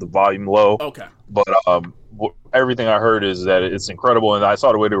watching it with the volume low. Okay. But everything I heard is that it's incredible, and I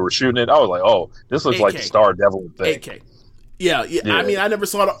saw the way they were shooting it. I was like, oh, this looks like the Star Devil thing. AK. Yeah. I mean, I never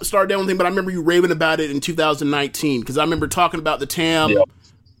saw the Star Devil thing, but I remember you raving about it in 2019 because I remember talking about the Tam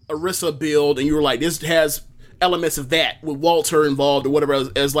Arisa build, and you were like, this has elements of that with Walter involved or whatever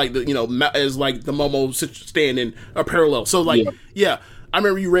as like the as like the Momo stand in a parallel. So like I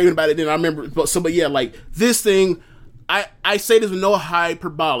remember you raving about it. Then I remember, but like this thing. I say this with no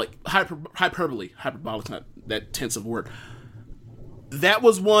hyperbole. Hyperbolic's not that tense of a word. That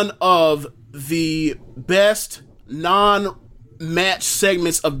was one of the best non-match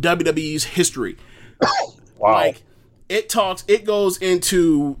segments of WWE's history. Wow. Like, it goes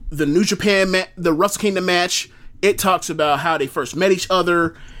into the New Japan, the Wrestle Kingdom match. It talks about how they first met each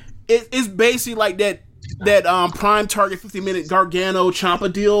other. It's basically like that Prime Target 50-minute Gargano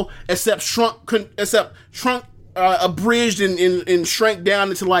Ciampa deal, except shrunk, abridged and shrank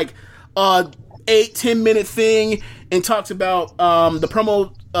down into like 8-10 minute thing, and talks about the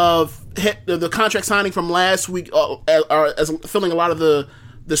promo of the contract signing from last week as filling a lot of the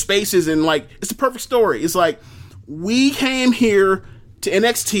spaces, and like it's a perfect story. It's like we came here to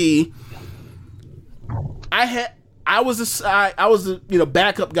NXT. I was the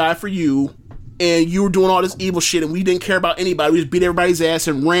backup guy for you, and you were doing all this evil shit, and we didn't care about anybody. We just beat everybody's ass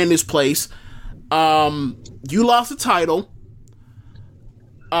and ran this place. You lost the title.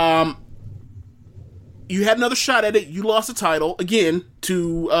 You had another shot at it. You lost the title again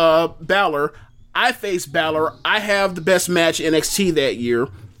to Balor. I faced Balor. I have the best match in NXT that year.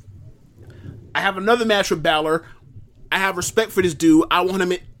 I have another match with Balor. I have respect for this dude. I want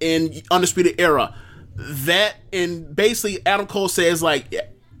him in Undisputed Era. That, and basically Adam Cole says, like,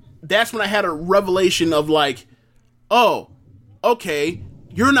 that's when I had a revelation of like, oh, okay,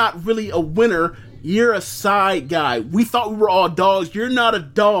 you're not really a winner. You're a side guy. We thought we were all dogs. You're not a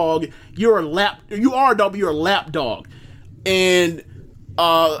dog. You are a lap dog, but you're a lap dog. And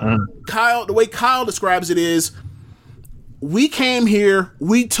Kyle, the way Kyle describes it is, we came here,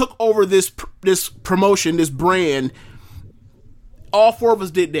 we took over this promotion, this brand. All four of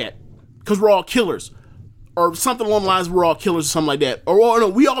us did that because we're all killers, or something along the lines. We're all killers, or something like that. Or no,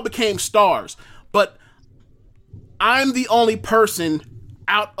 we all became stars. But I'm the only person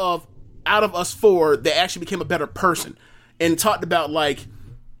out of us four that actually became a better person, and talked about like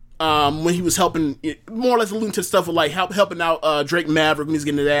when he was helping, more or less alluding to stuff with like helping out Drake Maverick when he was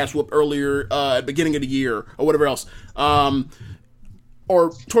getting his ass whooped earlier at the beginning of the year or whatever else, or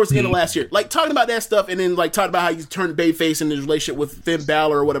towards the end of last year, like talking about that stuff, and then like talking about how he turned babyface in his relationship with Finn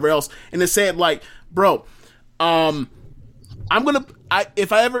Balor or whatever else, and it said like, bro, I think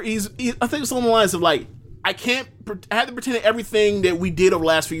it's along the lines of like, I have to pretend that everything that we did over the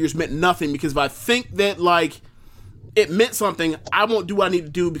last few years meant nothing, because if I think that like it meant something, I won't do what I need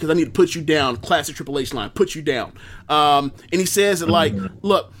to do because I need to put you down. Classic Triple H line, put you down. And he says that like,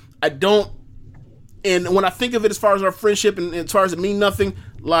 look, I don't, and when I think of it as far as our friendship and as far as it mean nothing,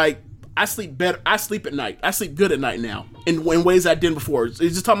 like I sleep better. I sleep at night. I sleep good at night now in ways I didn't before. It's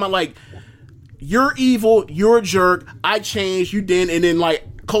just talking about like, you're evil, you're a jerk, I changed, you didn't, and then like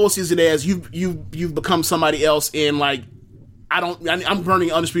Cole sees it as you've become somebody else, and like I'm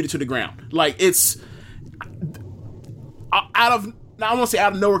burning Undisputed to the ground. Like it's I don't want to say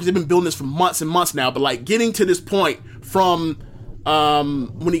out of nowhere because they've been building this for months and months now, but like getting to this point from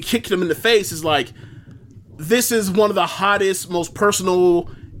when he kicked him in the face is like, this is one of the hottest, most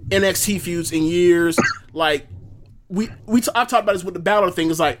personal NXT feuds in years. Like I've talked about this with the Balor thing.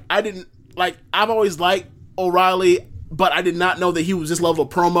 It's like I've always liked O'Reilly, but I did not know that he was this level of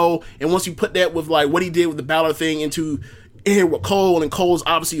promo. And once you put that with like what he did with the Balor thing into here with Cole, and Cole's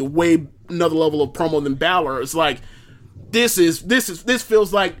obviously a way another level of promo than Balor, it's like this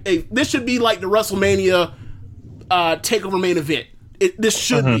feels like this should be like the WrestleMania Takeover main event. This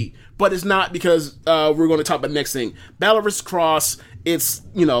should be, but it's not, because we're going to talk about the next thing. Balor vs. Cross. It's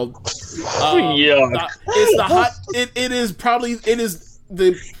it's the hot. It is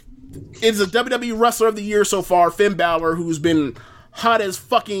the WWE Wrestler of the Year so far, Finn Balor, who's been hot as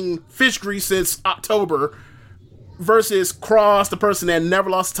fucking fish grease since October, versus Cross, the person that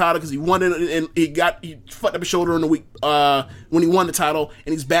never lost the title because he won it, and he fucked up his shoulder in the week when he won the title,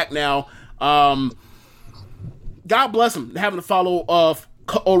 and he's back now. God bless him having to follow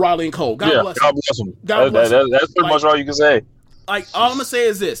O'Reilly and Cole. God bless him. God bless him. That's pretty much all you can say. Like, all I'm gonna say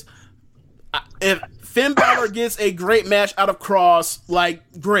is this: if Finn Balor gets a great match out of Cross, like,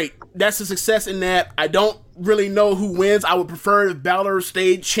 great. That's a success in that. I don't really know who wins. I would prefer if Balor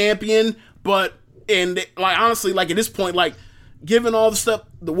stayed champion, but honestly, like, at this point, like, given all the stuff,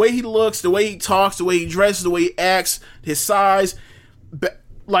 the way he looks, the way he talks, the way he dresses, the way he acts, his size,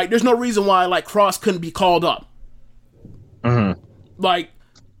 Like, there's no reason why, like, Cross couldn't be called up. Like,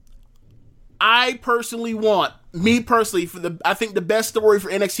 I personally want, I think the best story for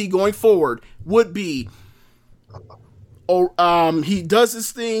NXT going forward would be, he does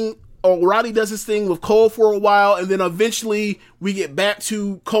this thing, O'Reilly does this thing with Cole for a while, and then eventually we get back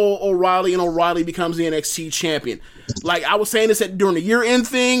to Cole O'Reilly, and O'Reilly becomes the NXT champion. Like, I was saying this during the year-end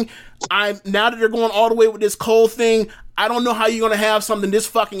thing, now that they're going all the way with this Cole thing, I don't know how you're going to have something this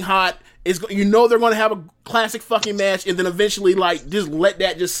fucking hot. They're going to have a classic fucking match, and then eventually, like, just let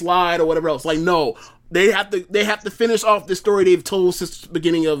that just slide or whatever else. Like, no. They have to finish off the story they've told since the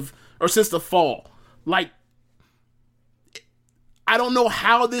beginning of, or since the fall. Like, I don't know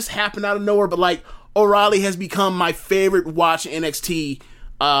how this happened out of nowhere, but, like, O'Reilly has become my favorite watch in NXT,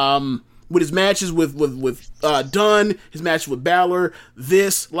 with his matches with Dunn, his matches with Balor,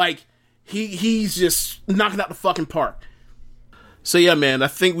 he's just knocking out the fucking park. So yeah, man, I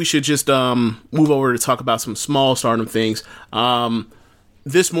think we should just move over to talk about some small Stardom things.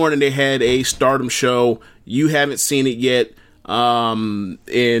 This morning they had a Stardom show. You haven't seen it yet, and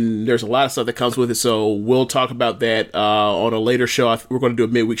there's a lot of stuff that comes with it, so we'll talk about that on a later show. We're going to do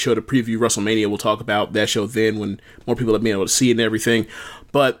a midweek show to preview WrestleMania. We'll talk about that show then when more people have been able to see it and everything.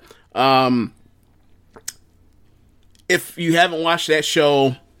 But if you haven't watched that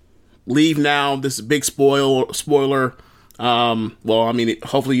show, leave now. This is a big spoiler. Well, I mean,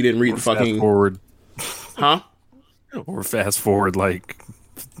 hopefully you didn't read the fucking... Fast forward. Huh? Or fast forward, like,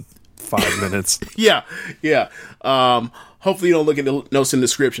 5 minutes. Yeah. Hopefully you don't look at the notes in the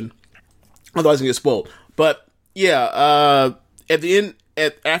description. Otherwise you get spoiled. But, yeah, at the end,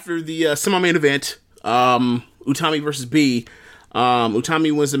 after the semi-main event, Utami versus B,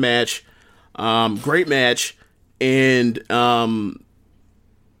 Utami wins the match. Great match. And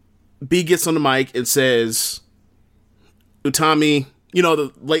B gets on the mic and says... Utami,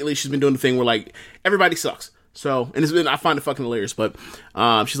 lately she's been doing the thing where, like, everybody sucks. So, and I find it fucking hilarious, but,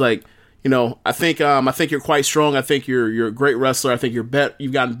 she's like, I think you're quite strong. I think you're a great wrestler. I think you've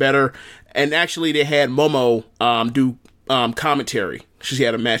gotten better. And actually they had Momo, do, commentary. She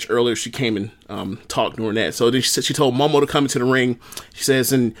had a match earlier. She came and, talked during that. So then she told Momo to come into the ring. She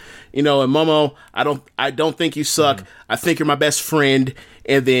says, and Momo, I don't think you suck. I think you're my best friend.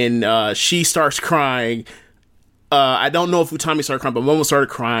 And then, she starts crying. I don't know if Utami started crying, but Momo started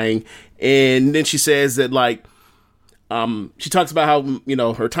crying. And then she says that, like, she talks about how,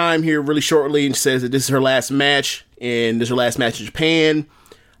 her time here really shortly, and she says that this is her last match, and this is her last match in Japan.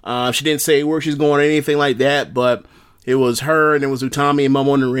 She didn't say where she's going or anything like that, but it was her, and it was Utami and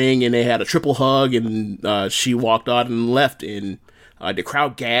Momo in the ring, and they had a triple hug, and she walked out and left, and the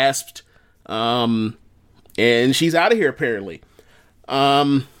crowd gasped. And she's out of here, apparently.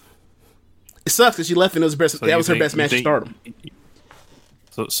 It sucks that she left and that was her best match in Stardom.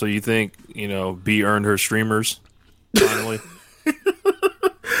 So you think, B earned her streamers, finally?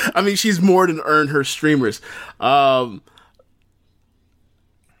 I mean, she's more than earned her streamers. I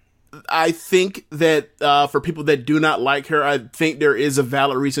think that for people that do not like her, I think there is a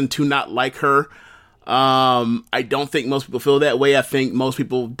valid reason to not like her. I don't think most people feel that way. I think most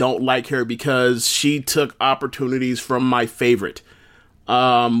people don't like her because she took opportunities from my favorite,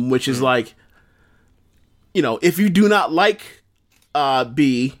 which is like, if you do not like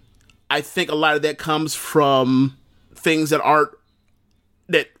B, I think a lot of that comes from things that weren't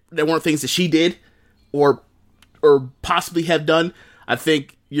things that she did or possibly have done. I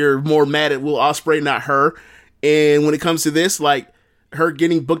think you're more mad at Will Ospreay, not her. And when it comes to this, like her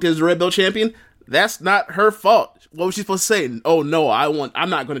getting booked as a Red Belt champion, that's not her fault. What was she supposed to say? Oh no, I'm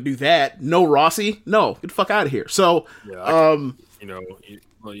not going to do that. No, Rossi, no, get the fuck out of here. So, you know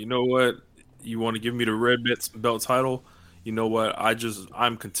what? You want to give me the red belt title? You know what?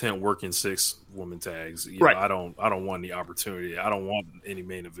 I'm content working 6 woman tags. Right. I don't want any opportunity. I don't want any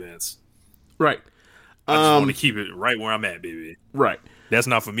main events. Right. I just want to keep it right where I'm at, baby. Right. That's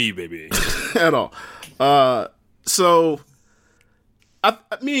not for me, baby. At all. So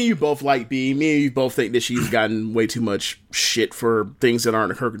me and you both like B. Me and you both think that she's gotten way too much shit for things that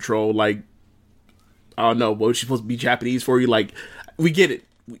aren't in her control. Like, I don't know, what was she supposed to be Japanese for you? Like, we get it.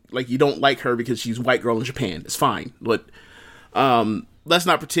 Like, you don't like her because she's a white girl in Japan. It's fine. But let's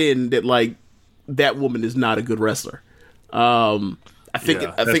not pretend that, like, that woman is not a good wrestler. I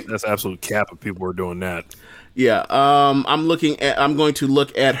think that's absolute cap if people are doing that. Yeah. I'm going to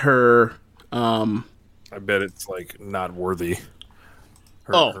look at her. I bet it's like not worthy.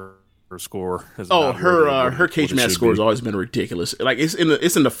 Her score. Her cage match score has always been ridiculous. Like, it's in the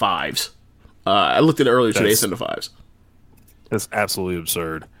 5s. I looked at it earlier today. It's in the 5s. That's absolutely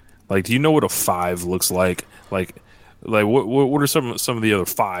absurd. Like, do you know what a 5 looks like? Like, Like, what are some of the other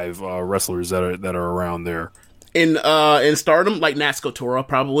 5 wrestlers that are around there? In Stardom, like Natsuko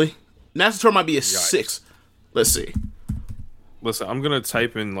probably. Natsuko might be a 6. Let's see. Listen, I'm gonna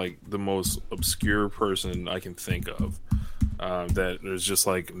type in like the most obscure person I can think of. That is just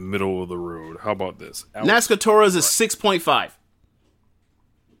like middle of the road. How about this? Natsuko is a 6.5.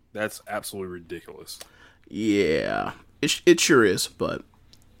 That's absolutely ridiculous. Yeah, it sure is. But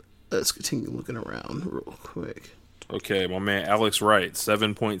let's continue looking around real quick. Okay, my man Alex Wright,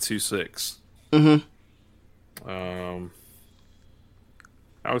 7.26.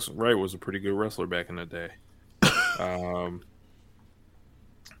 Alex Wright was a pretty good wrestler back in the day.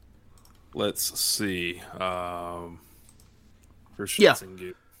 Let's see.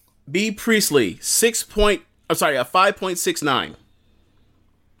 B. Priestley, 5.69.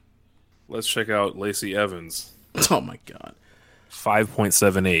 Let's check out Lacey Evans. Oh my god,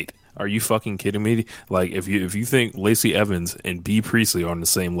 5.78. Are you fucking kidding me? Like, if you think Lacey Evans and B. Priestley are on the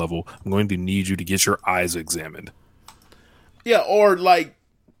same level, I'm going to need you to get your eyes examined. Yeah, or like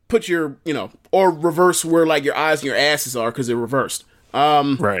put your, or reverse where like your eyes and your asses are because they're reversed.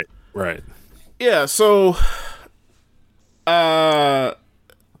 Right. Yeah, so I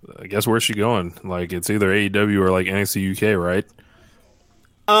guess where's she going? Like, it's either AEW or like NXT UK, right?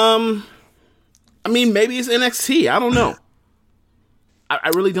 I mean, maybe it's NXT. I don't know. I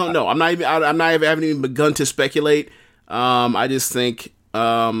really don't know. I haven't even begun to speculate. I just think,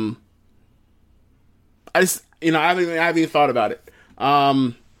 I haven't even thought about it.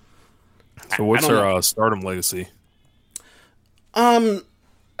 So what's her Stardom legacy?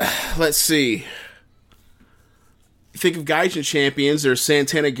 Let's see. Think of Gaijin champions. There's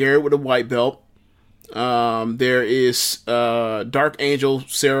Santana Garrett with a white belt. There is Dark Angel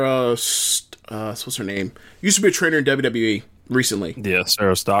Sarah. What's her name? Used to be a trainer in WWE recently. Yeah,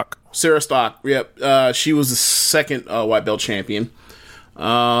 Sarah Stock. Yep. She was the second white belt champion.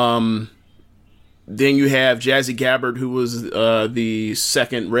 Then you have Jazzy Gabbard, who was the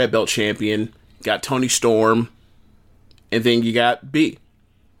second red belt champion. Got Tony Storm, and then you got B.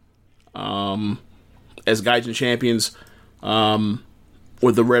 As Gaijin champions,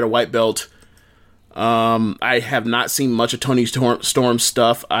 with the red or white belt. I have not seen much of Tony Storm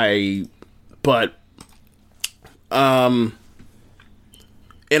stuff.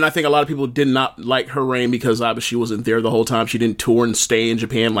 And I think a lot of people did not like her reign because obviously she wasn't there the whole time. She didn't tour and stay in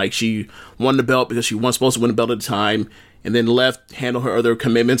Japan. Like, she won the belt because she wasn't supposed to win the belt at the time, and then left, handle her other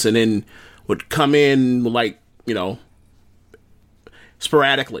commitments, and then would come in like,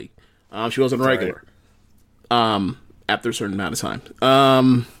 sporadically. She wasn't regular. Right. After a certain amount of time.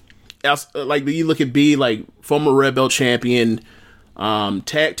 Like, you look at B, like former red belt champion,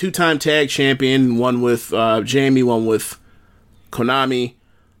 two-time tag champion, one with Jamie, one with Konami,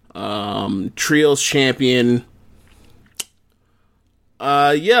 trios champion.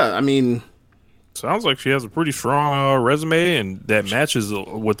 Yeah, I mean, sounds like she has a pretty strong resume, and that matches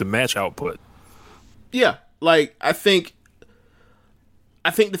with the match output. Yeah, like I think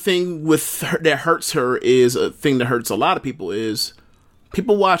the thing with her that hurts her is a thing that hurts a lot of people is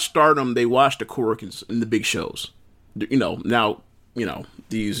people watch Stardom, they watch the Korakuens and the big shows.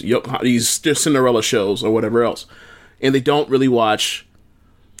 These Cinderella shows or whatever else. And they don't really watch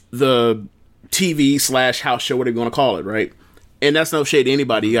the TV / house show, whatever you want to call it, right? And that's no shade to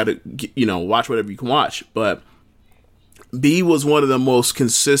anybody. You got to, watch whatever you can watch. But B was one of the most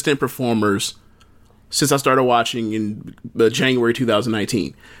consistent performers since I started watching in January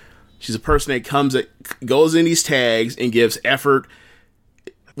 2019. She's a person that goes in these tags and gives effort.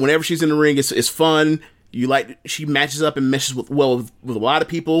 Whenever she's in the ring, it's fun. She matches up and meshes with a lot of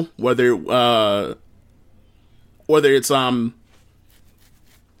people, whether it's Tam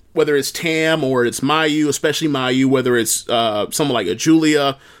or it's Mayu, especially Mayu, whether it's someone like a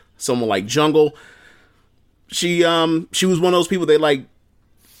Julia, someone like Jungle. She was one of those people that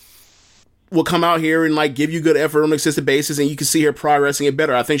will come out here and give you good effort on an consistent basis, and you can see her progressing it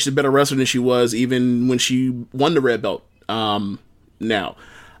better. I think she's a better wrestler than she was even when she won the red belt. Now,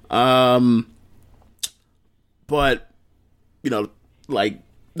 but the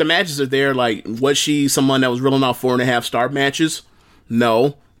matches are there. Was she someone that was reeling off 4.5 star matches?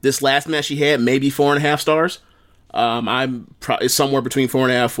 No. This last match she had, maybe 4.5 stars. I'm probably somewhere between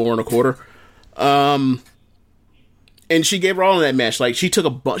 4.5, 4.25. And she gave her all in that match. She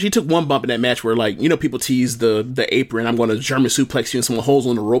took one bump in that match where people tease the apron. I'm going to German suplex you and someone holds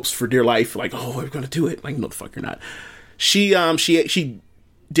on the ropes for dear life. Oh, we're going to do it. No, the fuck you're not. She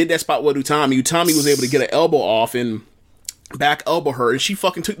did that spot with Utami. Utami was able to get an elbow off and back elbow her, and she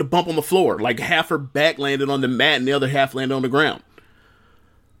fucking took the bump on the floor. Half her back landed on the mat and the other half landed on the ground.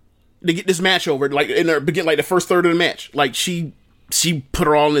 to get this match over, like in the beginning, like the first third of the match. Like she put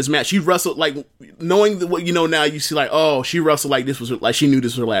her all in this match. She wrestled like knowing what you know now. You see like, oh, she wrestled like this was like she knew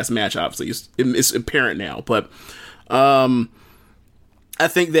this was her last match. Obviously, it's apparent now. But I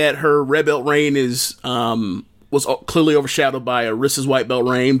think that her red belt reign was clearly overshadowed by Arissa's white belt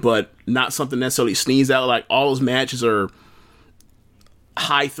reign, but not something necessarily sneeze out. Like all those matches are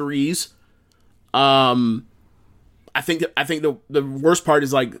high threes. I think the worst part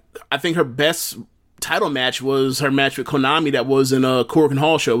is like I think her best title match was her match with Konami that was in a Korakuen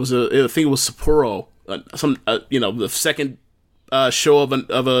Hall show. I think it was Sapporo, the second show of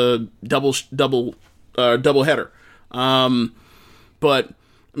a double header. But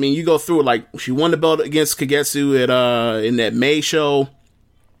I mean, you go through it, like she won the belt against Kagetsu at in that May show,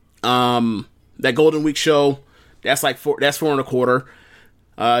 that Golden Week show. That's like four and a quarter.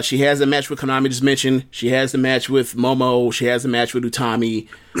 She has a match with Konami, just mentioned. She has the match with Momo. She has the match with Utami.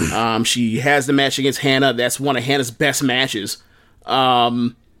 She has the match against Hannah. That's one of Hannah's best matches.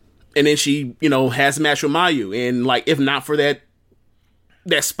 And then she, has the match with Mayu. And like, if not for that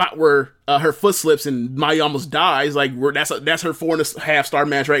spot where her foot slips and Mayu almost dies, like that's her 4.5 star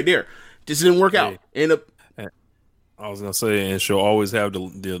match right there. Just didn't work out. I was gonna say, and she'll always have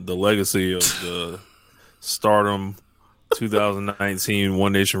the legacy of the Stardom 2019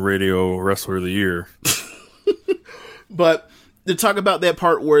 One Nation Radio Wrestler of the Year. But to talk about that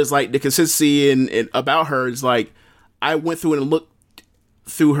part where it's like the consistency and about her is like, I went through and looked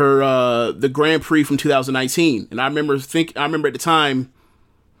through her the Grand Prix from 2019, and I remember at the time,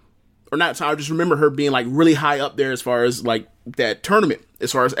 or not time, I just remember her being like really high up there as far as like that tournament,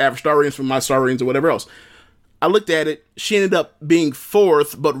 as far as average star ratings from my star ratings or whatever else. I looked at it. She ended up being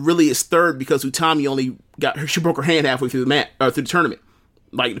fourth, but really it's third because Utami only she broke her hand halfway through the through the tournament.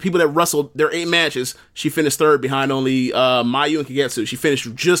 Like the people that wrestled their 8 matches, she finished third behind only Mayu and Kagetsu. She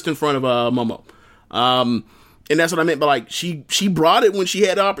finished just in front of Momo. And that's what I meant by like she brought it when she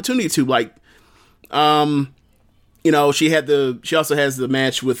had the opportunity to. Like, she also has the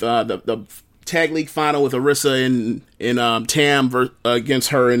match with the tag league final with Arisa and Tam against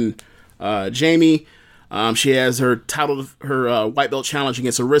her and Jamie. She has her white belt challenge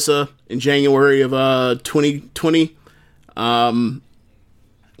against Arisa in January of 2020. And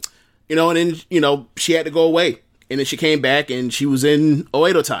then, she had to go away. And then she came back and she was in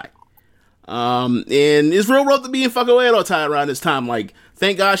Oedo Tai. And it's real rough to be in fucking Oedo Tai around this time. Like,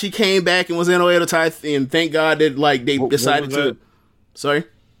 thank God she came back and was in Oedo Tai. And thank God that, like, they decided to... Sorry?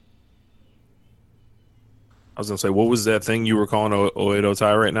 I was going to say, what was that thing you were calling Oedo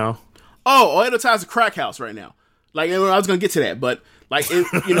Tai right now? Oh, Oedo Tai is a crack house right now. Like, I was gonna get to that, but like,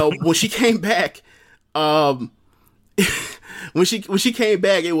 when she came back, when she came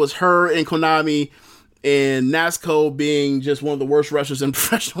back, it was her and Konami and Natsuko being just one of the worst wrestlers in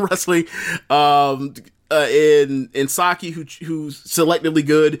professional wrestling. And Saki, who's selectively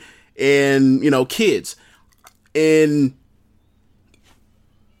good, and kids, and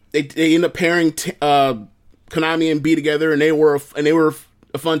they end up pairing Konami and B together, and they were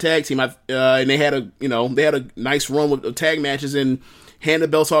a fun tag team, and they had a nice run with tag matches and handed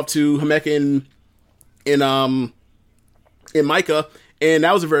belts off to Himeka and Micah, and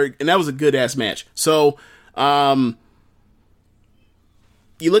that was a good ass match. So, you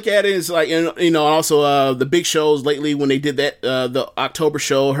look at it, it's like, also the big shows lately when they did that the October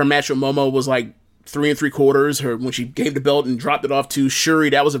show, her match with Momo was like 3 3/4. Her when she gave the belt and dropped it off to Shuri,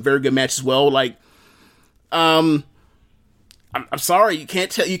 that was a very good match as well. Like, I'm sorry, you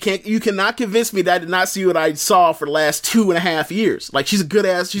cannot convince me that I did not see what I saw for the last 2.5 years. Like, she's a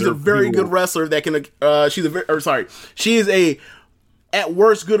very good wrestler that can, she is a, at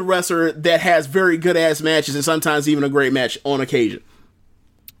worst, good wrestler that has very good ass matches and sometimes even a great match on occasion.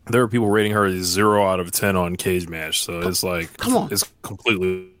 There are people rating her a 0 out of 10 on Cage Match, so it's like, come on, it's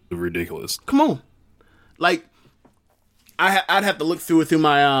completely ridiculous. Come on, like, I'd have to look through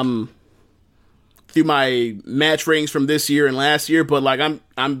my match ratings from this year and last year, but like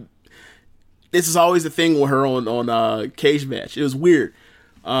I'm this is always the thing with her on Cage Match. It was weird.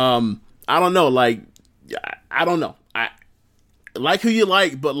 I don't know, like, I don't know. I like who you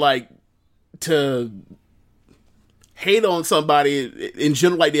like, but like to hate on somebody in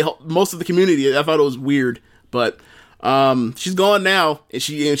general, like most of the community, I thought it was weird. But she's gone now, and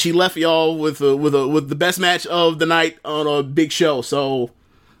she left y'all with the best match of the night on a big show. So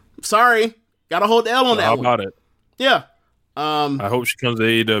sorry. Gotta hold the L on that one. How about it? Yeah. I hope she comes to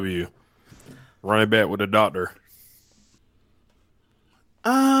AEW. Running back with a doctor.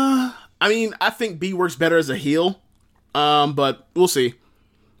 I mean, I think B works better as a heel. But we'll see.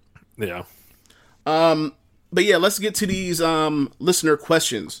 Yeah. But yeah, let's get to these listener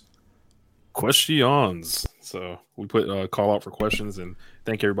questions. Questions. So we put a call out for questions, and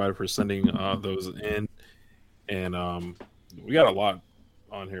thank everybody for sending those in. And we got a lot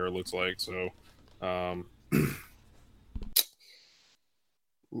on here, it looks like. So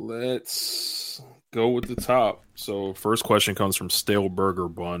let's go with the top. So first question comes from Stale Burger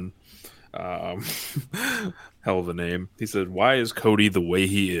Bun. Hell of a name. He said, "Why is Cody the way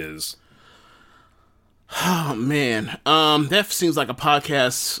he is?" Oh man, that seems like a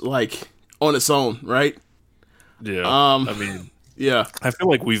podcast like on its own, right? Yeah. I mean, yeah. I feel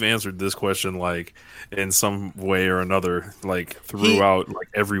like we've answered this question like in some way or another, like throughout like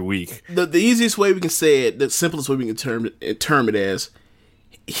every week. The easiest way we can say it, the simplest way we can term it as,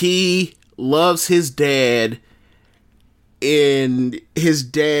 he loves his dad, and his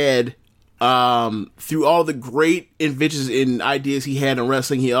dad, through all the great inventions and ideas he had in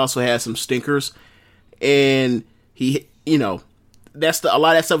wrestling, he also had some stinkers, and he, you know, a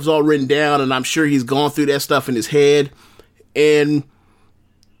lot of that stuff is all written down, and I'm sure he's gone through that stuff in his head, and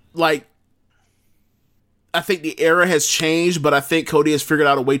like, I think the era has changed, but I think Cody has figured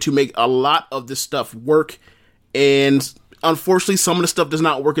out a way to make a lot of this stuff work, and unfortunately, some of the stuff does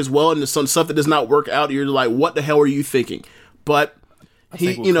not work as well, and some stuff that does not work out, you're like, what the hell are you thinking? But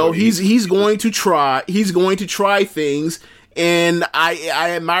he's going to try things, and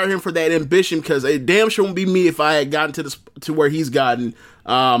I admire him for that ambition, because it damn sure won't be me if I had gotten to where he's gotten,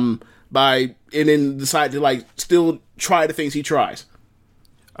 and then decide to like still try the things he tries.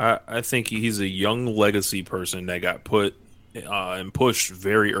 I think he's a young legacy person that got put and pushed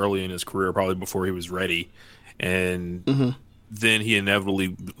very early in his career, probably before he was ready, and then he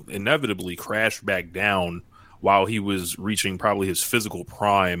inevitably crashed back down while he was reaching probably his physical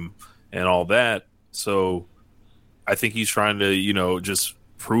prime and all that. So I think he's trying to, you know, just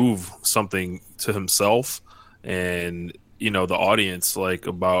prove something to himself and, you know, the audience, like,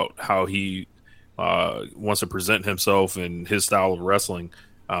 about how he wants to present himself and his style of wrestling.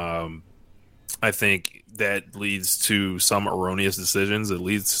 I think that leads to some erroneous decisions. It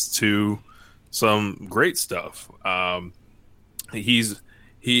leads to some great stuff. I'll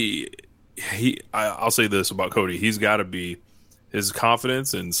say this about Cody. He's got to be, his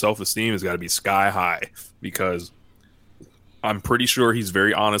confidence and self-esteem has got to be sky high, because I'm pretty sure he's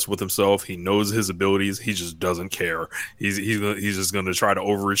very honest with himself. He knows his abilities. He just doesn't care. He's just going to try to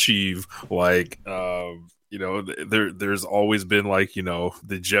overachieve. Like, you know, there's always been, like, you know,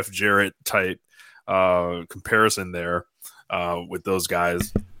 the Jeff Jarrett type comparison there with those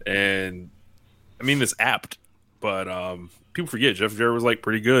guys. And I mean, it's apt, but people forget Jeff Jarrett was like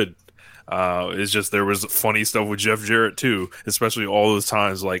pretty good. It's just there was funny stuff with Jeff Jarrett too, especially all those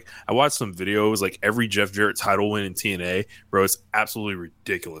times. Like, I watched some videos, like every Jeff Jarrett title win in TNA, bro. It's absolutely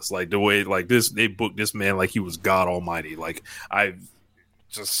ridiculous. Like the way, like this, they booked this man like he was God Almighty. Like, I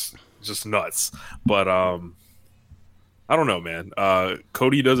just nuts. But I don't know, man.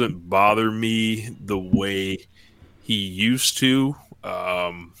 Cody doesn't bother me the way he used to.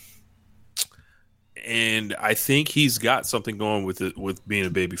 And I think he's got something going with it, with being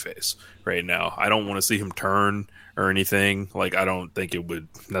a babyface right now. I don't want to see him turn or anything. Like, I don't think it would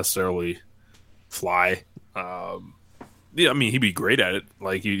necessarily fly. Yeah, I mean, he'd be great at it.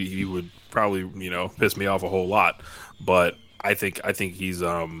 Like, he would probably, you know, piss me off a whole lot. But I think he's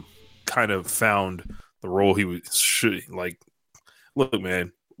kind of found the role he should. Like, look,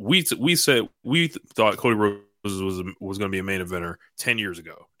 man, we thought Cody Rhodes was going to be a main eventer 10 years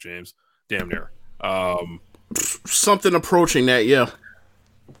ago, James. Damn near. Something approaching that, yeah.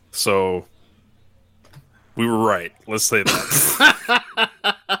 So we were right. Let's say that.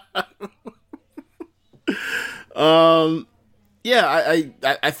 Yeah,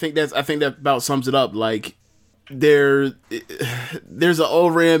 I think that about sums it up. Like, there's an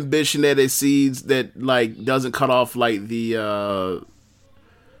over ambition that exceeds, that like doesn't cut off like the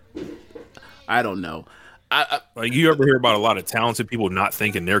I don't know. Like, you ever hear about a lot of talented people not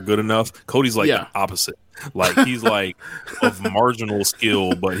thinking they're good enough? Cody's like the opposite. Like, he's like of marginal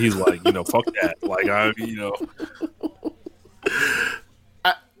skill, but he's like, you know, fuck that. Like,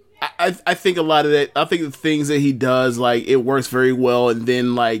 I think a lot of that. I think the things that he does, like, it works very well, and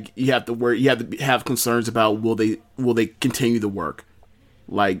then like you have to have concerns about will they continue the work.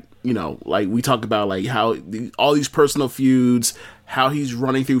 Like, you know, like we talked about, like how all these personal feuds, how he's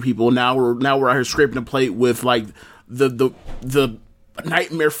running through people. Now we're out here scraping the plate with like the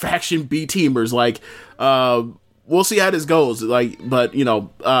Nightmare Faction B teamers. Like, we'll see how this goes. Like, but you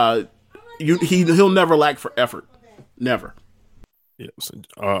know, he'll never lack for effort. Never. Yeah. So,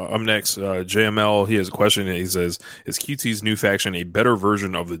 up next, JML, he has a question. And he says, is QT's new faction a better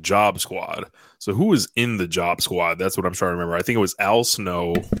version of the Job Squad? So who is in the Job Squad? That's what I'm trying to remember. I think it was Al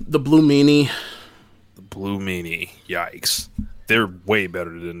Snow. The Blue Meanie. The Blue Meanie. Yikes. They're way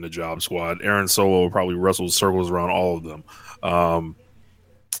better than the Job Squad. Aaron Solo probably wrestles circles around all of them.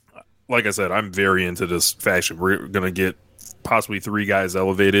 Like I said, I'm very into this faction. We're going to get possibly 3 guys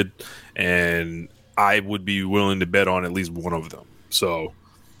elevated, and I would be willing to bet on at least one of them. So,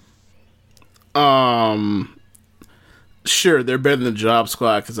 sure, they're better than the Job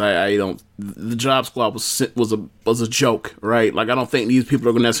Squad because I don't. The Job Squad was a joke, right? Like, I don't think these people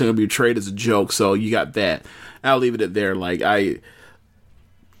are going to necessarily be portrayed as a joke. So you got that. I'll leave it at there. Like,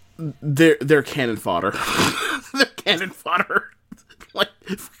 they're cannon fodder. They're cannon fodder. Like,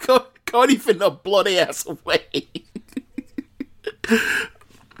 Cody finna blow their ass away.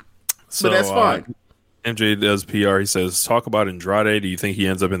 So, but that's fine. MJ does PR. He says, talk about Andrade. Do you think he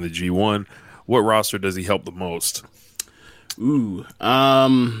ends up in the G1? What roster does he help the most? Ooh.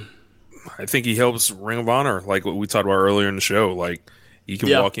 I think he helps Ring of Honor, like what we talked about earlier in the show. Like, he can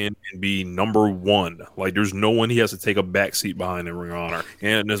walk in and be number 1. Like, there's no one he has to take a back seat behind in Ring of Honor.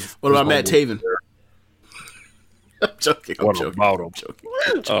 And what about Matt Taven? I'm joking. What about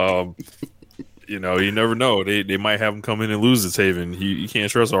him? You know, you never know. They might have him come in and lose to Taven. You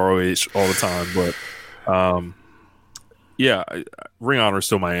can't trust ROH all the time. But, yeah, Ring of Honor is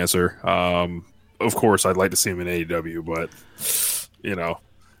still my answer. Of course, I'd like to see him in AEW, but, you know,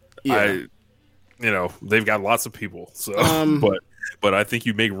 they've got lots of people. So, but I think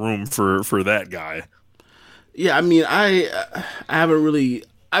you make room for that guy. Yeah, I mean, I haven't really.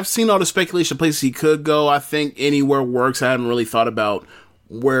 I've seen all the speculation places he could go. I think anywhere works. I haven't really thought about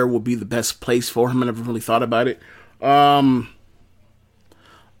where would be the best place for him. I never really thought about it. I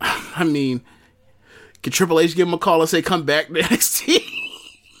mean, could Triple H give him a call and say, come back to NXT?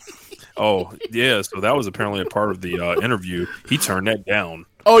 Oh, yeah. So that was apparently a part of the interview. He turned that down.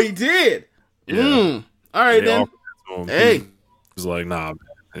 Oh, he did? Yeah. All right, then. Hey. He was like, nah,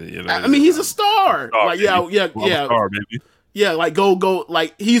 man. You know, I mean, he's a star. Like, yeah. Star, baby. Yeah, like, go.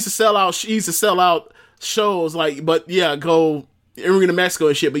 Like, he used to sell out shows, like, but yeah, go Arena Mexico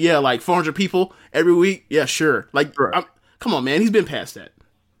and shit. But yeah, like 400 people every week. Yeah, sure. Like, right. Come on, man. He's been past that.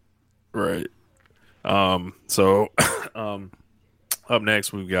 Right. So, up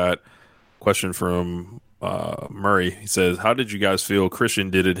next, we've got a question from Murray. He says, how did you guys feel Christian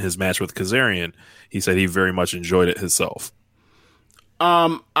did in his match with Kazarian? He said he very much enjoyed it himself.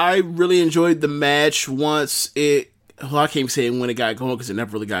 I really enjoyed the match once it. Well, I can't say when it got going because it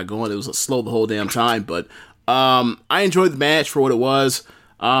never really got going. It was slow the whole damn time. But I enjoyed the match for what it was.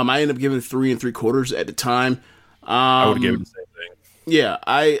 I ended up giving it 3 3/4 at the time. I would have given the same thing. Yeah,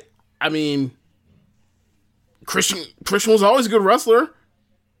 I mean, Christian was always a good wrestler.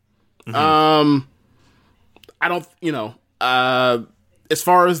 Mm-hmm. I don't, as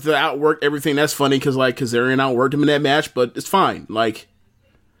far as the outwork, everything, that's funny because like Kazarian outworked him in that match, but it's fine. Like,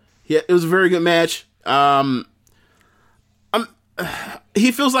 yeah, it was a very good match.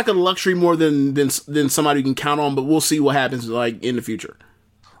 He feels like a luxury more than somebody you can count on, but we'll see what happens like in the future.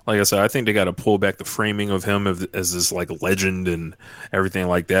 Like I said, I think they got to pull back the framing of him as this like legend and everything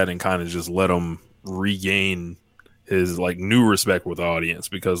like that, and kind of just let him regain his like new respect with the audience,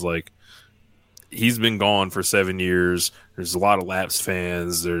 because like he's been gone for 7 years. There's a lot of lapsed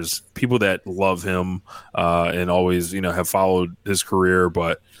fans. There's people that love him and always have followed his career,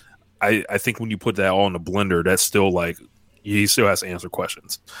 but I think when you put that all in the blender, that's still like he still has to answer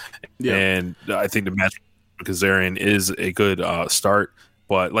questions. Yeah. And I think the match with Kazarian is a good start.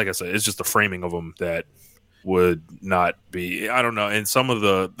 But like I said, it's just the framing of him that would not be, I don't know. And some of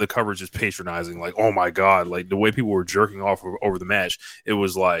the coverage is patronizing. Like, oh my God, like the way people were jerking off over the match, it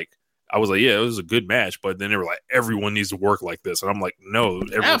was like, I was like, yeah, it was a good match. But then they were like, everyone needs to work like this. And I'm like, no.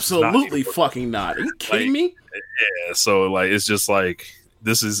 Absolutely fucking not. Are you kidding me? Yeah. So like, it's just like,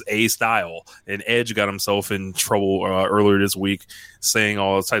 this is a style. And Edge got himself in trouble earlier this week saying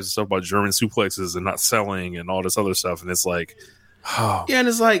all types of stuff about German suplexes and not selling and all this other stuff. And it's like, oh, yeah, and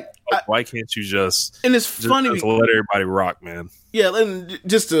it's like, why can't you just? And it's funny, just let everybody rock, man. Yeah, and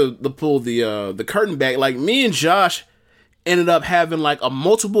just to pull the curtain back, like me and Josh ended up having like a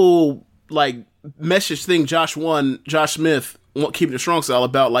multiple like message thing. Josh Smith, keeping it strong style,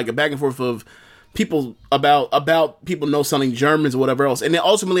 about like a back and forth of people about people no selling Germans or whatever else, and then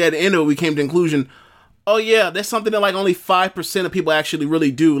ultimately at the end of it, we came to the conclusion. Oh yeah, that's something that like only 5% of people actually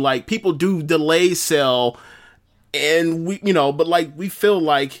really do. Like people do delay sell. And we, but like we feel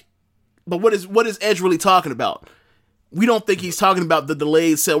like, but what is Edge really talking about? We don't think he's talking about the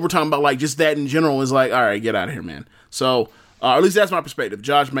delayed sale. We're talking about like just that in general. Is like, all right, get out of here, man. So, Or at least that's my perspective.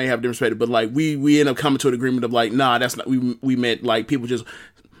 Josh may have a different perspective, but like we end up coming to an agreement of like, nah, that's not. We meant like people just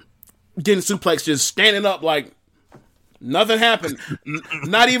getting suplex, just standing up like nothing happened,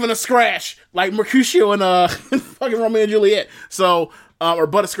 not even a scratch, like Mercutio and fucking Romeo and Juliet. So or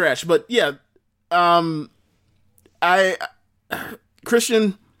but a scratch, but yeah,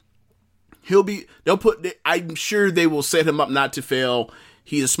 Christian, I'm sure they will set him up not to fail.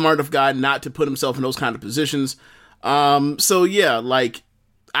 He's a smart enough guy not to put himself in those kind of positions. So yeah, like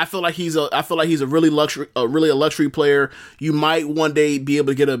I feel like he's a really luxury player. You might one day be able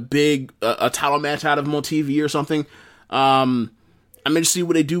to get a big a title match out of him on TV or something. I'm interested to see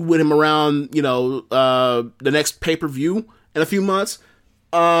what they do with him around, the next pay-per-view in a few months.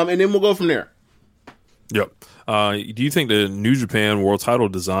 And then we'll go from there. Yep. Do you think the New Japan World Title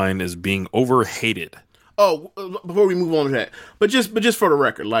design is being overhated? Oh, before we move on to that, but just for the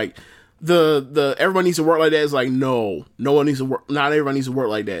record, like the everyone needs to work like that is like no one needs to work. Not everyone needs to work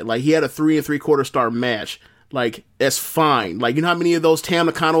like that. Like he had a 3 3/4 star match. Like that's fine. Like you know how many of those Tam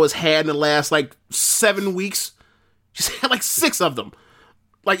Nakano has had in the last like 7 weeks? She's had like 6 of them.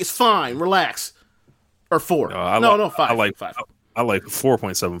 Like it's fine. Relax. Or 4. No, 5. I like 5. I like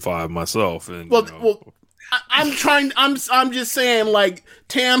 4.75 myself. And well, I'm just saying, like,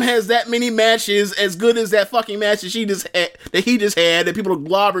 Tam has that many matches as good as that fucking match that he just had that people are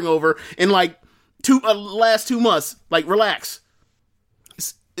globbering over in like last 2 months. Like, relax.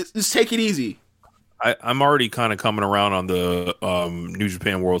 Just take it easy. I'm already kind of coming around on the New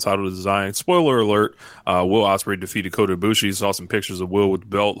Japan World Title design. Spoiler alert: Will Ospreay defeated Kota Ibushi. Saw some pictures of Will with the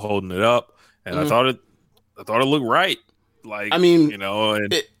belt holding it up, and I thought it looked right. Like, I mean, and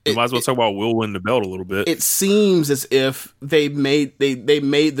we might as well talk about Will winning the belt a little bit. It seems as if they made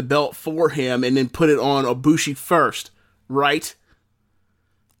the belt for him and then put it on Ibushi first, right?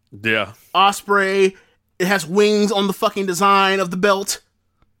 Yeah. Ospreay, it has wings on the fucking design of the belt.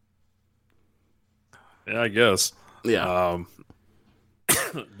 Yeah, I guess. Yeah.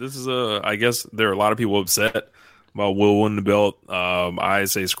 This is I guess there are a lot of people upset about Will winning the belt. I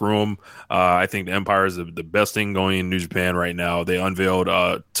say screw him. I think the Empire is the best thing going in New Japan right now. They unveiled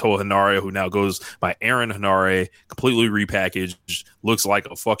Toa Henare, who now goes by Aaron Henare, completely repackaged, looks like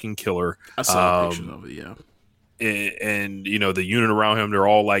a fucking killer. I saw a picture of it, yeah. And the unit around him, they're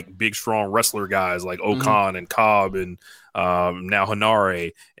all like big, strong wrestler guys like Okan and Cobb and now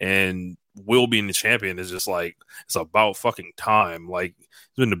Henare. And Will being the champion is just like, it's about fucking time. Like,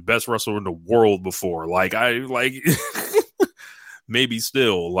 he's been the best wrestler in the world before. Like, maybe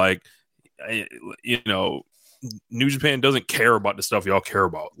still, like, New Japan doesn't care about the stuff y'all care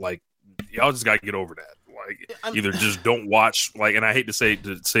about. Like, y'all just got to get over that. Like, either just don't watch, like, and I hate to say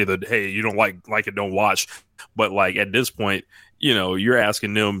that, hey, you don't like it, don't watch. But like at this point, you're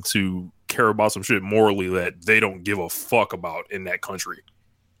asking them to care about some shit morally that they don't give a fuck about in that country.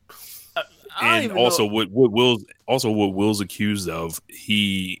 And also what Will's accused of,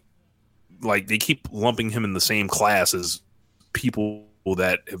 they keep lumping him in the same class as people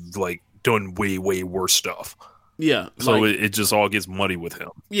that have like done way, way worse stuff. Yeah. So it just all gets muddy with him.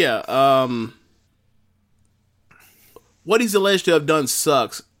 Yeah. What he's alleged to have done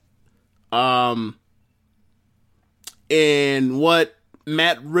sucks. And what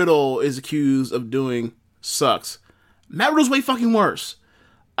Matt Riddle is accused of doing sucks. Matt Riddle's way fucking worse.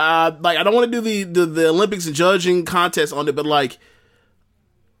 I don't want to do the Olympics and judging contest on it, but like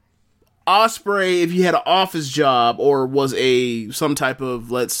Ospreay, if he had an office job or was some type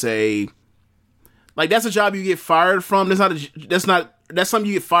of, let's say, like that's a job you get fired from. That's something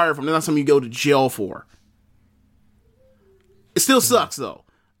you get fired from. That's not something you go to jail for. It still sucks though.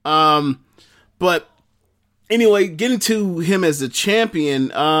 But anyway, getting to him as a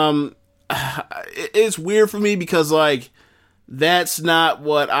champion, it's weird for me because like that's not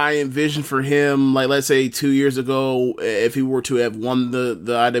what I envisioned for him. Like, let's say 2 years ago, if he were to have won the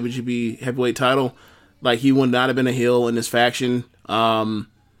IWGP Heavyweight title, like he would not have been a heel in this faction.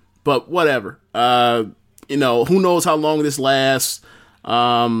 But whatever. Who knows how long this lasts?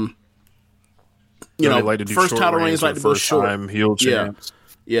 Like first title reigns like the first time heel champs.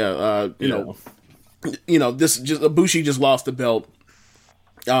 Yeah. This just Ibushi just lost the belt.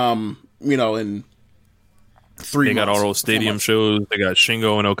 In 3 They got months, all those stadium shows. They got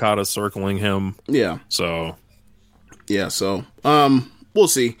Shingo and Okada circling him. Yeah. So we'll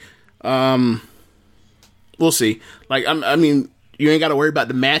see. We'll see. Like, I mean, you ain't got to worry about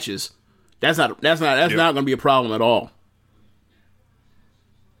the matches. That's not going to be a problem at all.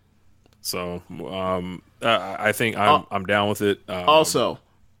 So, I think I'm down with it. Also,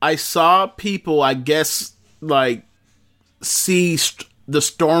 I saw people, I guess, like, see the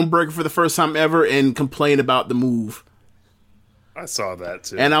Stormbreaker for the first time ever and complain about the move. I saw that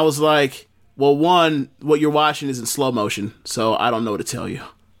too. And I was like, well, one, what you're watching is in slow motion, so I don't know what to tell you.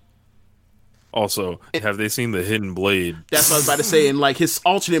 Also, have they seen the Hidden Blade? That's what I was about to say. And like his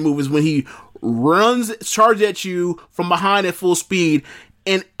alternate move is when he charges at you from behind at full speed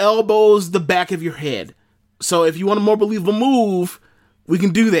and elbows the back of your head. So if you want a more believable move, we can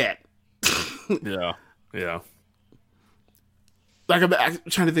do that. Yeah. Like I'm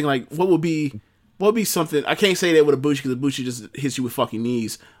trying to think, like what would be something. I can't say that with a Bushi because Bushi just hits you with fucking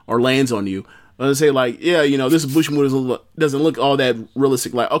knees or lands on you. I would say like, yeah, this Bushi move doesn't look all that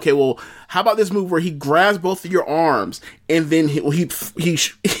realistic. Like, okay, well, how about this move where he grabs both of your arms and then he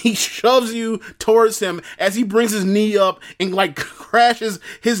shoves you towards him as he brings his knee up and like crashes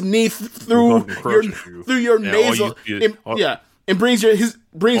his knee through your nasal, and brings your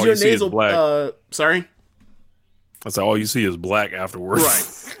nasal. Sorry. That's all you see is black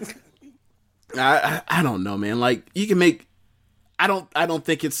afterwards. Right. I don't know, man. Like you can make. I don't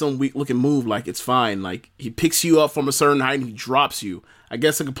think it's some weak looking move. Like it's fine. Like he picks you up from a certain height and he drops you. I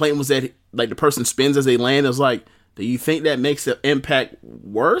guess the complaint was that like the person spins as they land. It was like, do you think that makes the impact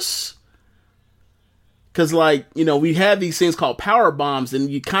worse? Because like we have these things called power bombs, and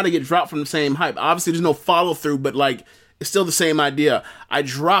you kind of get dropped from the same height. Obviously, there's no follow through, but like it's still the same idea. I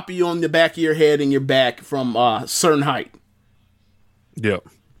drop you on the back of your head and your back from a certain height. Yep.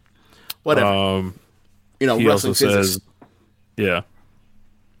 Whatever. He wrestling also physics. says. Yeah.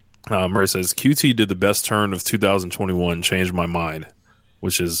 Murray says QT did the best turn of 2021, changed my mind,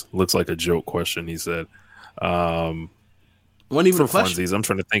 which looks like a joke question. He said, "Wasn't even for a question." funsies. I'm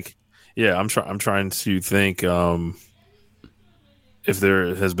trying to think. Yeah, I'm trying to think if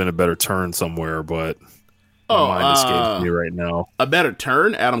there has been a better turn somewhere, but my mind escapes me right now. A better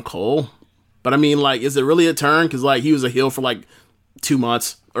turn, Adam Cole. But I mean, like, is it really a turn? Because like he was a heel for like 2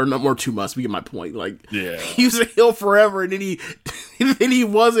 months. Or no more 2 months. We get my point. Like, yeah, he was a heel forever, and then he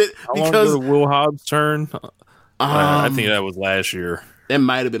wasn't because long did Will Hobbs turn. I think that was last year. That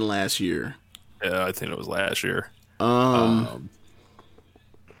might have been last year. Yeah, I think it was last year.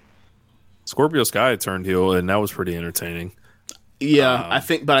 Scorpio Sky turned heel, and that was pretty entertaining. Yeah, I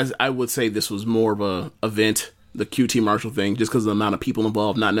think, but I would say this was more of a event, the QT Marshall thing, just because of the amount of people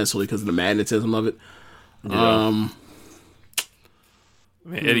involved, not necessarily because of the magnetism of it. Yeah.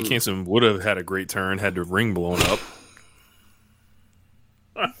 Eddie Kingston would have had a great turn had the ring blown up.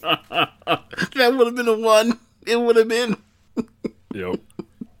 That would have been the one. It would have been. Yep.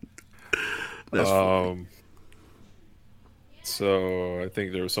 So I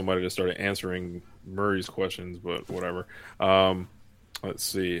think there was somebody that started answering Murray's questions, but whatever. Let's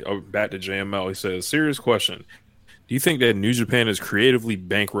see. Oh, back to JML. He says, serious question. Do you think that New Japan is creatively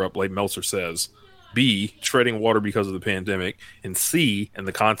bankrupt, like Meltzer says? B, treading water because of the pandemic, and C, in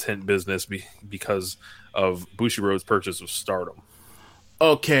the content business because of Bushiroad's purchase of Stardom.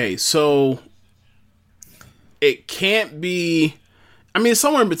 Okay, so it can't be. I mean, it's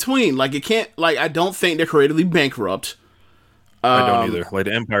somewhere in between. Like it can't. Like I don't think they're creatively bankrupt. I don't either. Like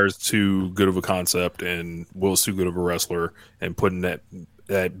the Empire's too good of a concept, and Will's too good of a wrestler, and putting that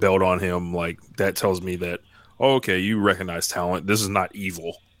belt on him, like that tells me that okay, you recognize talent. This is not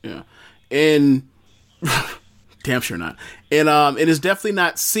evil. Yeah, and. Damn sure not. And it is definitely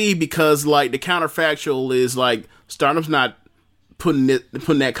not C because like the counterfactual is like Stardom's not putting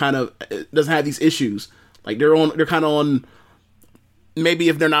that kind of doesn't have these issues. Like they're kind of on, maybe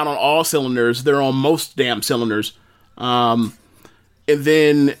if they're not on all cylinders, they're on most damn cylinders. And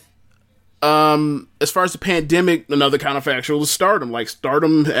then as far as the pandemic, another counterfactual is Stardom. Like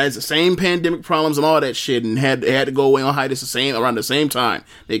Stardom has the same pandemic problems and all that shit, and had to go away on hiatus around the same time.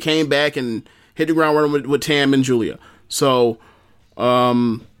 They came back and hit the ground running with Tam and Julia. So,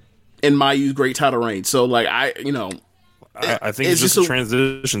 and Mayu's great title reign. So, like, I think it's just a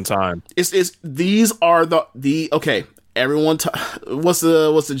transition time. These are the okay. Everyone, what's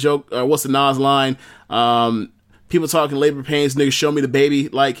the joke? Or what's the Nas line? People talking labor pains, niggas show me the baby.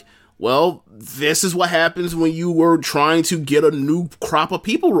 Like, well, this is what happens when you were trying to get a new crop of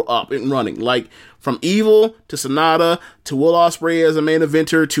people up and running. Like, from Evil to Sonata to Will Ospreay as a main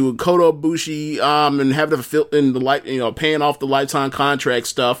eventer to Kota Ibushi, and having to fill in the paying off the lifetime contract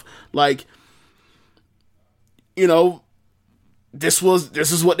stuff. Like, this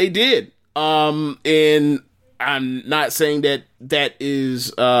is what they did. And I'm not saying that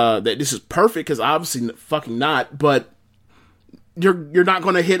is that this is perfect, because obviously fucking not. But you're not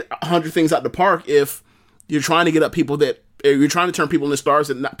going to hit 100 things out the park if you're trying to get up people that you're trying to turn people into stars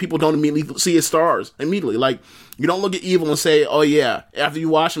that people don't immediately see as stars immediately. Like, you don't look at Evil and say, oh yeah, after you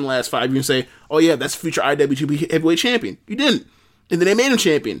watch him the last 5 years, say, oh yeah, that's future IWGP heavyweight champion. You didn't. And then they made him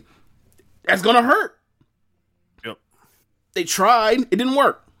champion. That's going to hurt. Yep. They tried. It didn't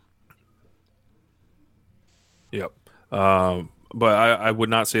work. Yep. But I would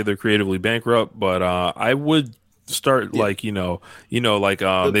not say they're creatively bankrupt, but I would start like,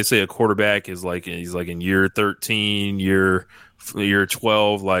 they say a quarterback is like, he's like in year 13, year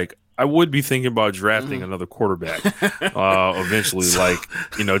 12. Like, I would be thinking about drafting another quarterback eventually,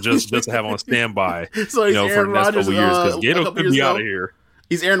 just to have on standby, so he's for the next couple years, because Gato could be out of here.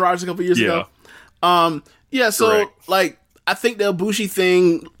 He's Aaron Rodgers a couple years ago. So correct. Like, I think the Ibushi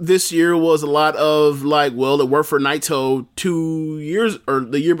thing this year was a lot of like, well, it worked for Naito 2 years or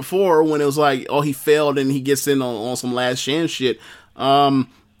the year before when it was like, oh, he failed and he gets in on some last chance shit. And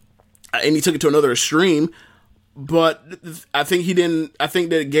he took it to another extreme. But I think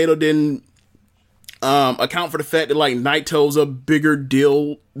that Gato didn't account for the fact that like Naito's a bigger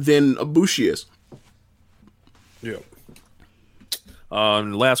deal than Ibushi is. Yeah.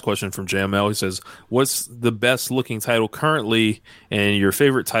 Last question from JML. He says, "What's the best looking title currently, and your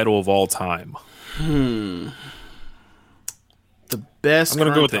favorite title of all time?" The best. I'm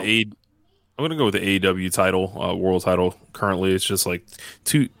gonna go with the AEW title, world title. Currently, it's just like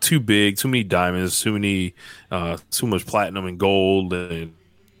too big, too many diamonds, too much platinum and gold, and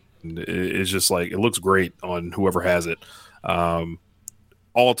it's just like it looks great on whoever has it.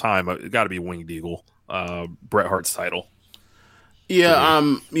 All time, it got to be Winged Eagle, Bret Hart's title.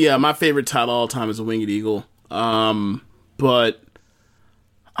 Yeah, my favorite title all time is a Winged Eagle. But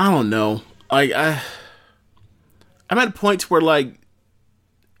I don't know. Like I'm at a point where like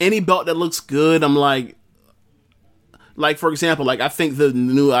any belt that looks good, I'm like for example, like I think the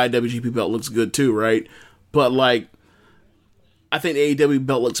new IWGP belt looks good too, right? But like I think the AEW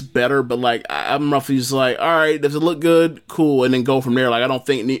belt looks better, but like I'm roughly just like, all right, does it look good? Cool, and then go from there. Like I don't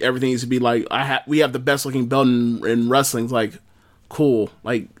think everything needs to be like we have the best looking belt in wrestling. It's like cool.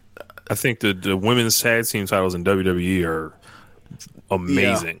 Like I think the women's tag team titles in WWE are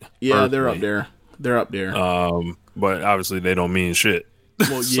amazing. Yeah, they're up there. They're up there. But obviously they don't mean shit.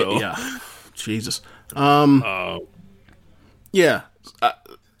 Well, yeah. Jesus. Yeah.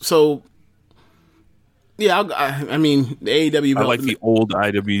 So yeah, I mean the AEW. I like the old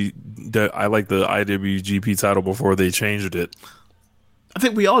IW. I like the IWGP title before they changed it. I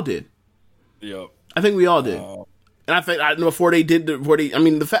think we all did. Yep. I think we all did. And I think before they did, I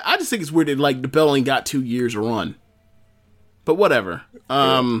mean, I just think it's weird that like the belt only got 2 years to run. But whatever.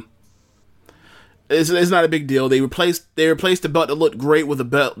 It's not a big deal. They replaced the belt that looked great with a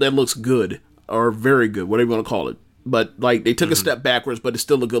belt that looks good or very good, whatever you want to call it. But like they took a step backwards, but it's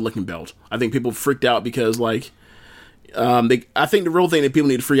still a good looking belt. I think people freaked out because like I think the real thing that people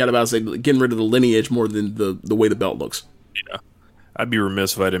need to freak out about is like, getting rid of the lineage more than the way the belt looks. Yeah, I'd be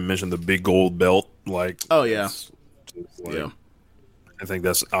remiss if I didn't mention the big gold belt. Like, oh yeah. Yeah, I think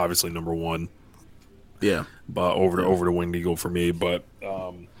that's obviously number one. Yeah, but over the Winged Eagle for me. But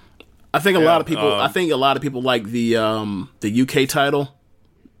I think a lot of people like the UK title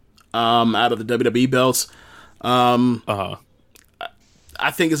out of the WWE belts. I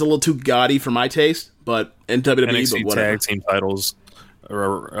think it's a little too gaudy for my taste, but in WWE, NXT but whatever. tag team titles,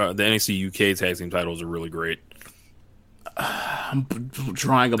 or the NXT UK tag team titles are really great. I'm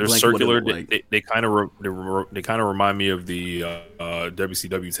drawing a They're blank. Circular. They kind of remind me of the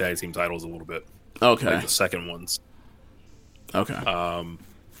WCW tag team titles a little bit. Okay, like the second ones. Okay. I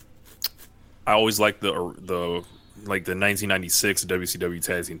always liked the 1996 WCW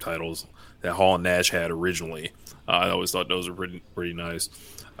tag team titles that Hall and Nash had originally. I always thought those were pretty nice.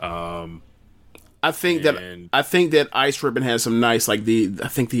 I think that Ice Ribbon has some nice I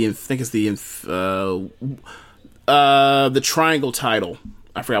think it's the triangle title.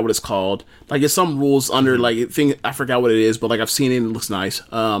 I forgot what it's called. Like it's some rules under I forgot what it is, but like I've seen it and it looks nice.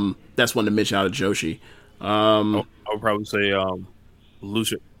 That's one to mention out of Joshi. I would probably say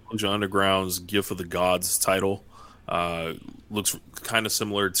Lucha Underground's Gift of the Gods title looks kind of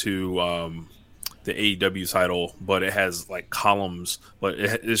similar to the AEW title, but it has like columns, but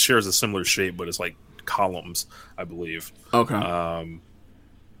it shares a similar shape, but it's like columns, I believe. Okay.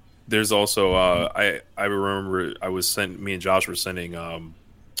 There's also I remember me and Josh were sending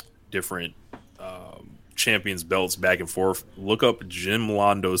different champions belts back and forth. Look up Jim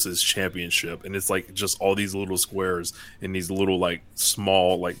Londos' championship, and it's like just all these little squares and these little like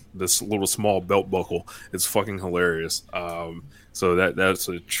small, like this little small belt buckle. It's fucking hilarious. So that's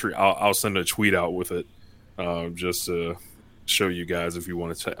a treat. I'll send a tweet out with it just to show you guys if you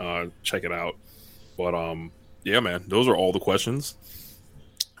want to check it out. But yeah, man, those are all the questions.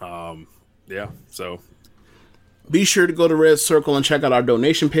 Yeah, so be sure to go to Red Circle and check out our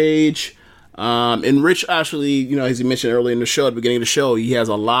donation page. And Rich actually, you know, as he mentioned earlier in the show, at the beginning of the show, he has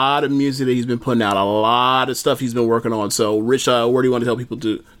a lot of music that he's been putting out, a lot of stuff he's been working on. So, Rich, where do you want to tell people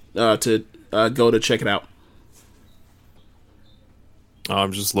to go to check it out?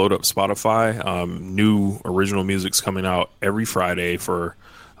 Just load up Spotify. New original music's coming out every Friday for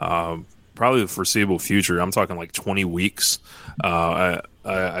probably the foreseeable future. I'm talking like 20 weeks. I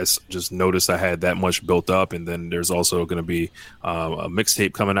just noticed I had that much built up, and then there's also going to be a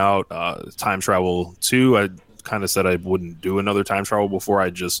mixtape coming out. Time Travel 2. I kind of said I wouldn't do another time travel before. I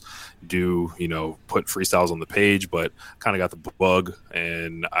just do, you know, put freestyles on the page, but kind of got the bug,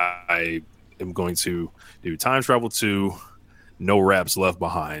 and I am going to do Time Travel 2. No raps left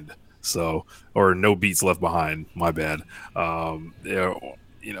behind, or no beats left behind. My bad.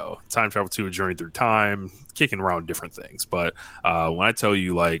 You know, Time Travel 2, A Journey Through Time, kicking around different things. But when I tell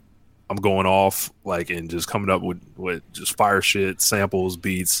you, like, I'm going off, like, and just coming up with just fire shit, samples,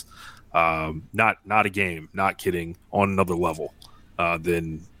 beats, not a game, not kidding, on another level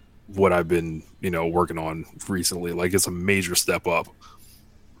than what I've been, you know, working on recently. Like, it's a major step up.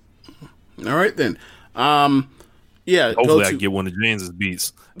 All right, then. Yeah, hopefully I get one of James's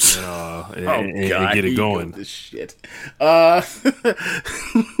beats and get it going. This shit. The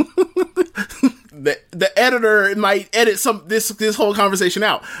editor might edit this whole conversation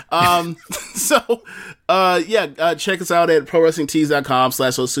out. Check us out at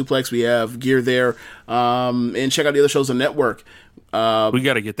prowrestlingtees.com/suplex. We have gear there, and check out the other shows on the network. We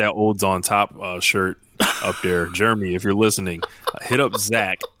got to get that Olds on Top shirt up there. Jeremy, if you're listening, hit up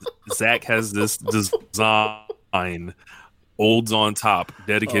Zach. Zach has this design. Olds on Top,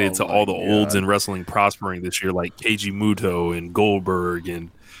 dedicated to all the olds in wrestling prospering this year, like Keiji Muto and Goldberg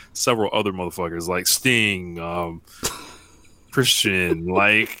and several other motherfuckers like Sting, Christian,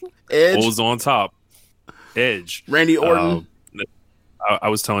 like Edge. Olds on Top, Edge, Randy Orton. I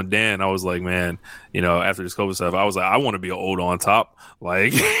was telling Dan, I was like, man, you know, after this COVID stuff, I was like, I want to be an Old on Top,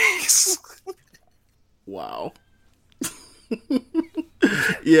 like. Wow.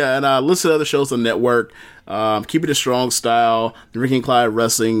 Yeah, and listen to other shows on the network. Keep It a Strong Style, the Ricky and Clyde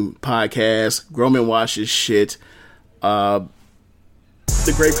Wrestling Podcast, Groman Watches Shit, the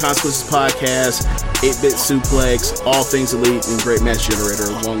Great Consequences Podcast, 8-Bit Suplex, All Things Elite, and Great Match Generator,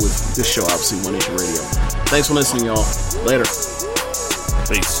 along with this show, obviously, One Nation Radio. Thanks for listening, y'all. Later.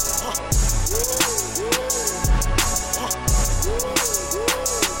 Peace.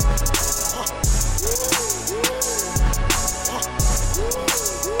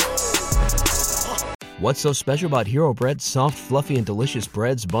 What's so special about Hero Bread's soft, fluffy, and delicious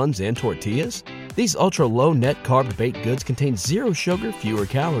breads, buns, and tortillas? These ultra-low net-carb baked goods contain zero sugar, fewer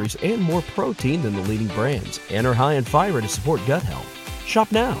calories, and more protein than the leading brands, and are high in fiber to support gut health.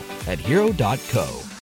 Shop now at Hero.co.